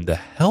 p.m., the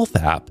health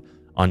app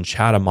on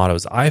Chad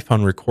Amato's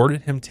iPhone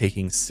recorded him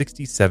taking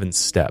 67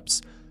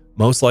 steps,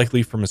 most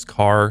likely from his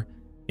car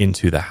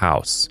into the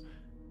house.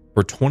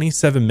 For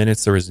 27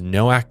 minutes, there was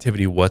no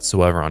activity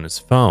whatsoever on his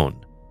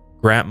phone.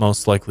 Grant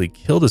most likely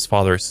killed his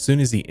father as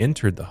soon as he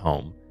entered the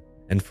home,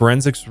 and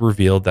forensics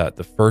revealed that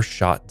the first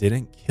shot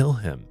didn't kill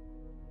him.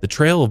 The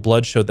trail of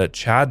blood showed that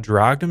Chad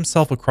dragged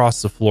himself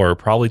across the floor,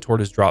 probably toward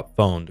his dropped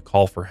phone, to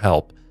call for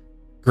help.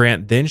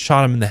 Grant then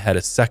shot him in the head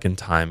a second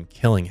time,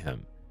 killing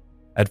him.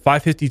 At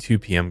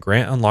 5:52 p.m.,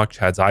 Grant unlocked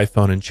Chad's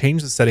iPhone and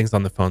changed the settings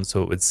on the phone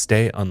so it would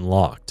stay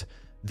unlocked.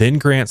 Then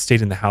Grant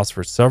stayed in the house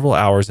for several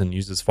hours and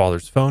used his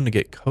father's phone to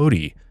get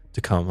Cody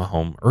to come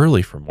home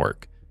early from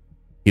work.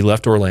 He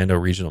left Orlando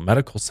Regional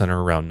Medical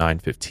Center around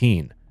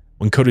 9:15.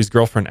 When Cody's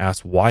girlfriend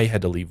asked why he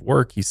had to leave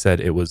work, he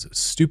said it was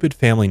stupid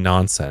family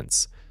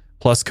nonsense.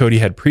 Plus, Cody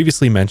had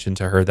previously mentioned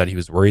to her that he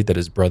was worried that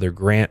his brother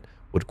Grant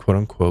would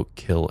quote-unquote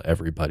kill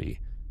everybody.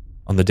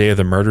 On the day of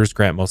the murders,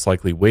 Grant most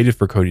likely waited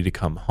for Cody to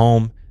come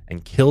home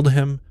and killed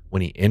him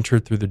when he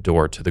entered through the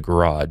door to the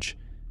garage.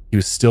 He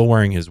was still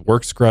wearing his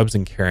work scrubs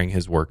and carrying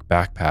his work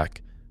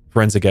backpack.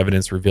 Forensic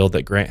evidence revealed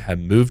that Grant had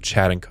moved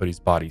Chad and Cody's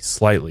body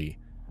slightly.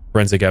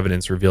 Forensic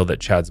evidence revealed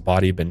that Chad's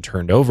body had been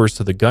turned over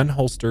so the gun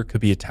holster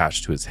could be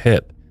attached to his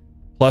hip.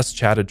 Plus,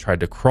 Chad had tried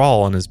to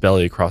crawl on his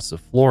belly across the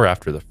floor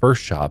after the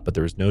first shot, but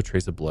there was no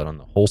trace of blood on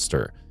the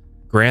holster.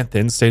 Grant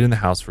then stayed in the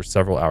house for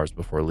several hours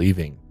before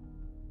leaving.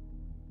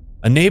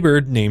 A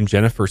neighbor named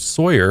Jennifer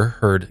Sawyer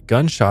heard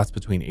gunshots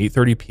between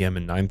 8:30 p.m.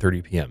 and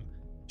 9:30 p.m.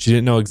 She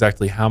didn't know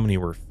exactly how many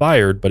were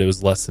fired, but it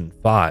was less than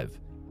 5.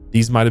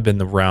 These might have been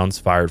the rounds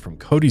fired from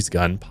Cody's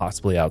gun,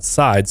 possibly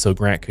outside, so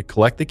Grant could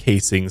collect the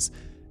casings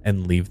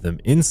and leave them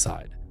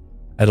inside.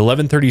 At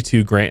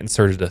 11:32, Grant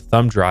inserted a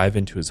thumb drive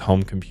into his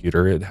home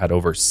computer. It had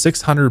over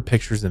 600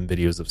 pictures and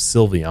videos of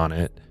Sylvie on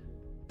it.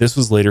 This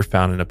was later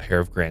found in a pair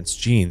of Grant's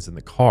jeans in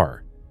the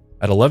car.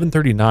 At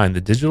 11:39,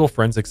 the digital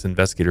forensics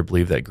investigator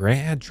believed that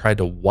Grant had tried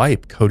to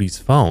wipe Cody's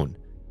phone.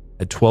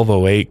 At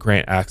 12:08,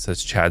 Grant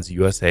accessed Chad's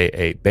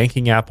USAA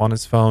banking app on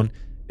his phone.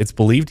 It's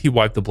believed he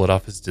wiped the blood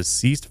off his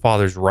deceased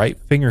father's right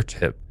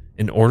fingertip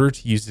in order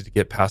to use it to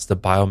get past the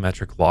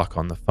biometric lock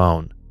on the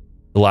phone.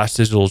 The last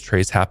digital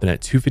trace happened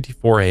at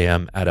 2:54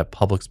 a.m. at a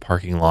Publix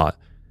parking lot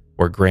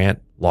where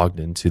Grant logged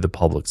into the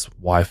Publix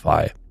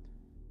Wi-Fi.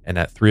 And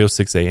at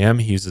 3:06 a.m.,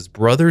 he used his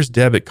brother's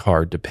debit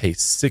card to pay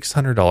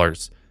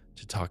 $600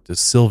 to talk to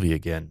Sylvie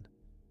again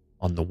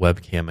on the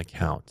webcam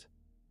account.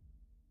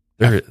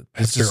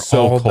 It's just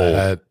so all cold.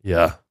 that,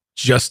 Yeah.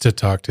 just to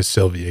talk to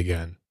Sylvie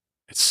again.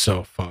 It's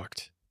so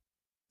fucked.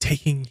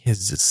 Taking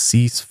his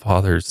deceased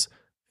father's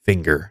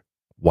finger,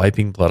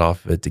 wiping blood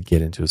off of it to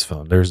get into his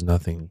phone. There's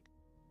nothing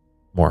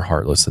more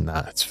heartless than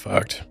that. It's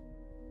fucked.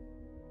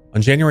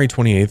 On January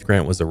 28th,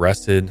 Grant was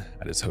arrested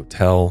at his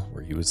hotel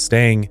where he was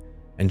staying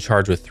and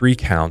charged with 3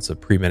 counts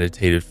of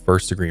premeditated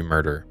first-degree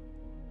murder.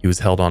 He was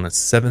held on a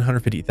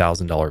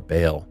 $750,000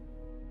 bail.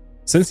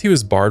 Since he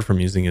was barred from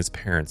using his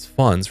parents'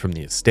 funds from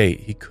the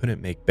estate, he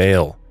couldn't make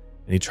bail,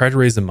 and he tried to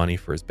raise the money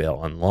for his bail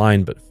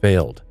online but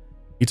failed.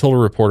 He told a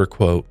reporter,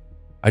 quote,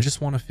 "I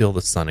just want to feel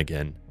the sun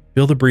again,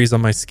 feel the breeze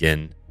on my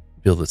skin,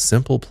 feel the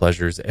simple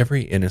pleasures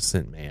every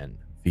innocent man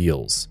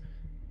feels."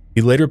 He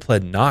later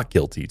pled not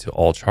guilty to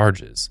all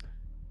charges.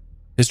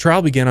 His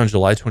trial began on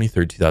July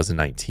 23,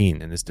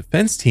 2019, and his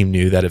defense team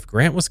knew that if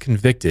Grant was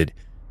convicted,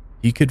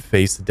 he could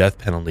face the death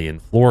penalty in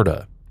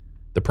Florida.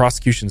 The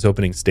prosecution's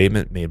opening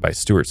statement made by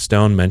Stuart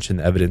Stone mentioned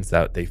the evidence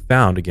that they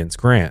found against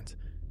Grant,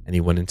 and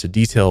he went into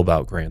detail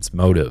about Grant's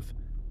motive.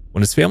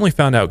 When his family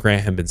found out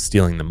Grant had been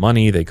stealing the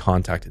money, they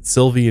contacted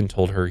Sylvie and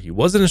told her he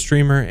wasn't a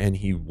streamer and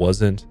he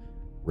wasn't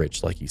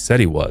rich like he said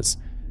he was.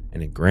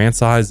 And in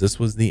Grant's eyes, this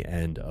was the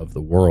end of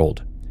the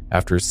world.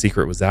 After his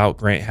secret was out,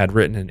 Grant had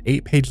written an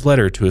 8-page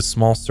letter to a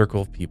small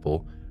circle of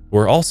people who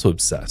were also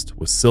obsessed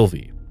with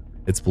Sylvie.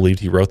 It's believed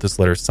he wrote this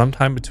letter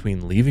sometime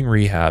between leaving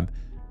rehab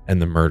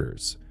and the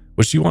murders.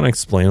 Which, do you want to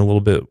explain a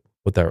little bit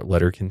what that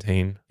letter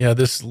contained? Yeah,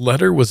 this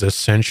letter was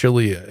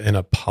essentially an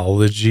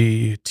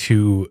apology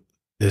to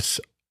this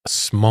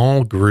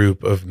small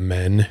group of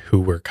men who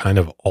were kind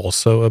of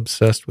also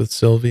obsessed with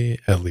Sylvie.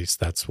 At least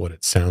that's what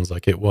it sounds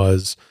like it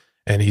was.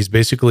 And he's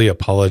basically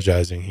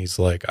apologizing. He's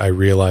like, I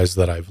realize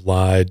that I've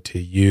lied to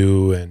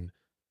you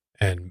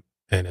and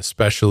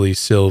especially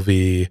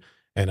Sylvie,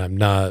 and I'm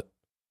not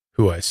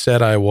who I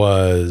said I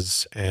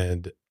was,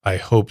 and I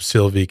hope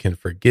Sylvie can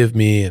forgive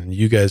me and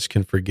you guys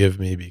can forgive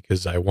me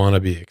because I want to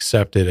be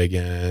accepted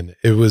again.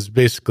 It was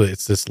basically,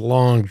 it's this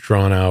long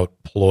drawn out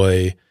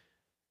ploy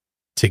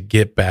to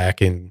get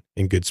back in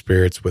good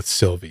spirits with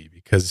Sylvie,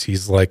 because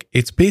he's like,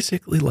 it's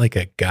basically like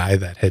a guy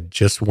that had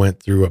just went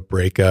through a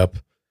breakup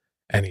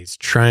and he's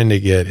trying to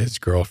get his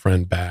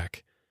girlfriend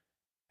back.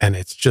 And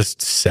it's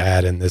just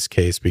sad in this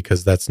case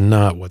because that's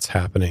not what's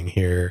happening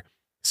here.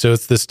 So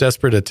it's this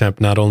desperate attempt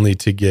not only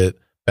to get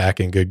back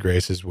in good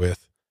graces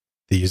with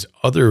these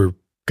other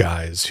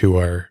guys who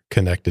are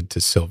connected to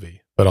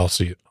Sylvie, but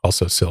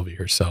also Sylvie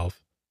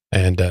herself.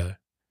 And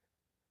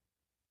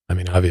I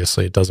mean,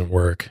 obviously it doesn't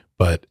work,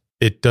 but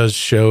it does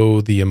show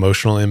the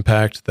emotional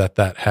impact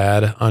that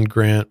had on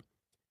Grant,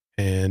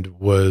 and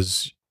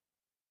was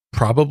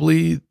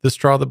probably the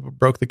straw that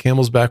broke the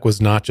camel's back. Was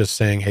not just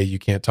saying, hey, you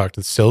can't talk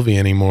to Sylvie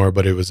anymore,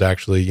 but it was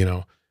actually,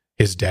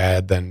 his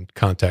dad then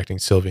contacting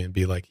Sylvie and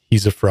be like,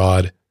 he's a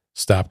fraud.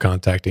 Stop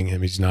contacting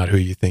him. He's not who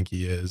you think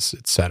he is,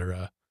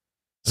 etc.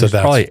 So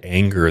there's probably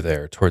anger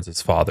there towards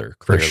his father,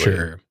 clearly, for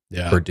sure.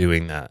 Yeah. For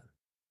doing that.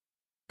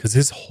 Because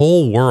his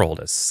whole world,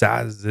 as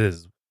sad as it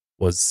is,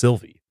 was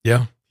Sylvie.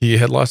 Yeah. He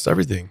had lost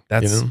everything. He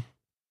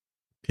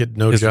had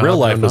no his job. His real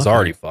life was nothing.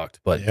 already fucked.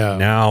 But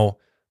now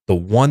the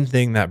one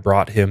thing that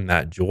brought him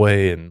that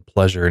joy and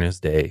pleasure in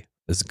his day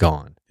is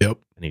gone. Yep.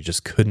 And he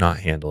just could not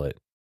handle it.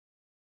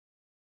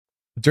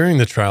 During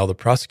the trial, the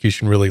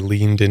prosecution really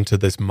leaned into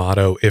this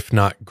motto, if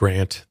not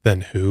Grant, then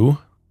who?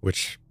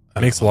 Which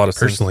makes a lot of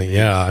sense. Personally,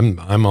 yeah,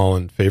 I'm all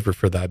in favor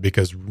for that,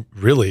 because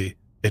really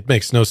it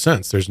makes no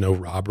sense. There's no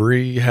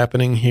robbery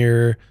happening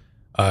here.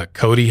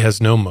 Cody has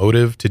no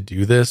motive to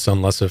do this,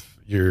 unless if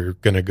you're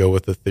going to go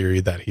with the theory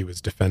that he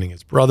was defending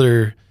his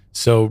brother.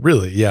 So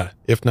really, yeah,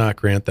 if not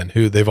Grant, then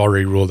who? They've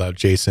already ruled out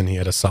Jason. He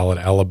had a solid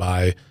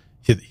alibi.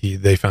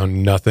 They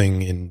found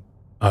nothing in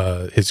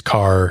his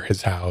car,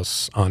 his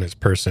house, on his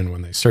person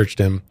when they searched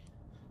him.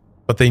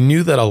 But they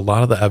knew that a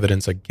lot of the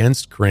evidence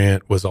against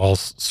Grant was all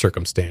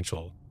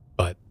circumstantial,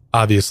 but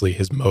obviously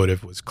his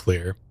motive was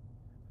clear.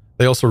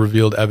 They also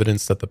revealed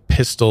evidence that the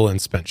pistol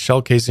and spent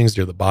shell casings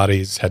near the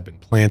bodies had been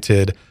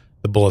planted.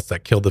 The bullets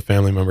that killed the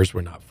family members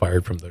were not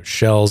fired from those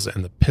shells,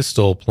 and the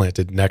pistol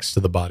planted next to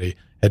the body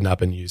had not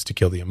been used to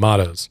kill the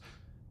Amatos.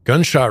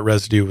 Gunshot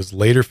residue was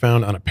later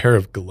found on a pair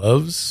of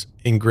gloves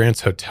in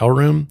Grant's hotel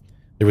room.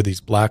 There were these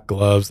black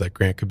gloves that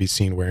Grant could be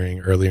seen wearing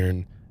earlier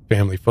in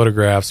family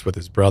photographs with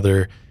his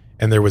brother,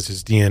 and there was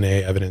his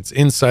DNA evidence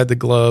inside the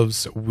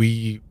gloves.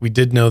 We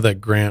did know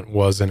that Grant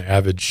was an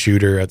avid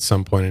shooter at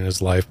some point in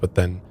his life, but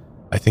then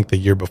I think the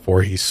year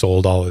before he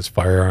sold all his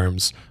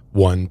firearms,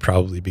 one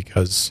probably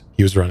because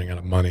he was running out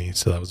of money,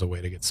 so that was a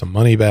way to get some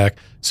money back.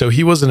 So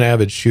he was an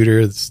avid shooter.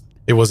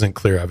 It wasn't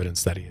clear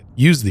evidence that he had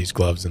used these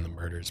gloves in the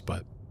murders,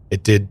 but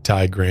it did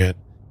tie Grant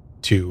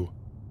to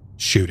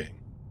shooting.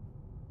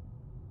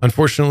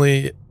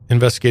 Unfortunately,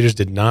 investigators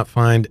did not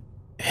find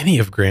any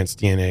of Grant's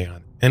DNA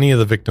on any of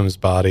the victims'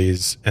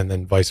 bodies, and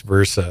then vice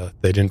versa.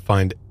 They didn't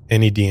find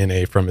any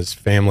DNA from his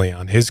family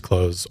on his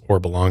clothes or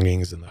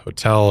belongings in the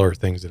hotel or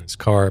things in his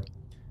car.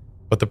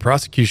 But the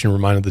prosecution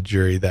reminded the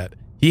jury that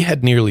he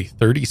had nearly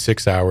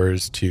 36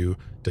 hours to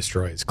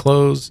destroy his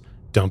clothes,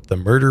 dump the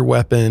murder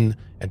weapon,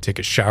 and take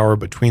a shower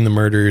between the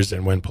murders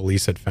and when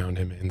police had found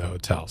him in the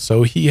hotel.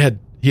 So he had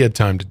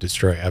time to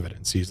destroy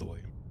evidence easily.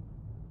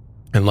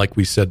 And like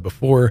we said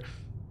before,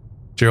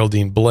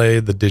 Geraldine Blay,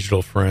 the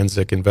digital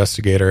forensic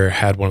investigator,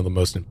 had one of the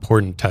most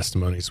important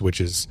testimonies, which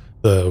is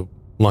the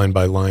line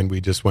by line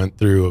we just went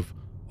through of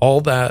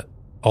all that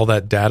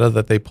data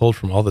that they pulled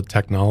from all the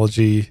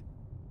technology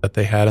that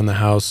they had in the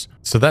house.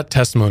 So that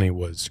testimony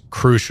was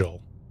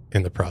crucial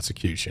in the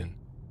prosecution.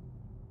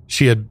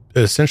 She had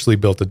essentially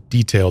built a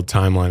detailed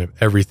timeline of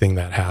everything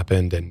that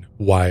happened and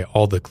why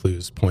all the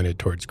clues pointed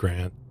towards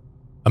Grant.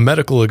 A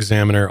medical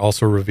examiner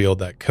also revealed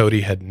that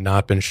Cody had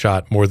not been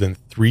shot more than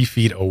 3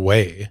 feet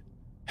away,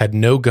 had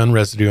no gun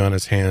residue on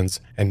his hands,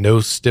 and no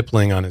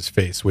stippling on his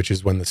face, which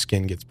is when the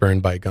skin gets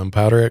burned by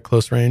gunpowder at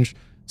close range.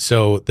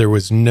 So there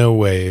was no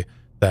way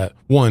that,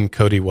 one,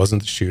 Cody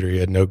wasn't the shooter, he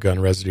had no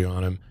gun residue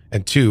on him,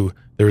 and two,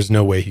 there was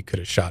no way he could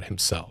have shot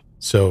himself.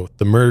 So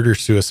the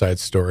murder-suicide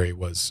story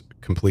was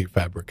complete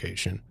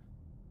fabrication.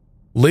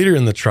 Later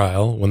in the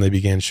trial, when they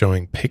began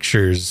showing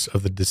pictures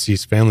of the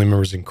deceased family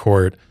members in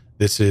court,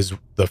 this is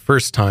the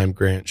first time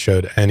Grant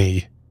showed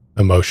any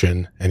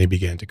emotion and he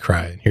began to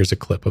cry. And here's a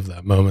clip of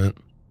that moment.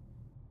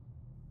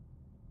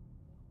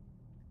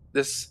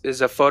 This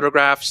is a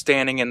photograph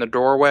standing in the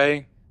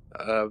doorway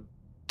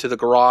to the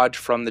garage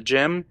from the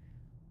gym,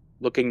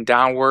 looking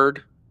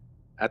downward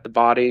at the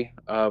body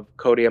of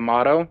Cody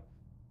Amato.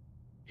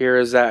 Here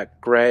is that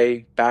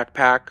gray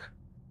backpack.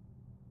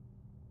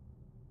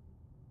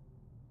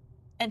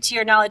 And to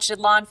your knowledge, did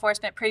law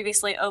enforcement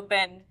previously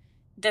open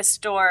this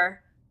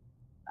door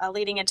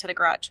leading into the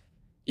garage?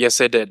 Yes,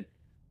 they did.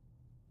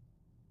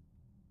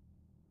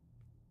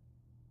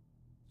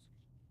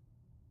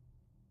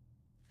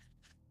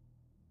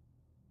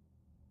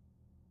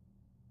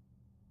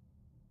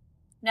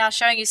 Now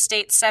showing you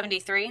state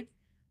 73.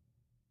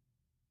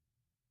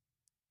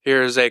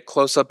 Here's a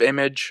close-up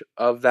image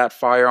of that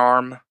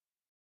firearm.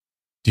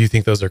 Do you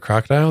think those are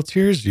crocodile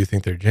tears? Do you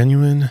think they're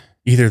genuine?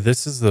 Either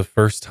this is the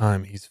first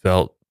time he's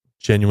felt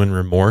genuine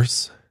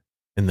remorse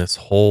in this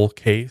whole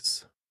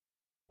case,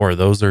 or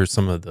those are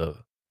some of the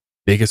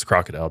biggest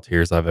crocodile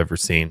tears I've ever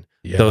seen.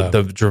 Yeah.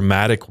 The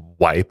dramatic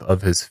wipe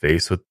of his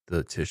face with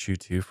the tissue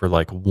too, for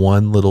like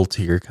one little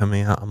tear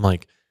coming out. I'm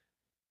like,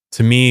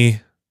 to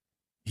me,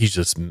 he's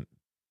just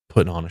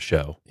putting on a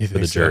show for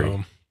the jury.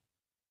 So?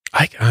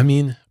 I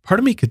mean, part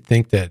of me could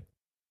think that,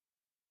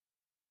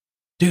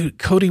 dude,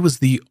 Cody was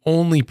the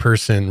only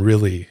person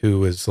really who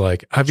was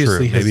like,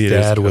 obviously his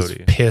dad was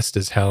pissed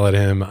as hell at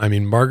him. I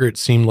mean, Margaret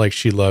seemed like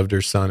she loved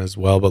her son as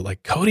well, but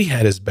like Cody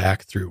had his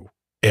back through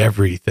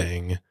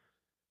everything.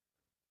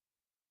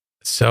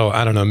 So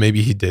I don't know,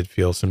 maybe he did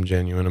feel some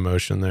genuine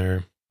emotion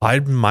there. I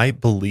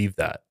might believe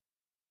that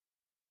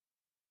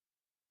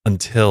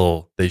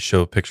until they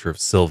show a picture of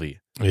Sylvie.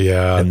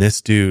 Yeah. And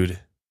this dude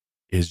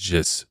is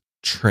just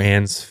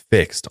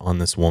transfixed on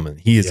this woman.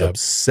 He is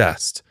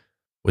obsessed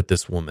with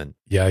this woman.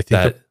 Yeah, I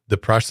think the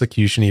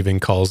prosecution even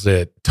calls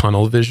it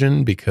tunnel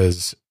vision,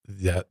 because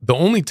the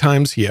only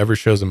times he ever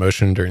shows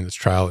emotion during this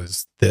trial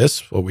is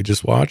this, what we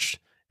just watched.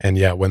 And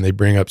yeah, when they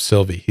bring up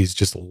Sylvie, he's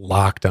just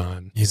locked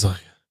on. He's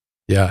like,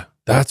 yeah,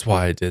 that's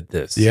why I did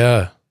this.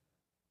 Yeah.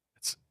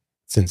 It's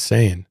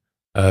insane.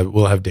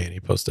 We'll have Danny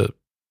post a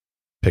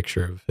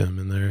picture of him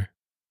in there.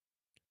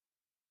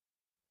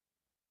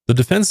 The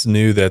defense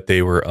knew that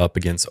they were up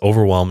against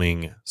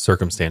overwhelming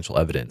circumstantial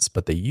evidence,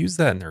 but they used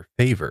that in their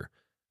favor.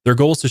 Their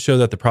goal is to show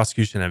that the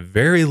prosecution had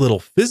very little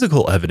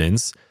physical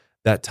evidence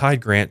that tied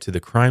Grant to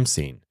the crime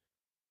scene,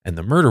 and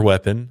the murder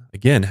weapon,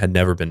 again, had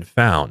never been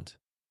found.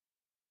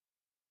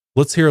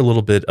 Let's hear a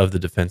little bit of the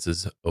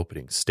defense's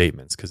opening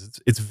statements,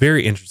 because it's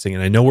very interesting,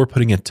 and I know we're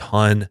putting a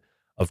ton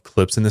of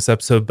clips in this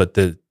episode, but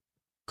the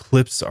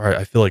clips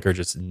I feel like are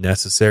just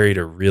necessary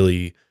to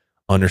really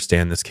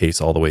understand this case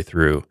all the way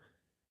through.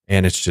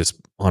 And it's just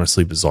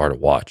honestly bizarre to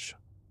watch.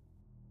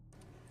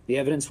 The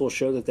evidence will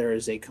show that there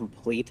is a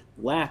complete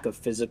lack of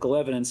physical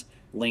evidence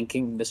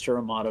linking Mr.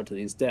 Amato to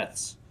these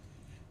deaths.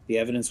 The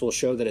evidence will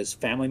show that his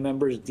family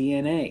members'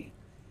 DNA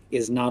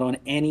is not on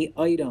any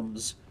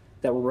items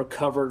that were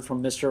recovered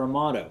from Mr.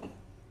 Amato.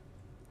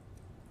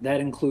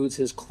 That includes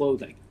his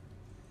clothing.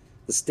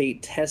 The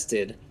state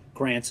tested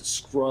Grant's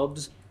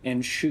scrubs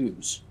and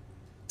shoes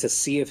to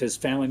see if his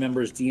family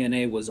members'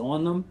 DNA was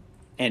on them,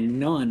 and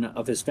none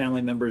of his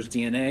family members'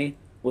 DNA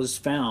was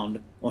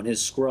found on his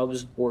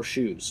scrubs or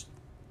shoes.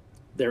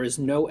 There is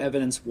no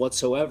evidence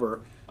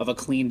whatsoever of a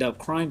cleaned up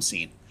crime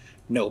scene.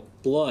 No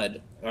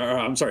blood,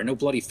 no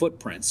bloody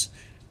footprints,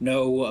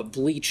 no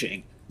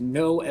bleaching,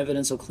 no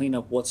evidence of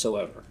cleanup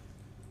whatsoever.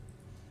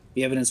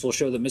 The evidence will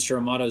show that Mr.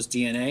 Amato's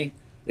DNA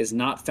is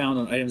not found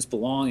on items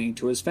belonging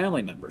to his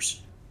family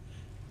members.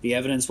 The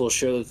evidence will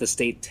show that the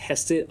state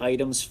tested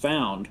items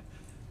found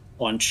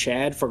on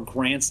Chad for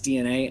Grant's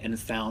DNA and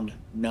found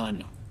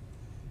none.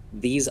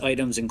 These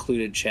items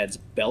included Chad's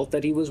belt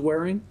that he was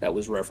wearing, that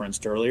was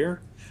referenced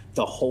earlier,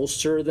 the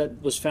holster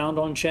that was found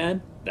on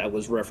Chad, that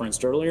was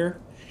referenced earlier,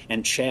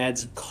 and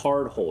Chad's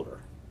card holder.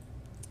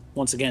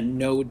 Once again,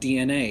 no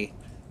DNA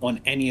on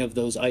any of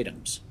those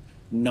items,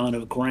 none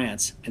of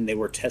Grant's, and they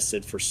were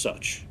tested for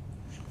such.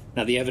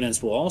 Now, the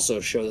evidence will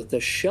also show that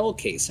the shell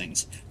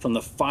casings from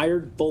the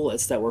fired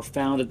bullets that were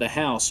found at the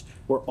house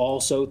were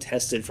also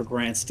tested for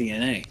Grant's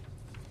DNA.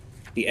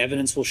 The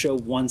evidence will show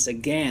once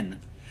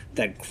again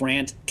that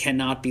Grant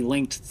cannot be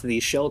linked to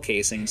these shell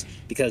casings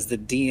because the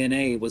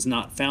DNA was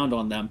not found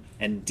on them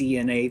and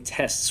DNA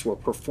tests were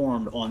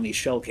performed on these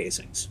shell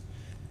casings.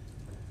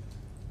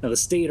 Now, the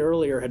state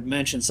earlier had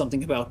mentioned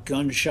something about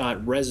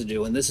gunshot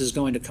residue, and this is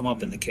going to come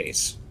up in the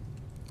case.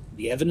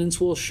 The evidence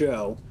will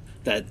show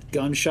that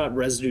gunshot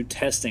residue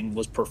testing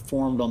was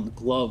performed on the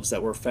gloves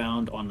that were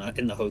found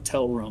in the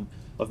hotel room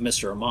of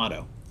Mr.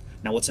 Amato.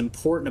 Now, what's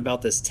important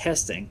about this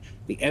testing,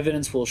 the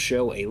evidence will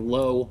show a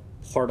low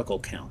particle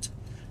count.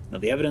 Now,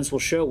 the evidence will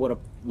show what a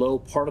low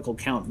particle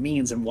count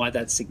means and why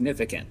that's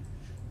significant.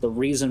 The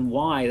reason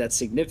why that's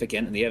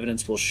significant, and the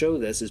evidence will show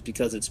this, is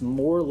because it's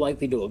more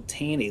likely to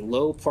obtain a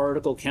low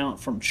particle count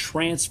from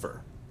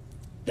transfer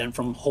than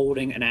from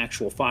holding an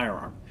actual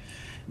firearm.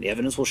 The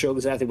evidence will show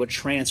exactly what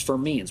transfer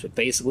means, but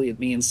basically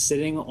it means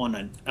sitting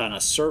on a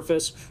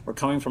surface or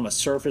coming from a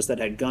surface that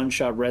had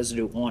gunshot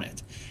residue on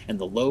it. And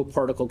the low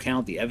particle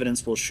count, the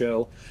evidence will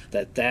show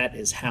that that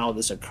is how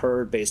this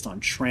occurred based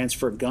on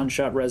transfer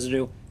gunshot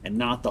residue and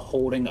not the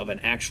holding of an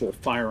actual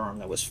firearm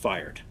that was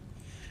fired.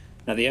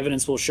 Now, the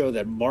evidence will show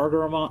that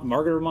Margaret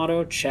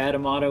Amato, Chad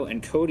Amato,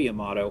 and Cody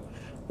Amato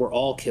were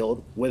all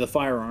killed with a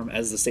firearm,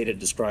 as the state had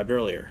described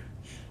earlier.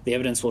 The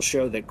evidence will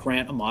show that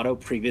Grant Amato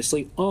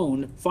previously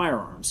owned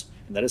firearms,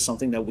 and that is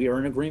something that we are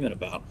in agreement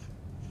about.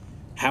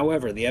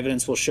 However, the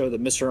evidence will show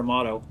that Mr.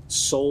 Amato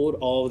sold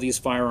all of these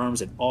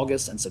firearms in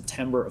August and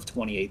September of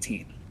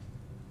 2018.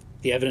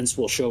 The evidence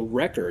will show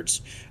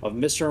records of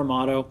Mr.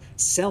 Amato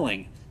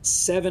selling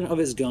 7 of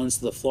his guns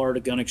to the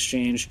Florida Gun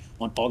Exchange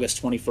on August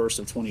 21st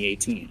of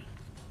 2018.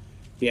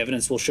 The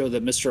evidence will show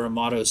that Mr.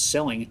 Amato is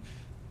selling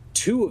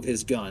 2 of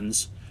his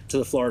guns to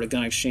the Florida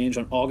Gun Exchange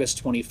on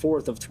August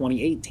 24th of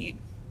 2018.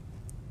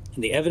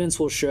 And the evidence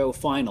will show,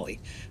 finally,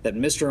 that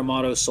Mr.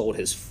 Amato sold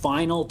his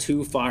final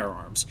 2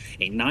 firearms,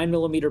 a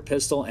 9mm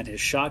pistol and his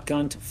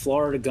shotgun, to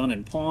Florida Gun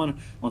and Pawn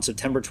on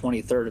September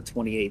 23rd of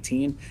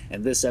 2018,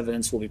 and this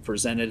evidence will be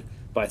presented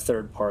by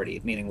third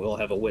party, meaning we'll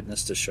have a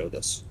witness to show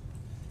this.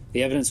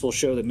 The evidence will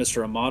show that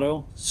Mr.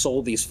 Amato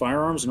sold these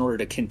firearms in order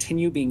to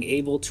continue being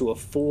able to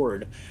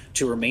afford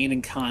to remain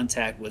in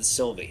contact with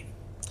Sylvie.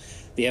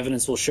 The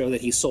evidence will show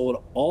that he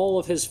sold all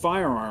of his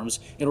firearms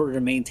in order to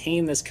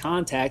maintain this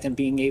contact and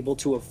being able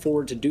to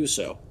afford to do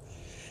so.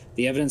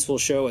 The evidence will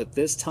show at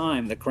this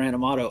time that Grant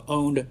Amato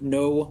owned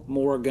no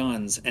more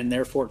guns and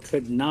therefore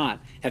could not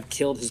have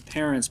killed his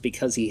parents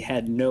because he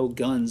had no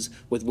guns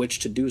with which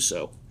to do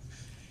so.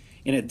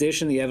 In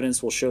addition, the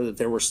evidence will show that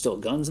there were still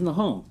guns in the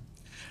home,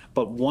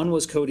 but one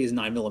was Cody's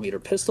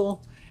 9mm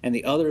pistol and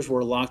the others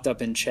were locked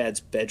up in Chad's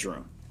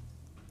bedroom.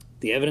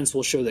 The evidence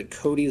will show that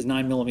Cody's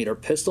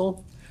 9mm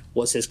pistol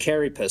was his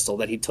carry pistol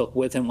that he took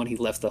with him when he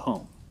left the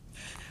home.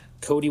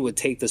 Cody would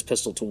take this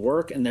pistol to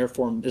work, and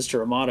therefore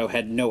Mr. Amato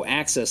had no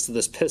access to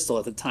this pistol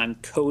at the time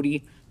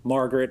Cody,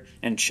 Margaret,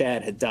 and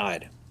Chad had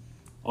died.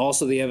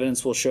 Also, the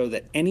evidence will show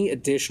that any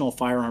additional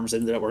firearms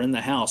that were in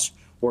the house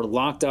were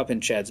locked up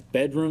in Chad's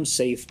bedroom,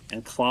 safe,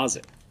 and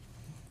closet.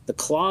 The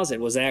closet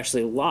was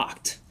actually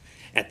locked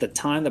at the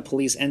time the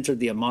police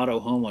entered the Amato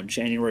home on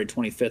January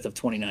 25th of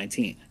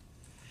 2019.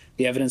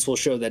 The evidence will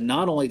show that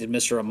not only did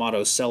Mr.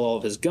 Amato sell all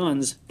of his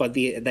guns, but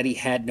that he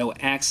had no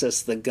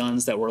access to the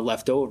guns that were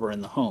left over in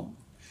the home.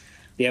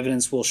 The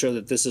evidence will show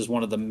that this is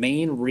one of the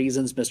main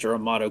reasons Mr.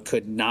 Amato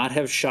could not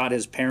have shot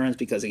his parents,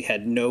 because he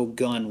had no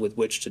gun with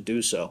which to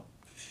do so.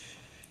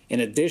 In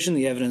addition,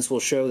 the evidence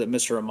will show that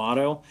Mr.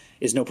 Amato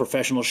is no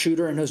professional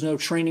shooter and has no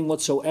training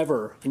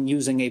whatsoever in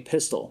using a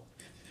pistol.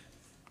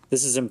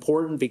 This is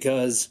important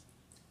because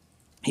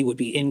he would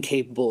be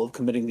incapable of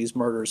committing these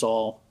murders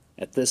all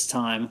at this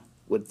time,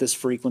 with this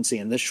frequency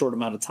in this short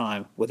amount of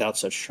time, without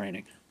such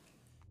training.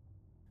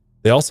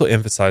 They also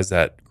emphasized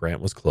that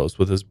Grant was close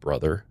with his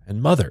brother and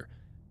mother,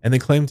 and they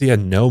claimed he had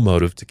no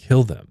motive to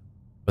kill them.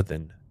 But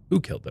then, who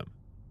killed them?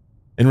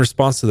 In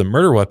response to the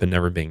murder weapon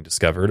never being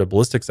discovered, a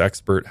ballistics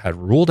expert had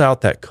ruled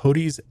out that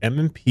Cody's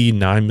M&P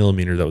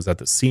 9mm that was at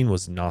the scene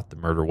was not the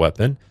murder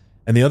weapon,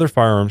 and the other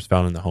firearms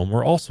found in the home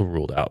were also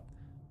ruled out.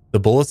 The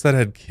bullets that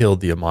had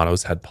killed the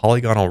Amatos had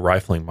polygonal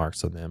rifling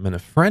marks on them, and a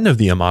friend of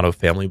the Amato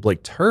family,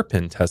 Blake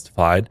Turpin,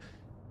 testified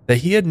that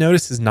he had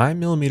noticed his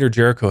 9mm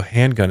Jericho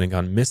handgun had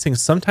gone missing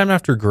sometime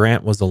after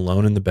Grant was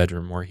alone in the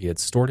bedroom where he had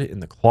stored it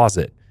in the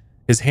closet.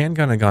 His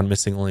handgun had gone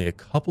missing only a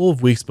couple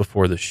of weeks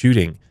before the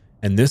shooting,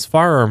 and this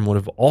firearm would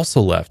have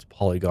also left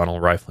polygonal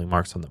rifling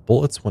marks on the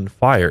bullets when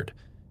fired.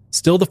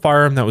 Still, the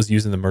firearm that was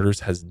used in the murders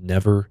has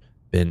never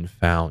been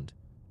found.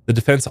 The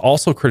defense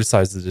also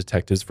criticized the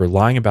detectives for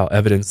lying about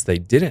evidence they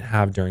didn't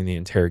have during the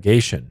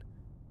interrogation.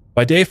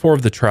 By day 4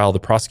 of the trial,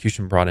 the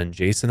prosecution brought in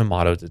Jason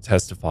Amato to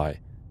testify.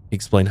 He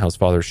explained how his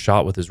father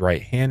shot with his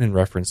right hand in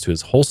reference to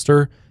his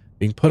holster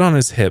being put on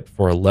his hip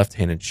for a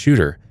left-handed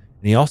shooter,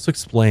 and he also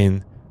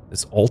explained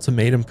this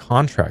ultimatum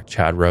contract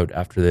Chad wrote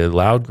after they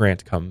allowed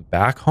Grant to come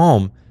back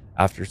home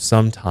after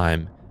some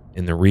time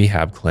in the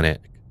rehab clinic.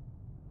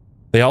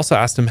 They also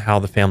asked him how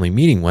the family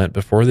meeting went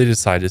before they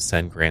decided to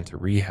send Grant to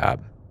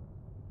rehab.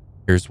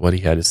 Here's what he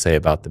had to say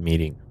about the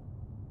meeting.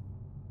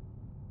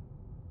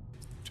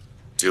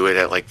 Do it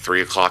at like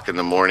 3 o'clock in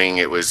the morning.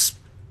 It was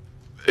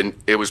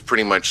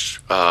pretty much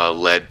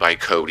led by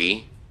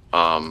Cody.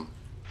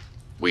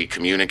 We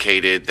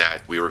communicated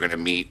that we were going to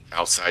meet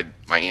outside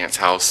my aunt's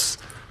house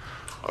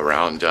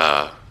around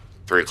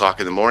 3 o'clock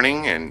in the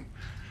morning, and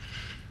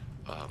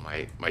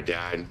my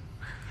dad,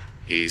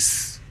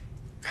 has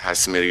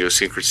some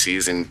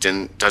idiosyncrasies and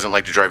doesn't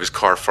like to drive his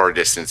car far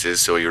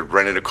distances, so he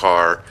rented a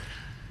car.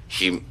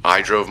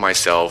 I drove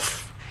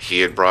myself. He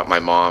had brought my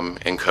mom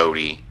and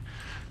Cody.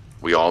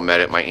 We all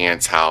met at my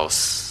aunt's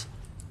house.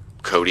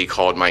 Cody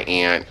called my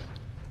aunt.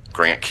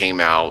 Grant came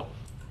out.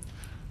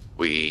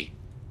 Cody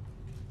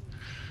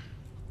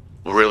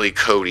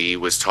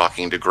was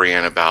talking to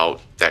Grant about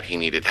that he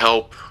needed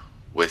help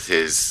with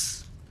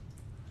his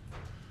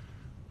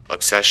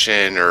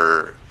obsession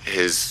or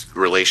his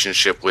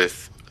relationship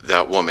with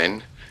that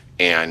woman,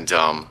 and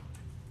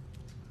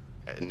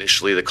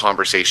initially the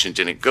conversation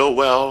didn't go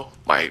well.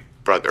 My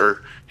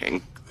brother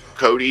and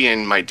Cody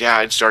and my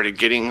dad started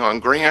getting on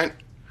Grant.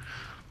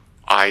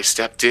 I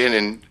stepped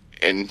in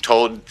and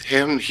told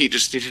him he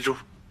just needed to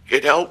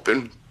get help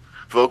and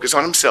focus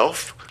on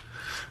himself.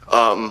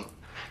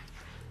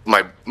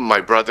 My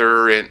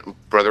brother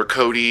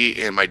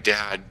Cody and my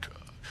dad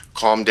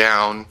calmed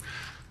down.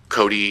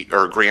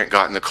 Grant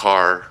got in the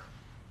car.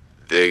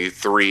 The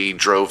three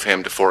drove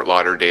him to Fort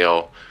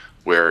Lauderdale,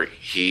 where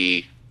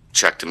he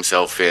checked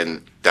himself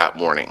in that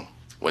morning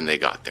when they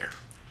got there.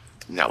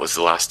 And that was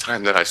the last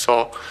time that I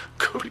saw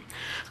Cody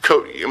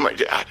and my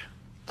dad.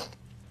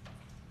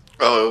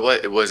 Oh,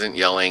 it wasn't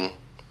yelling.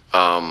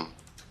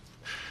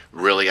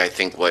 Really, I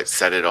think what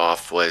set it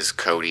off was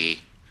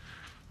Cody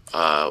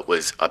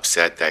was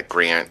upset that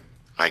Grant,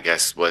 I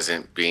guess,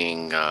 wasn't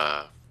being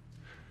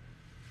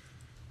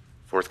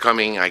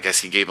forthcoming. I guess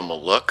he gave him a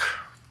look.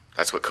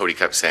 That's what Cody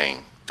kept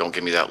saying. Don't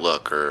give me that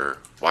look, or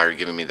why are you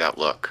giving me that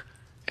look?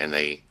 And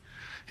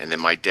then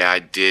my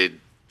dad did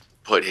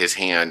put his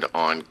hand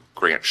on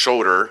Grant's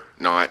shoulder,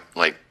 not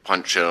like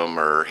punch him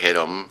or hit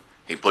him.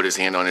 He put his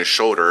hand on his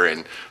shoulder,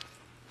 and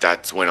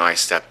that's when I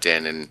stepped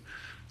in and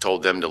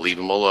told them to leave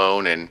him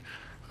alone, and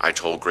I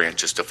told Grant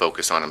just to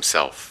focus on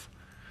himself.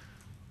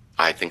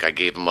 I think I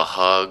gave him a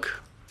hug.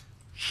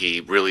 He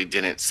really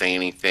didn't say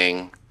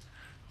anything.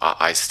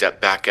 I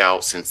stepped back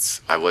out since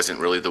I wasn't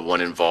really the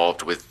one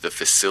involved with the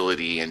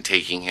facility and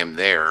taking him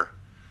there.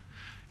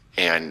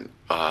 And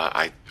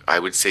I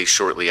would say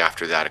shortly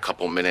after that, a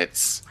couple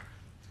minutes,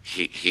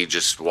 he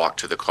just walked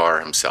to the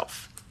car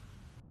himself.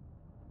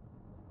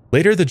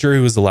 Later, the jury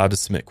was allowed to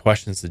submit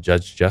questions to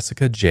Judge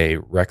Jessica J.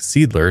 Rex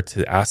Seidler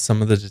to ask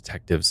some of the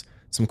detectives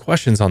some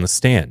questions on the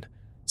stand.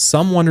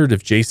 Some wondered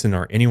if Jason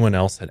or anyone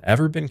else had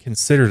ever been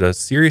considered a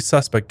serious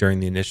suspect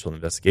during the initial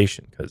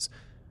investigation, because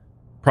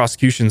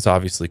prosecution's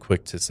obviously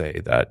quick to say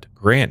that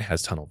Grant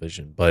has tunnel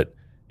vision, but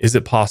is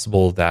it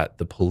possible that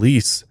the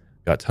police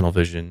got tunnel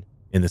vision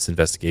in this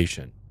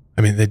investigation?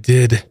 I mean, they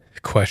did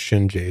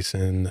question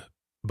Jason,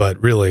 but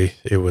really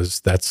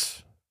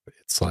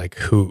it's like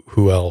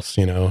who else,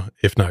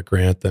 if not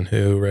Grant, then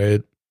who,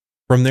 right?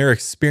 From their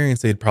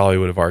experience, they probably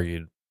would have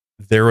argued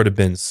there would have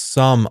been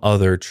some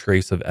other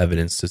trace of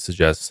evidence to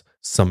suggest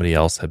somebody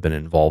else had been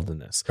involved in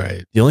this.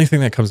 Right. The only thing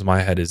that comes to my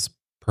head is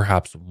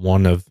perhaps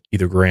one of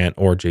either Grant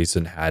or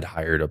Jason had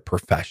hired a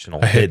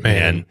professional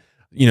hitman,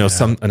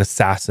 an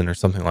assassin or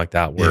something like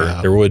that,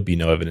 where there would be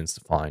no evidence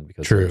to find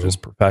because they're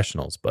just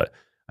professionals. But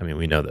I mean,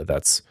 we know that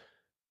that's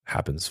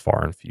happens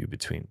far and few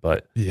between.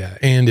 But yeah,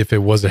 and if it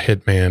was a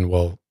hitman,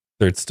 well,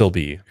 there'd still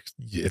be.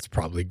 It's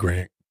probably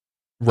Grant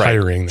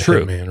hiring the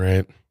hitman,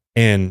 right?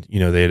 And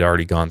they had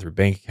already gone through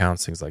bank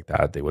accounts, things like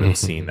that. They would have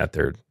seen that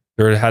there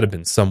had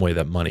been some way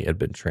that money had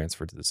been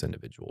transferred to this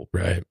individual,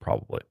 right?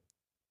 Probably.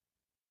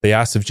 They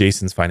asked if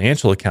Jason's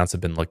financial accounts had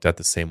been looked at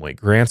the same way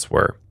Grant's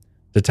were.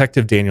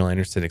 Detective Daniel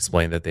Anderson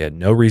explained that they had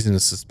no reason to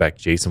suspect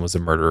Jason was a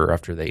murderer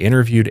after they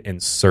interviewed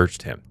and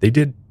searched him. They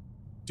did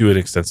do an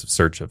extensive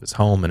search of his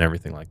home and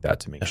everything like that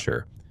to make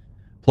sure.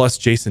 Plus,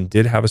 Jason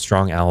did have a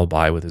strong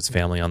alibi with his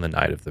family on the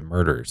night of the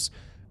murders.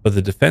 But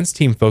the defense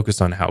team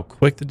focused on how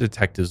quick the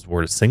detectives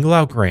were to single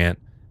out Grant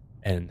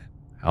and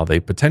how they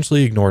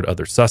potentially ignored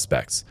other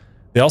suspects.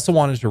 They also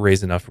wanted to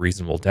raise enough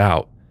reasonable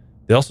doubt.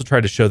 They also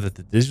tried to show that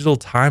the digital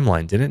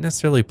timeline didn't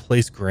necessarily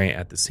place Grant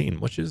at the scene,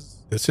 which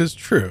is... This is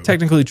true.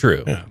 Technically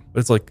true. Yeah. But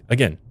it's like,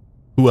 again,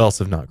 who else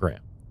if not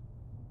Grant?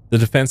 The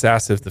defense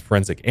asked if the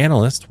forensic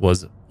analyst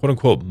was,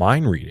 quote-unquote,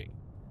 mind reading.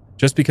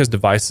 Just because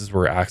devices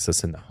were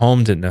accessed in the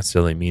home didn't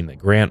necessarily mean that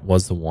Grant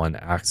was the one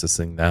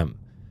accessing them.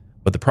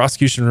 But the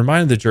prosecution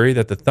reminded the jury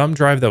that the thumb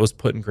drive that was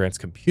put in Grant's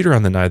computer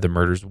on the night of the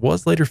murders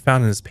was later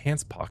found in his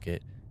pants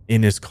pocket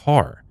in his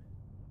car.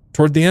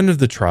 Toward the end of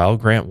the trial,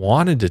 Grant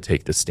wanted to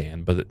take the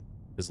stand, but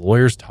his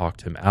lawyers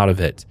talked him out of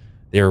it.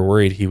 They were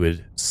worried he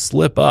would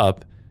slip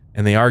up,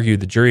 and they argued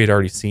the jury had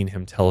already seen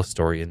him tell a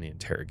story in the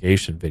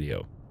interrogation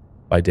video.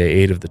 By day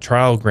 8 of the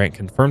trial, Grant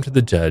confirmed to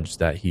the judge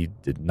that he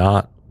did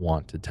not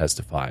want to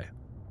testify.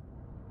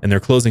 In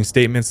their closing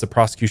statements, the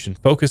prosecution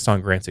focused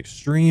on Grant's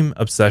extreme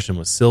obsession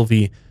with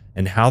Sylvie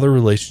and how the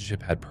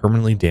relationship had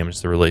permanently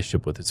damaged the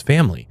relationship with his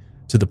family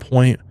to the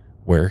point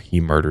where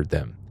he murdered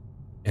them.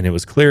 And it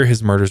was clear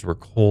his murders were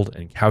cold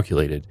and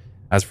calculated.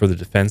 As for the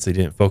defense, they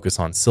didn't focus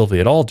on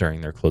Sylvie at all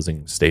during their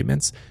closing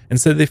statements.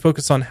 Instead, they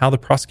focused on how the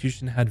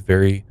prosecution had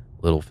very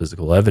little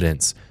physical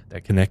evidence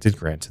that connected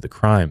Grant to the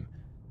crime.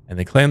 And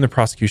they claimed the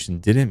prosecution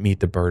didn't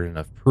meet the burden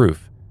of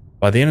proof.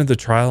 By the end of the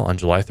trial on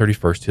July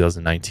 31st,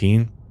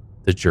 2019,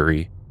 the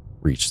jury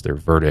reached their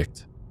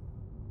verdict.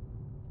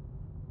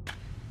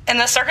 In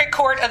the Circuit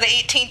Court of the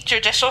 18th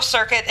Judicial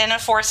Circuit in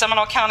and for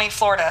Seminole County,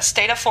 Florida,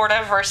 State of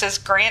Florida versus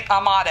Grant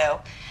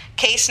Amato,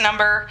 case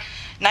number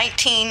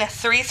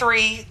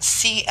 1933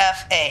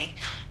 CFA.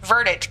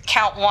 Verdict,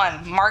 count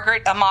 1,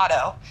 Margaret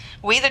Amato.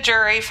 We, the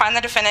jury, find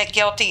the defendant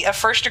guilty of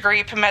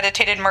first-degree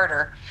premeditated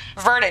murder.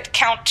 Verdict,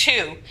 count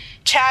 2,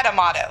 Chad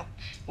Amato.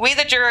 We,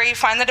 the jury,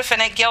 find the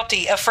defendant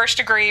guilty of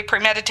first-degree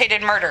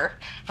premeditated murder.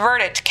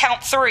 Verdict,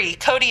 count 3,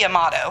 Cody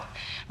Amato.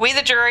 We,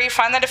 the jury,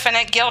 find the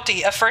defendant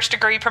guilty of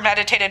first-degree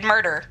premeditated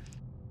murder.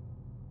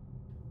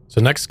 So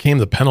next came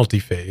the penalty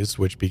phase,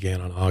 which began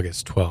on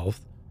August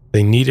 12th.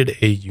 They needed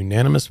a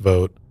unanimous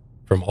vote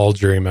from all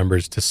jury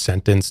members to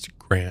sentence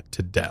Grant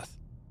to death.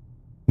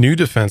 New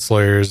defense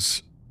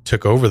lawyers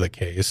took over the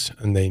case,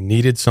 and they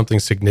needed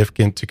something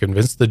significant to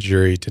convince the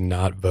jury to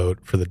not vote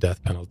for the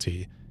death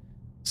penalty.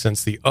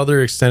 Since the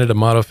other extended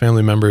Amato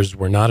family members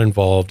were not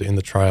involved in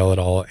the trial at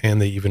all,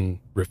 and they even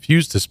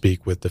refused to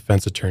speak with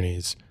defense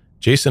attorneys,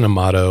 Jason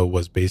Amato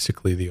was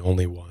basically the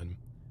only one.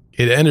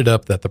 It ended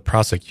up that the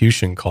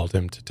prosecution called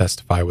him to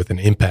testify with an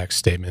impact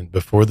statement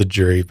before the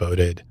jury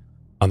voted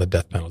on the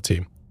death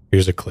penalty.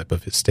 Here's a clip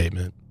of his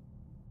statement.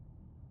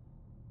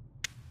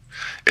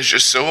 It's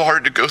just so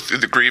hard to go through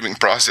the grieving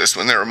process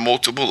when there are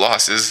multiple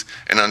losses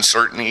and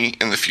uncertainty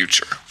in the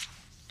future.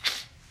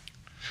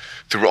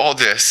 Through all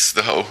this,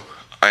 though,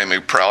 I am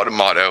a proud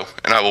Amato,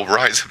 and I will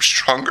rise up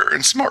stronger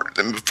and smarter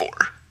than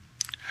before.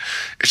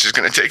 It's just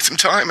going to take some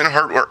time and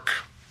hard work.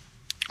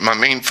 My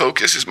main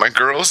focus is my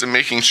girls and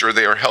making sure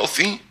they are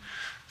healthy,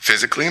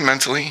 physically and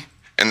mentally,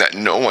 and that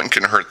no one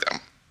can hurt them.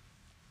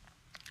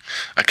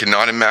 I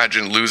cannot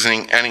imagine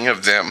losing any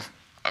of them.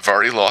 I've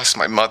already lost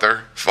my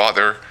mother,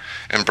 father,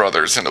 and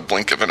brothers in a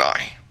blink of an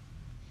eye.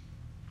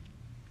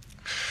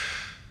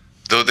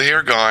 Though they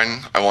are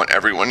gone, I want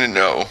everyone to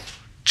know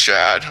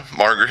Chad,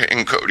 Margaret,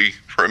 and Cody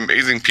are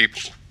amazing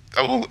people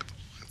that will live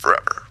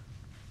forever.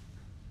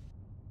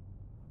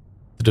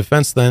 The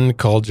defense then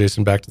called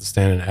Jason back to the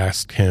stand and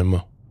asked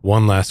him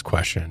one last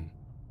question,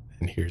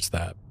 and here's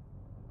that.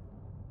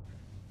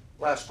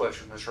 Last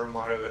question, Mr.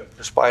 Amato.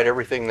 Despite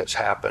everything that's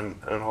happened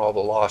and all the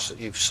loss that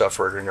you've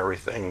suffered and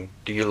everything,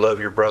 do you love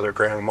your brother,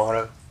 Grant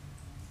Amato?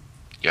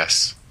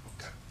 Yes.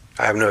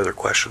 I have no other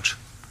questions.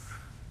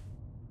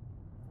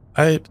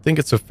 I think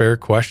it's a fair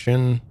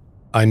question.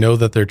 I know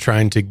that they're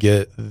trying to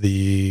get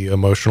the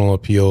emotional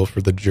appeal for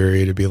the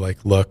jury to be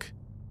like, look,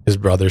 his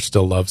brother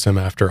still loves him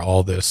after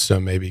all this, so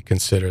maybe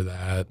consider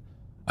that.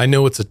 I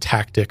know it's a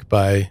tactic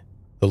by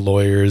the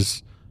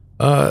lawyers.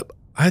 I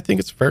think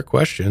it's a fair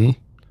question,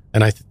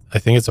 and I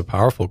think it's a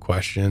powerful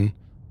question,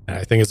 and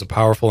I think it's a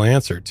powerful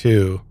answer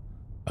too.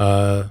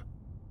 How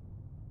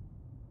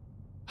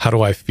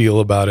do I feel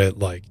about it,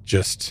 like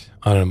just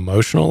on an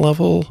emotional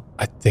level?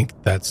 I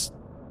think that's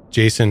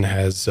Jason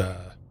has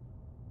a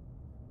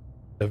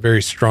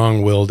very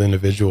strong-willed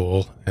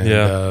individual,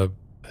 and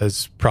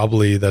has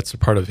probably that's a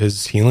part of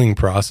his healing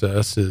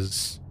process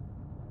is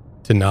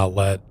to not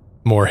let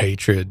more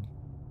hatred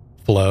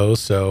flow.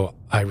 So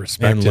I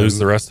respect and him. lose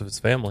the rest of his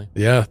family.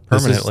 Yeah,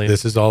 permanently.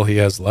 This is all he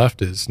has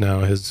left is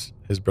now his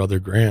brother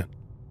Grant.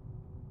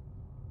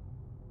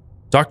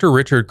 Dr.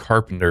 Richard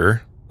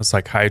Carpenter, a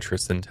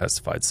psychiatrist, then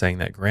testified, saying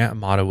that Grant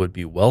Amato would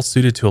be well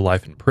suited to a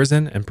life in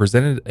prison and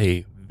presented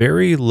a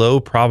very low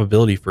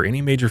probability for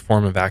any major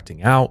form of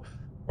acting out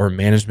or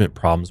management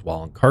problems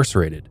while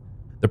incarcerated.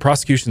 The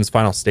prosecution's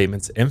final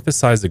statements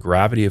emphasized the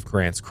gravity of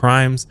Grant's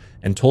crimes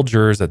and told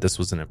jurors that this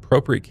was an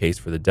appropriate case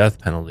for the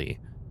death penalty.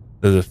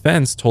 The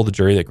defense told the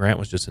jury that Grant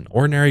was just an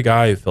ordinary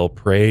guy who fell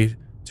prey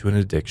to an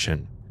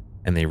addiction,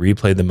 and they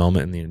replayed the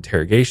moment in the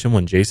interrogation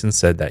when Jason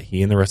said that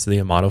he and the rest of the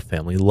Amato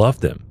family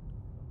loved him.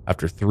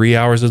 After 3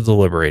 hours of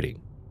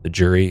deliberating, the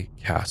jury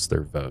cast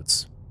their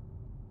votes.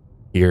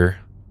 Here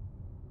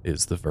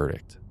is the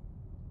verdict.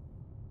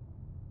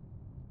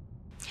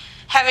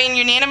 Having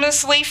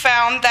unanimously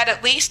found that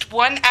at least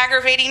one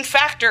aggravating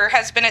factor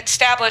has been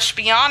established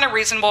beyond a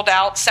reasonable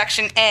doubt,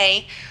 Section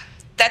A,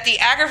 that the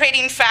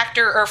aggravating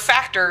factor or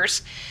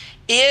factors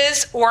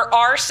is or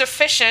are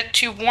sufficient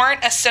to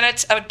warrant a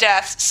sentence of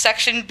death,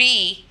 Section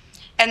B,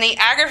 and the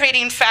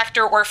aggravating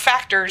factor or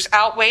factors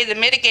outweigh the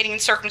mitigating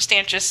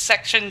circumstances,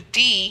 Section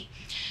D,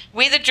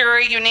 we, the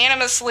jury,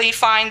 unanimously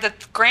find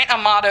that Grant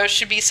Amato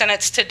should be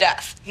sentenced to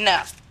death.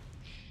 No.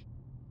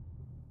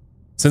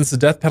 Since the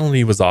death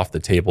penalty was off the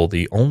table,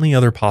 the only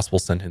other possible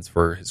sentence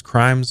for his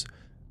crimes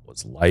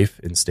was life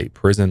in state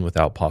prison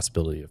without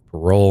possibility of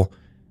parole.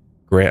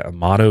 Grant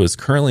Amato is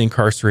currently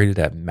incarcerated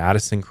at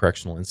Madison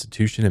Correctional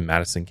Institution in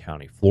Madison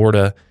County,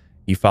 Florida.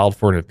 He filed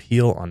for an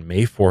appeal on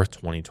May 4th,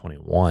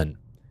 2021.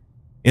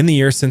 In the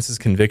years since his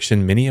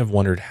conviction, many have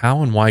wondered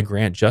how and why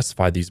Grant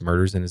justified these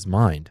murders in his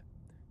mind.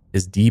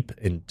 His deep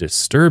and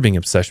disturbing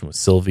obsession with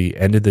Sylvie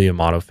ended the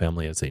Amato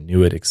family as they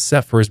knew it,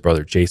 except for his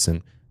brother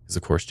Jason, because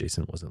of course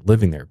Jason wasn't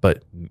living there,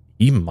 but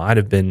he might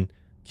have been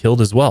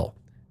killed as well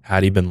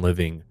had he been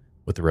living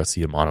with the rest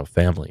of the Amato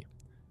family.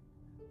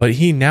 But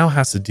he now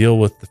has to deal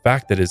with the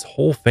fact that his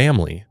whole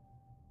family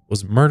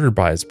was murdered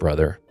by his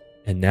brother,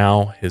 and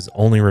now his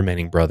only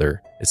remaining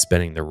brother is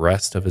spending the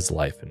rest of his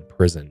life in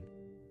prison.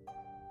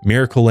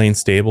 Miracle Lane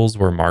Stables,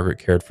 where Margaret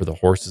cared for the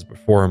horses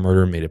before her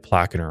murder, made a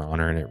plaque in her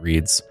honor, and it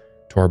reads,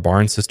 "To our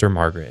barn sister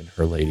Margaret and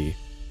her lady,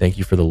 thank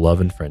you for the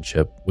love and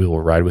friendship. We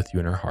will ride with you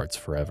in our hearts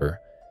forever."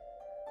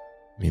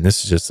 I mean,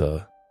 this is just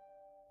a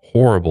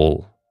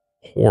horrible,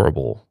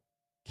 horrible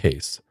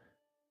case.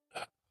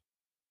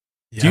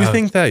 Do you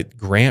think that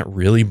Grant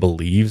really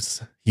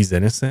believes he's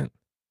innocent?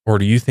 Or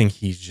do you think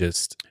he's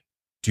just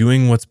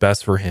doing what's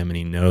best for him and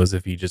he knows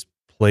if he just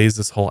plays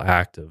this whole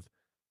act of,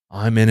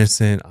 I'm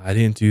innocent, I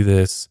didn't do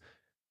this?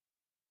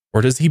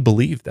 Or does he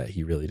believe that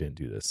he really didn't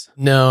do this?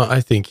 No, I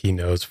think he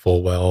knows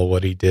full well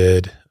what he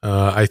did.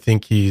 I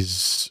think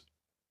he's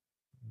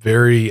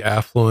very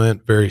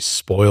affluent, very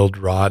spoiled,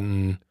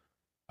 rotten.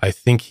 I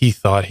think he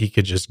thought he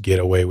could just get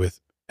away with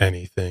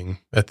anything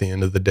at the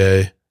end of the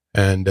day.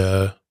 And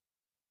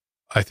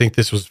I think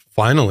this was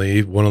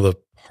finally one of the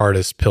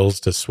hardest pills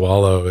to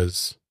swallow,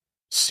 is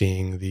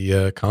seeing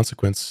the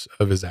consequence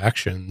of his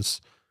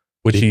actions.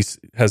 Which he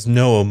has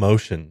no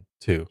emotion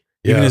to.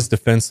 Even his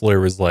defense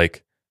lawyer was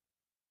like,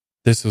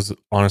 this was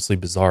honestly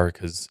bizarre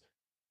because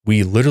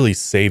we literally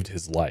saved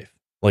his life.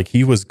 Like,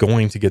 he was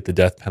going to get the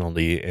death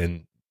penalty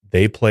and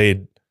they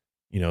played,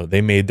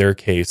 they made their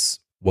case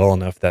well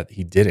enough that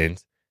he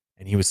didn't.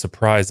 And he was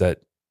surprised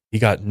that he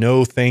got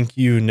no thank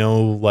you,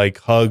 no like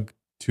hug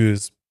to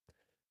his,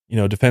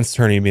 defense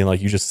attorney being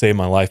like, you just saved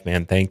my life,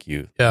 man. Thank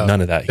you. Yeah.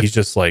 None of that. He's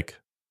just like,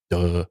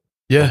 duh,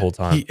 the whole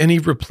time. He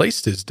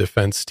replaced his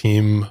defense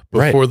team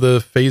before the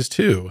phase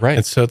 2. Right.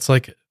 And so it's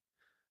like,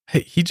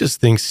 hey, he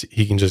just thinks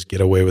he can just get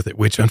away with it,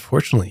 which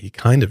unfortunately he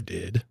kind of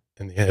did.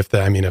 And if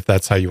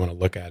that's how you want to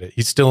look at it,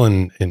 he's still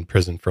in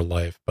prison for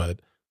life,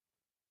 but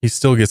he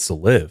still gets to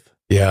live.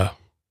 Yeah.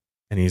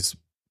 And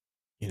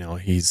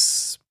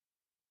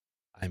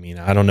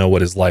I don't know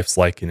what his life's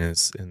like in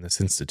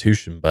this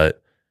institution,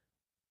 but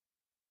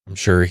I'm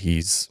sure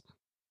he's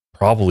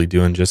probably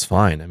doing just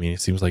fine. I mean,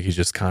 it seems like he's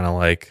just kind of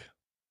like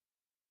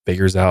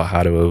figures out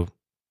how to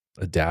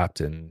adapt.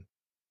 And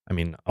I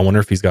wonder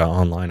if he's got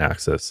online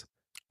access.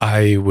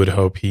 I would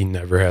hope he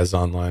never has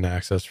online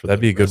access for that'd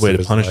be a good way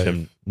to punish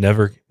him.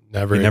 Never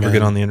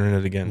get on the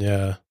internet again.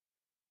 Yeah.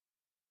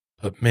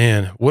 But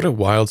man, what a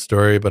wild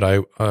story. But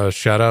I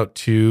shout out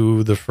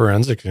to the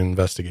forensic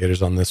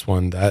investigators on this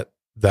one. That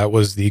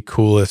was the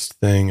coolest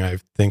thing I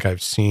think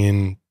I've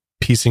seen,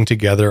 piecing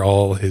together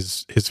all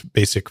his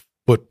basic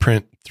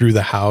footprint through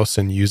the house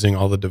and using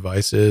all the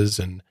devices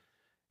and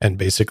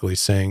basically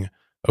saying,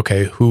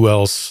 okay, who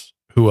else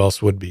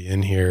would be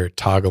in here,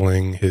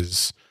 toggling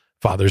his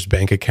father's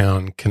bank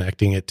account,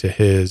 connecting it to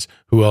his,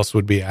 who else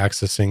would be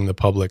accessing the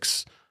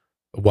public's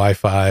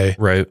Wi-Fi,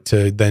 right,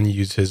 to then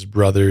use his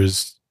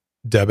brother's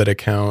debit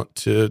account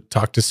to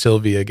talk to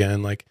Sylvie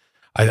again. Like,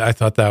 I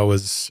thought that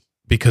was,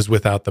 because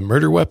without the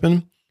murder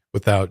weapon,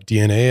 without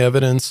DNA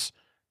evidence,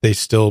 they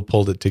still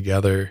pulled it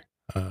together.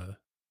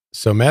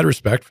 So mad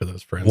respect for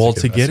those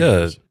forensic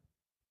investigators.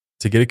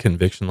 to get a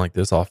conviction like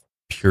this off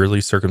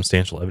purely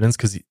circumstantial evidence,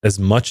 because as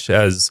much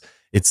as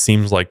it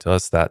seems like to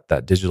us that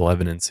digital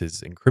evidence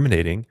is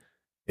incriminating,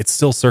 it's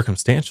still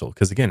circumstantial,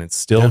 because again, it's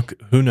still,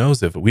 who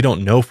knows, if we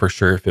don't know for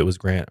sure if it was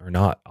Grant or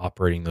not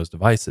operating those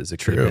devices. It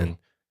could have been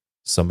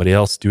somebody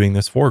else doing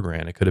this for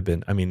Grant. It could have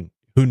been,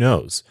 who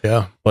knows?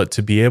 Yeah. But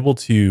to be able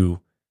to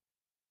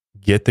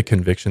get the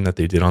conviction that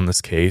they did on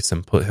this case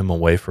and put him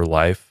away for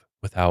life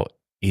without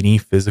any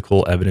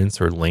physical evidence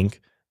or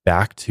link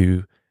back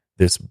to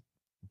this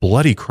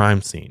bloody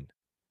crime scene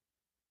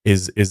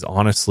is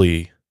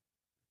honestly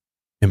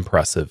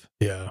impressive.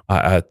 Yeah.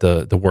 At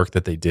the work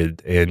that they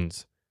did,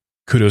 and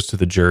kudos to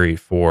the jury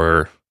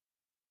for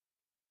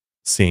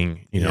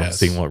seeing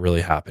what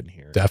really happened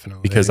here.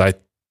 Definitely. Because I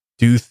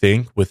do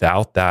think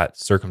without that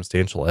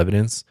circumstantial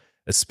evidence,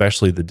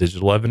 especially the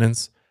digital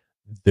evidence,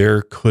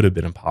 there could have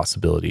been a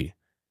possibility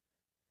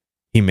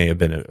he may have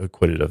been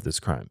acquitted of this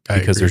crime,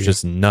 because there's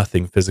just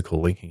nothing physical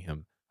linking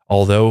him.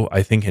 Although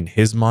I think in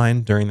his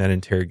mind during that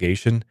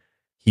interrogation,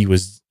 he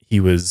was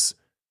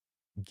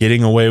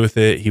getting away with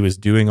it. He was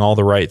doing all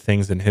the right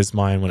things in his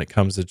mind when it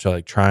comes to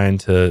like trying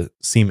to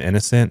seem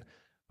innocent.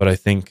 But I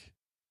think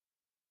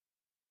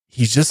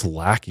he's just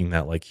lacking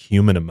that like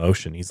human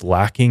emotion. He's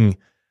lacking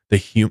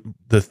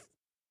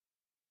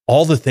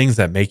all the things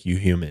that make you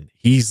human.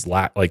 He's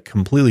like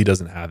completely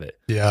doesn't have it.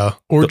 Yeah.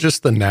 Or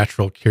just the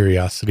natural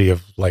curiosity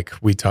of, like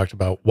we talked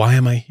about, why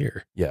am I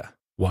here? Yeah.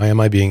 Why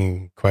am I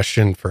being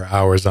questioned for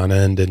hours on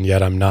end, and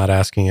yet I'm not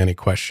asking any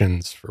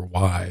questions for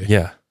why?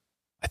 Yeah.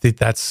 I think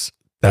that's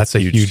a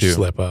huge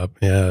slip up.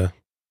 Yeah.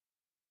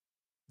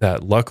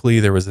 That luckily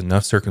there was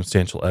enough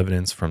circumstantial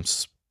evidence from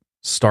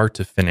start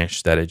to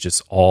finish that it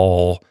just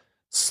all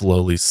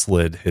slowly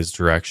slid his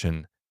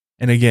direction.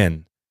 And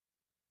again,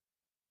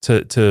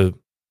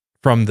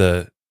 from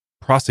the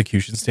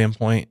prosecution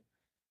standpoint,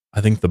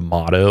 I think the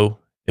motto,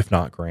 if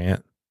not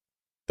Grant,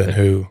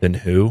 then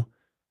who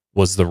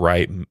was the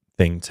right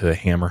thing to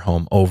hammer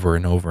home over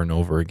and over and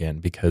over again.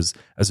 Because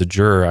as a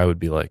juror, I would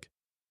be like,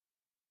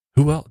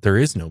 who else? There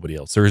is nobody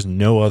else. There is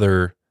no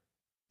other.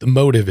 The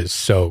motive is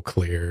so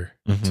clear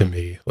to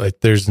me.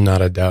 Like, there's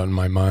not a doubt in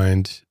my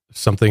mind.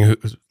 Something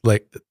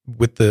like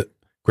with the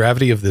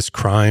gravity of this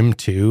crime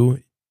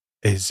too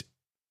is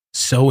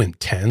so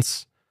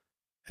intense.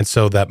 And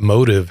so that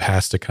motive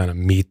has to kind of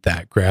meet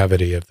that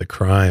gravity of the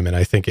crime. And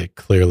I think it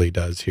clearly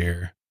does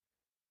here.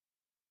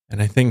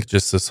 And I think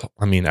just this, if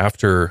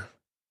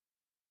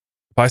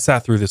I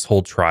sat through this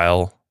whole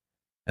trial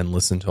and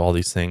listen to all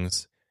these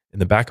things, in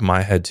the back of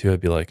my head too,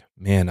 I'd be like,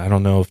 man, I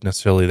don't know if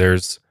necessarily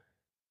there's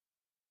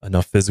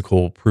enough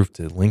physical proof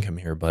to link him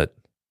here, but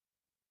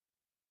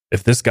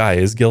if this guy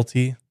is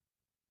guilty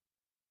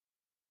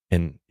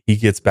and he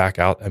gets back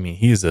out, I mean,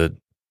 he's a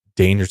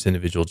dangerous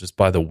individual just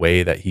by the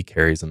way that he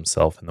carries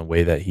himself and the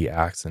way that he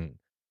acts. And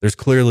there's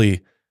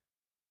clearly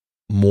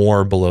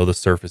more below the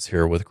surface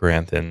here with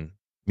Grant than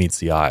meets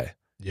the eye.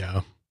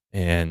 Yeah.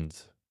 And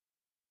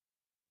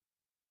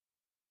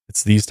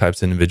it's these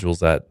types of individuals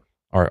that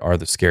are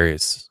the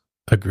scariest.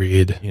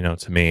 Agreed.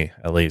 To me,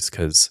 at least,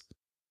 because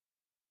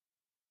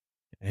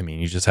I mean,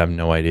 you just have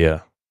no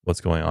idea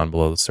what's going on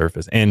below the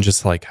surface, and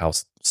just like how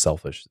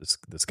selfish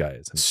this guy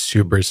is.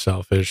 Super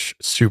selfish,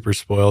 super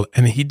spoiled.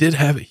 And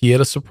he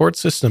had a support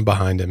system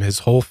behind him. His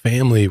whole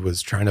family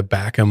was trying to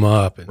back him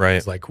up. And right.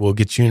 It's like, we'll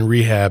get you in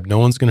rehab. No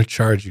one's going to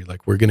charge you.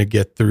 Like, we're going to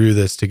get through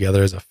this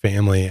together as a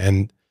family.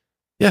 And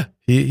yeah,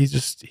 he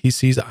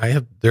sees,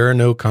 there are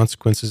no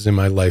consequences in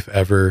my life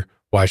ever.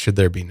 Why should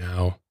there be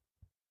now?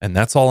 And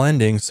that's all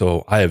ending.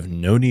 So I have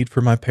no need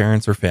for my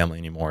parents or family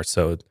anymore.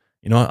 So,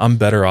 I'm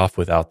better off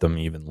without them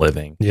even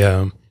living.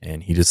 Yeah.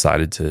 And he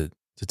decided to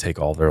take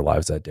all their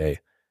lives that day.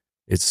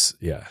 It's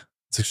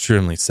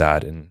extremely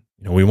sad. And,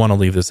 we want to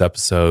leave this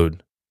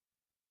episode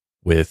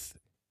with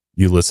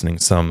you listening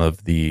some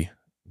of the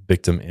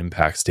victim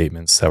impact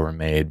statements that were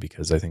made,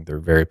 because I think they're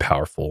very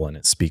powerful and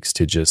it speaks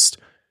to just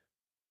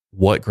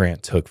what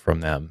Grant took from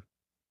them.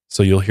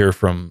 So you'll hear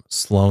from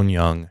Sloan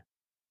Young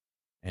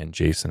and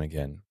Jason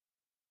again.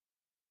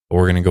 But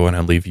we're going to go ahead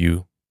and leave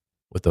you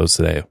with those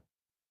today.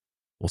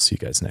 We'll see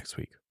you guys next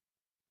week.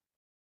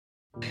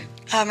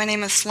 My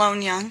name is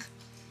Sloan Young.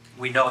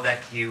 We know that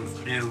you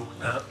knew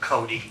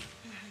Cody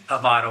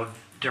Amato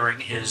during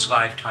his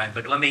lifetime,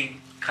 but let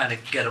me kind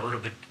of get a little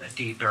bit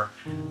deeper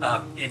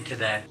into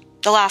that.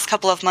 The last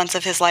couple of months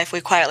of his life, we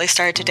quietly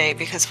started to date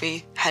because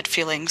we had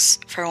feelings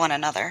for one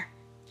another.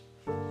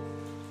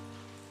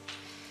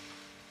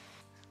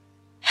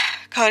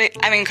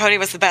 Cody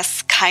was the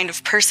best kind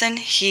of person.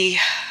 He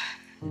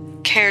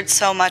cared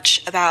so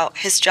much about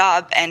his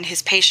job and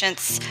his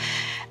patients,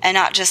 and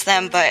not just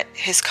them, but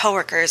his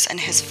coworkers and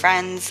his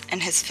friends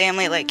and his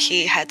family. Like,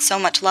 he had so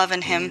much love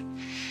in him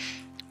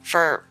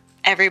for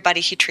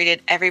everybody. He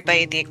treated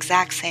everybody the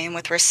exact same,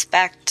 with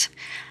respect.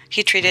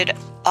 He treated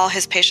all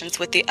his patients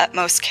with the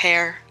utmost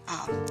care.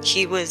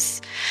 He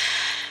was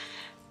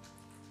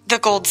the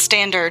gold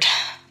standard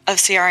of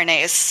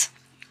CRNAs.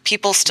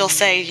 People still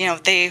say,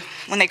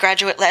 when they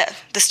graduate,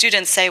 the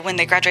students say when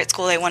they graduate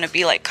school, they want to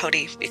be like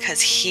Cody, because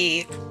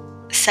he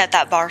set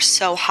that bar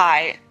so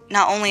high,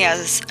 not only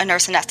as a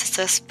nurse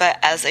anesthetist, but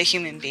as a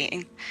human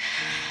being.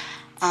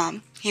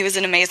 He was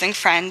an amazing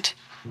friend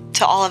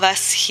to all of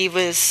us. He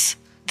was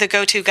the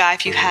go-to guy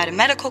if you had a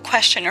medical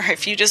question, or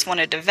if you just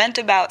wanted to vent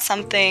about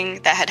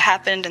something that had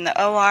happened in the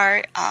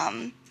OR,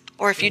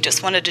 or if you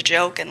just wanted to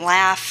joke and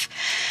laugh.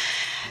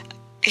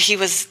 He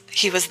was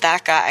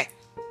that guy.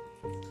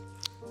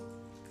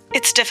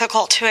 It's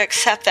difficult to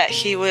accept that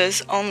he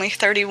was only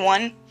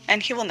 31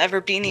 and he will never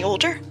be any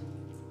older.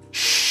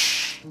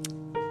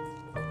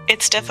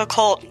 It's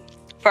difficult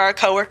for our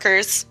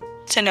coworkers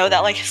to know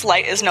that his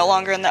light is no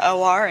longer in the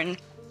OR and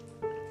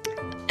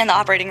in the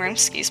operating room,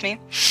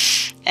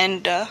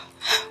 And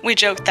we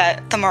joke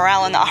that the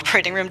morale in the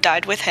operating room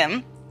died with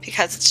him,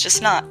 because it's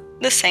just not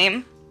the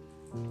same.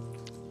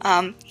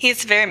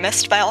 He's very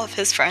missed by all of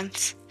his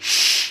friends.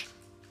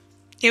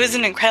 He was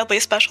an incredibly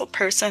special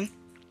person.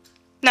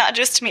 Not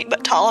just to me,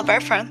 but to all of our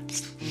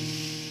friends.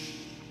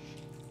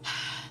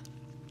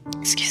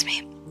 Excuse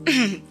me.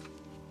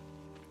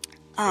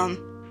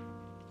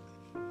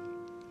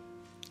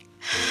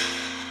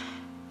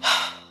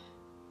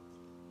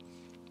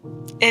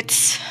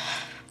 It's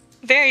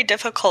very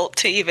difficult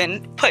to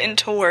even put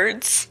into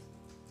words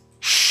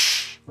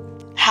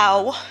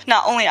how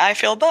not only I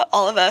feel, but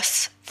all of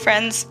us,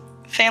 friends,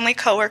 family,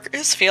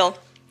 coworkers, feel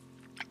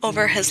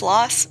over his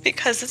loss,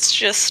 because it's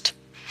just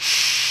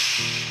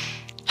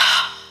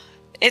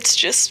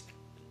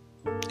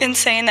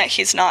insane that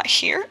he's not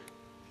here.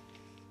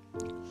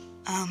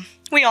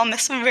 We all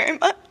miss him very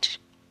much.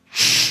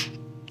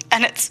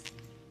 And it's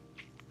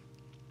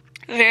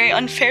very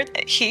unfair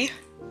that he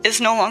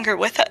is no longer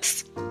with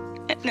us.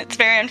 And it's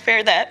very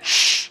unfair that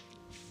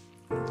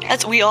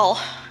as we all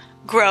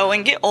grow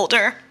and get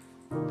older,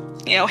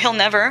 he'll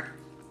never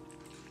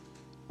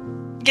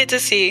get to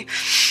see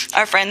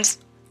our friends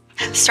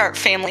start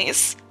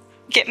families,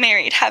 get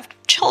married, have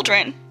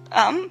children.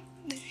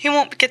 He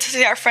won't get to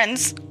see our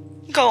friends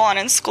go on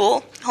in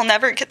school. He'll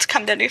never get to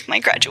come to any of my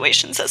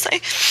graduations as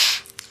I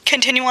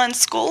continue on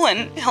school,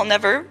 and I'll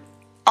never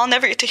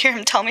get to hear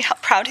him tell me how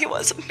proud he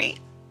was of me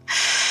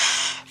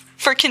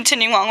for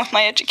continuing on with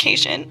my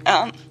education.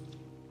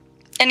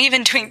 And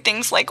even doing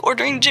things like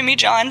ordering Jimmy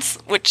John's,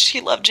 which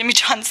he loved Jimmy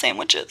John's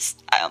sandwiches.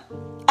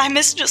 I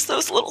miss just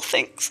those little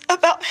things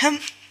about him.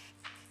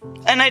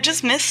 And I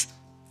just miss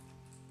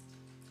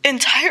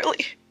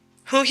entirely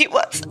who he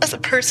was as a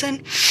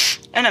person.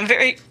 And I'm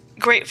very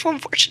grateful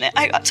and fortunate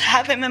I got to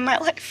have him in my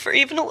life for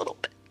even a little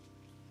bit.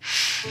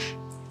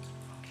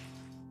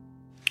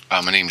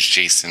 My name's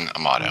Jason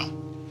Amato.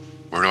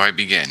 Where do I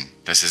begin?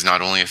 This has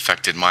not only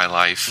affected my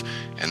life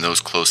and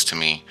those close to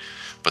me,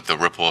 but the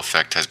ripple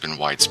effect has been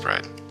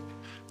widespread.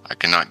 I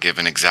cannot give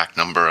an exact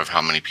number of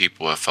how many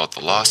people have felt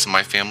the loss of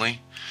my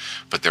family,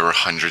 but there were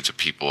hundreds of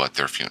people at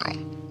their funeral.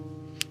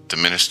 The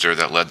minister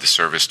that led the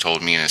service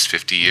told me in his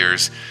 50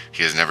 years,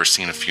 he has never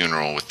seen a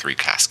funeral with 3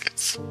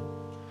 caskets.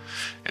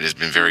 It has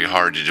been very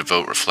hard to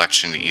devote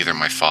reflection to either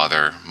my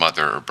father,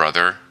 mother, or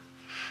brother.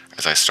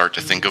 As I start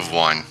to think of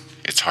one,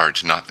 it's hard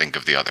to not think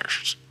of the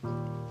others.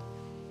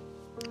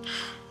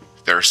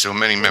 There are so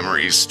many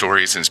memories,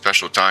 stories, and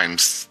special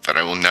times that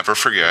I will never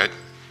forget.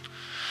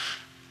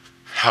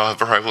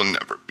 However, I will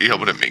never be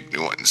able to make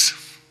new ones.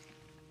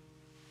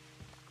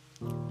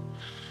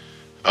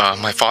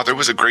 My father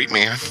was a great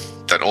man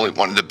that only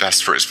wanted the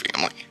best for his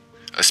family,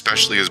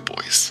 especially his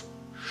boys.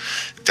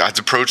 Dad's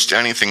approach to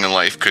anything in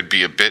life could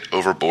be a bit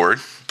overboard,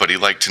 but he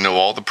liked to know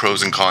all the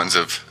pros and cons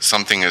of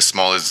something as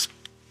small as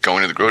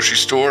going to the grocery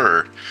store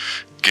or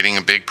getting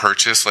a big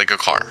purchase like a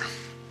car.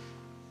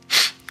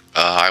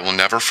 I will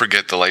never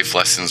forget the life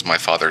lessons my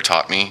father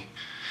taught me,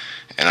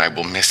 and I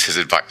will miss his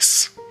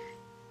advice.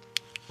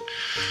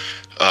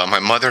 My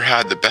mother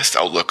had the best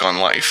outlook on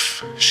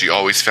life. She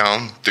always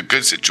found the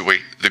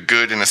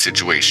good in a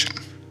situation.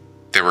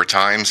 There were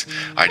times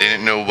I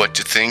didn't know what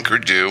to think or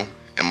do,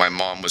 and my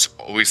mom was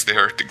always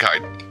there to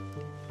guide me.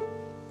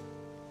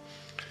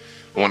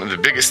 One of the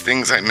biggest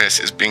things I miss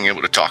is being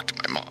able to talk to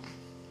my mom.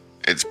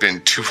 It's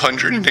been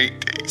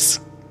 208 days.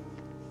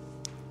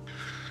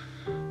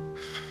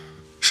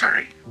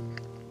 Sorry.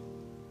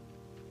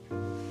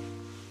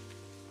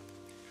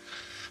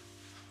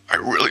 I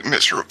really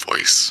miss her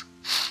voice.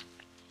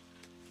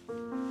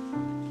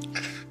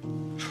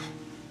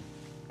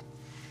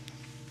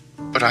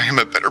 But I am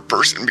a better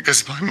person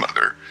because of my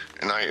mother,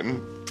 and I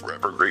am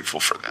forever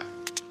grateful for that.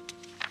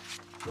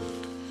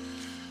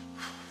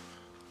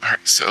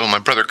 Alright, so my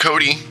brother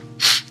Cody,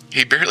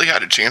 he barely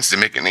had a chance to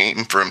make a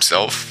name for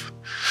himself,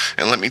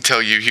 and let me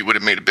tell you, he would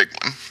have made a big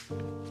one.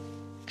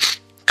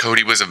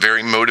 Cody was a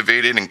very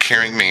motivated and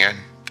caring man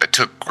that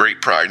took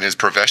great pride in his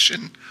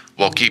profession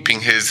while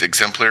keeping his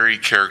exemplary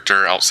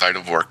character outside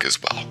of work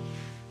as well.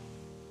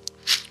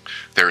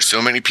 There are so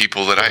many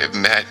people that I have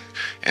met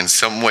in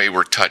some way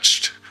were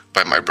touched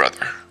by my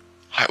brother.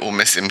 I will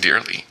miss him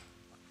dearly.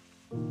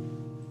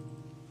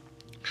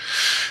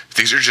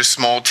 These are just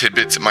small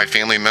tidbits of my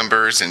family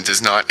members and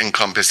does not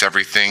encompass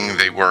everything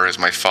they were as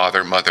my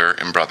father, mother,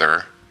 and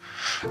brother.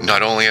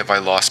 Not only have I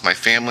lost my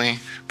family,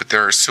 but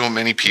there are so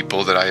many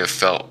people that have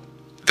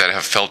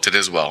felt it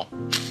as well.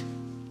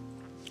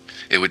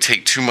 It would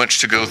take too much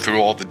to go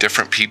through all the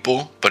different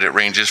people, but it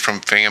ranges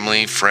from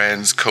family,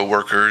 friends,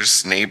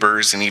 coworkers,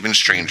 neighbors, and even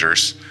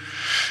strangers.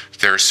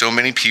 There are so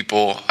many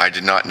people I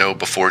did not know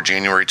before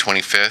January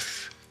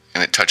 25th,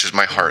 and it touches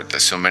my heart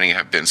that so many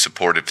have been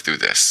supportive through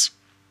this.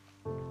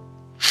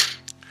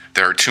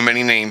 There are too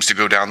many names to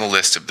go down the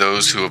list of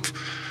those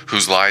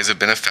whose lives have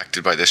been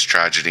affected by this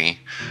tragedy,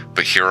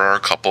 but here are a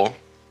couple.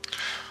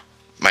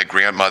 My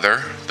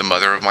grandmother, the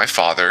mother of my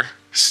father,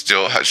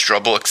 still has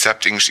trouble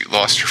accepting she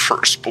lost her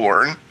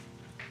firstborn.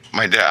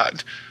 My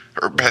dad,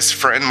 her best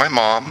friend, my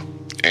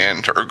mom,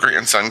 and her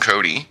grandson,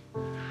 Cody.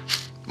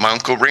 My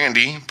Uncle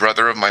Randy,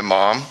 brother of my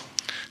mom,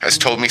 has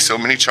told me so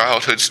many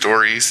childhood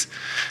stories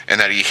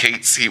and that he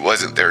hates he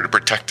wasn't there to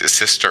protect his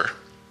sister.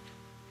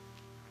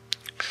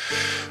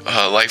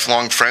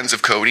 Lifelong friends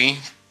of Cody,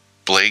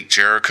 Blake,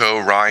 Jericho,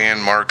 Ryan,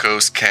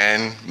 Marcos,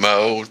 Ken,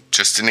 Mo,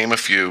 just to name a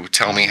few,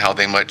 tell me how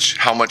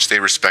much they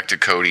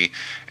respected Cody,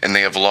 and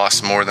they have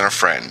lost more than a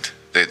friend.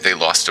 They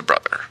lost a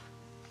brother.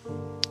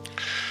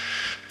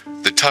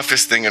 The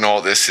toughest thing in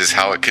all this is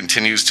how it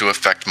continues to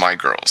affect my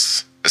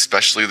girls,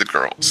 especially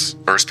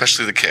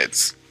the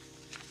kids.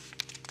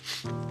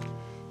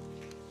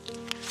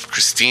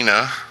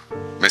 Christina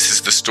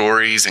misses the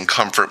stories and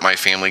comfort my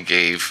family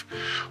gave,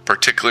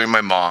 particularly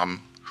my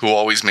mom, who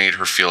always made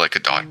her feel like a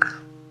daughter.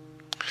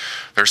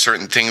 There are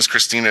certain things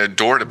Christina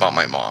adored about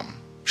my mom.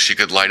 She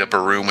could light up a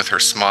room with her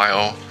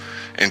smile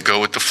and go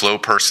with the flow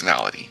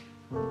personality.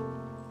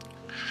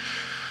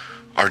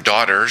 Our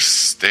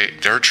daughters,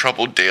 they're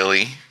troubled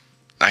daily.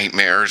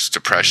 Nightmares,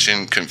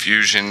 depression,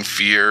 confusion,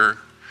 fear,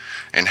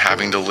 and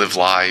having to live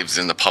lives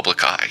in the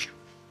public eye.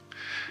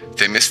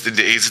 They miss the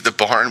days at the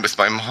barn with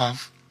my mom,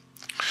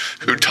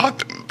 who taught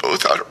them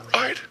both how to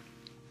ride.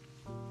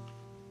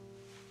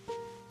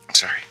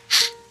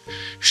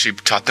 She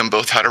taught them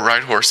both how to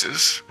ride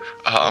horses.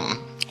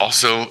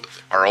 Also,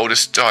 our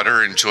oldest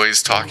daughter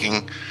enjoys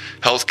talking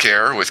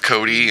healthcare with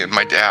Cody and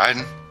my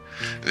dad.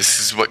 This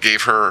is what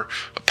gave her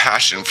a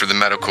passion for the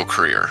medical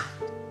career.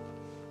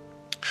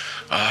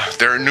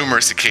 There are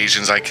numerous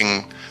occasions I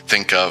can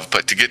think of,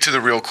 but to get to the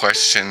real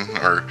question,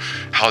 or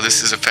how this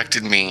has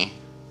affected me,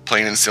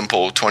 plain and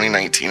simple,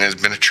 2019 has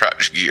been a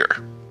tragic year.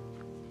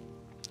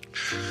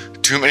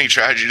 Too many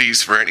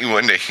tragedies for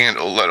anyone to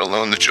handle, let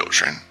alone the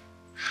children.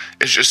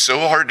 It's just so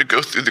hard to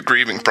go through the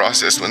grieving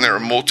process when there are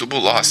multiple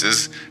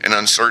losses and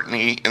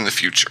uncertainty in the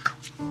future.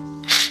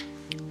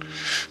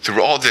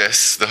 Through all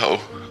this, though,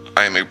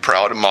 I am a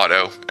proud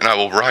Amato, and I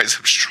will rise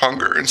up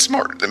stronger and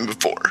smarter than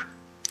before.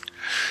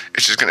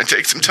 It's just going to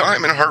take some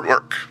time and hard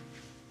work.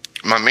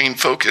 My main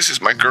focus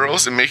is my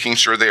girls and making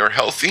sure they are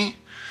healthy,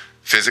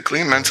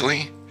 physically and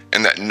mentally,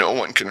 and that no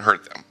one can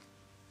hurt them.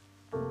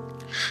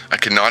 I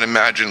cannot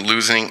imagine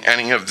losing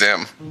any of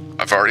them.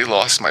 I've already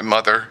lost my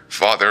mother,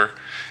 father,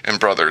 and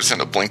brothers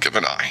in a blink of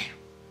an eye.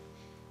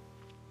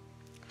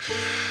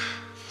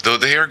 Though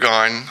they are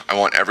gone, I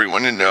want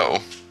everyone to know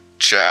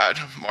Chad,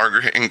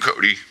 Margaret, and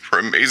Cody are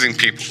amazing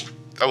people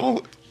that will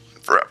live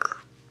forever.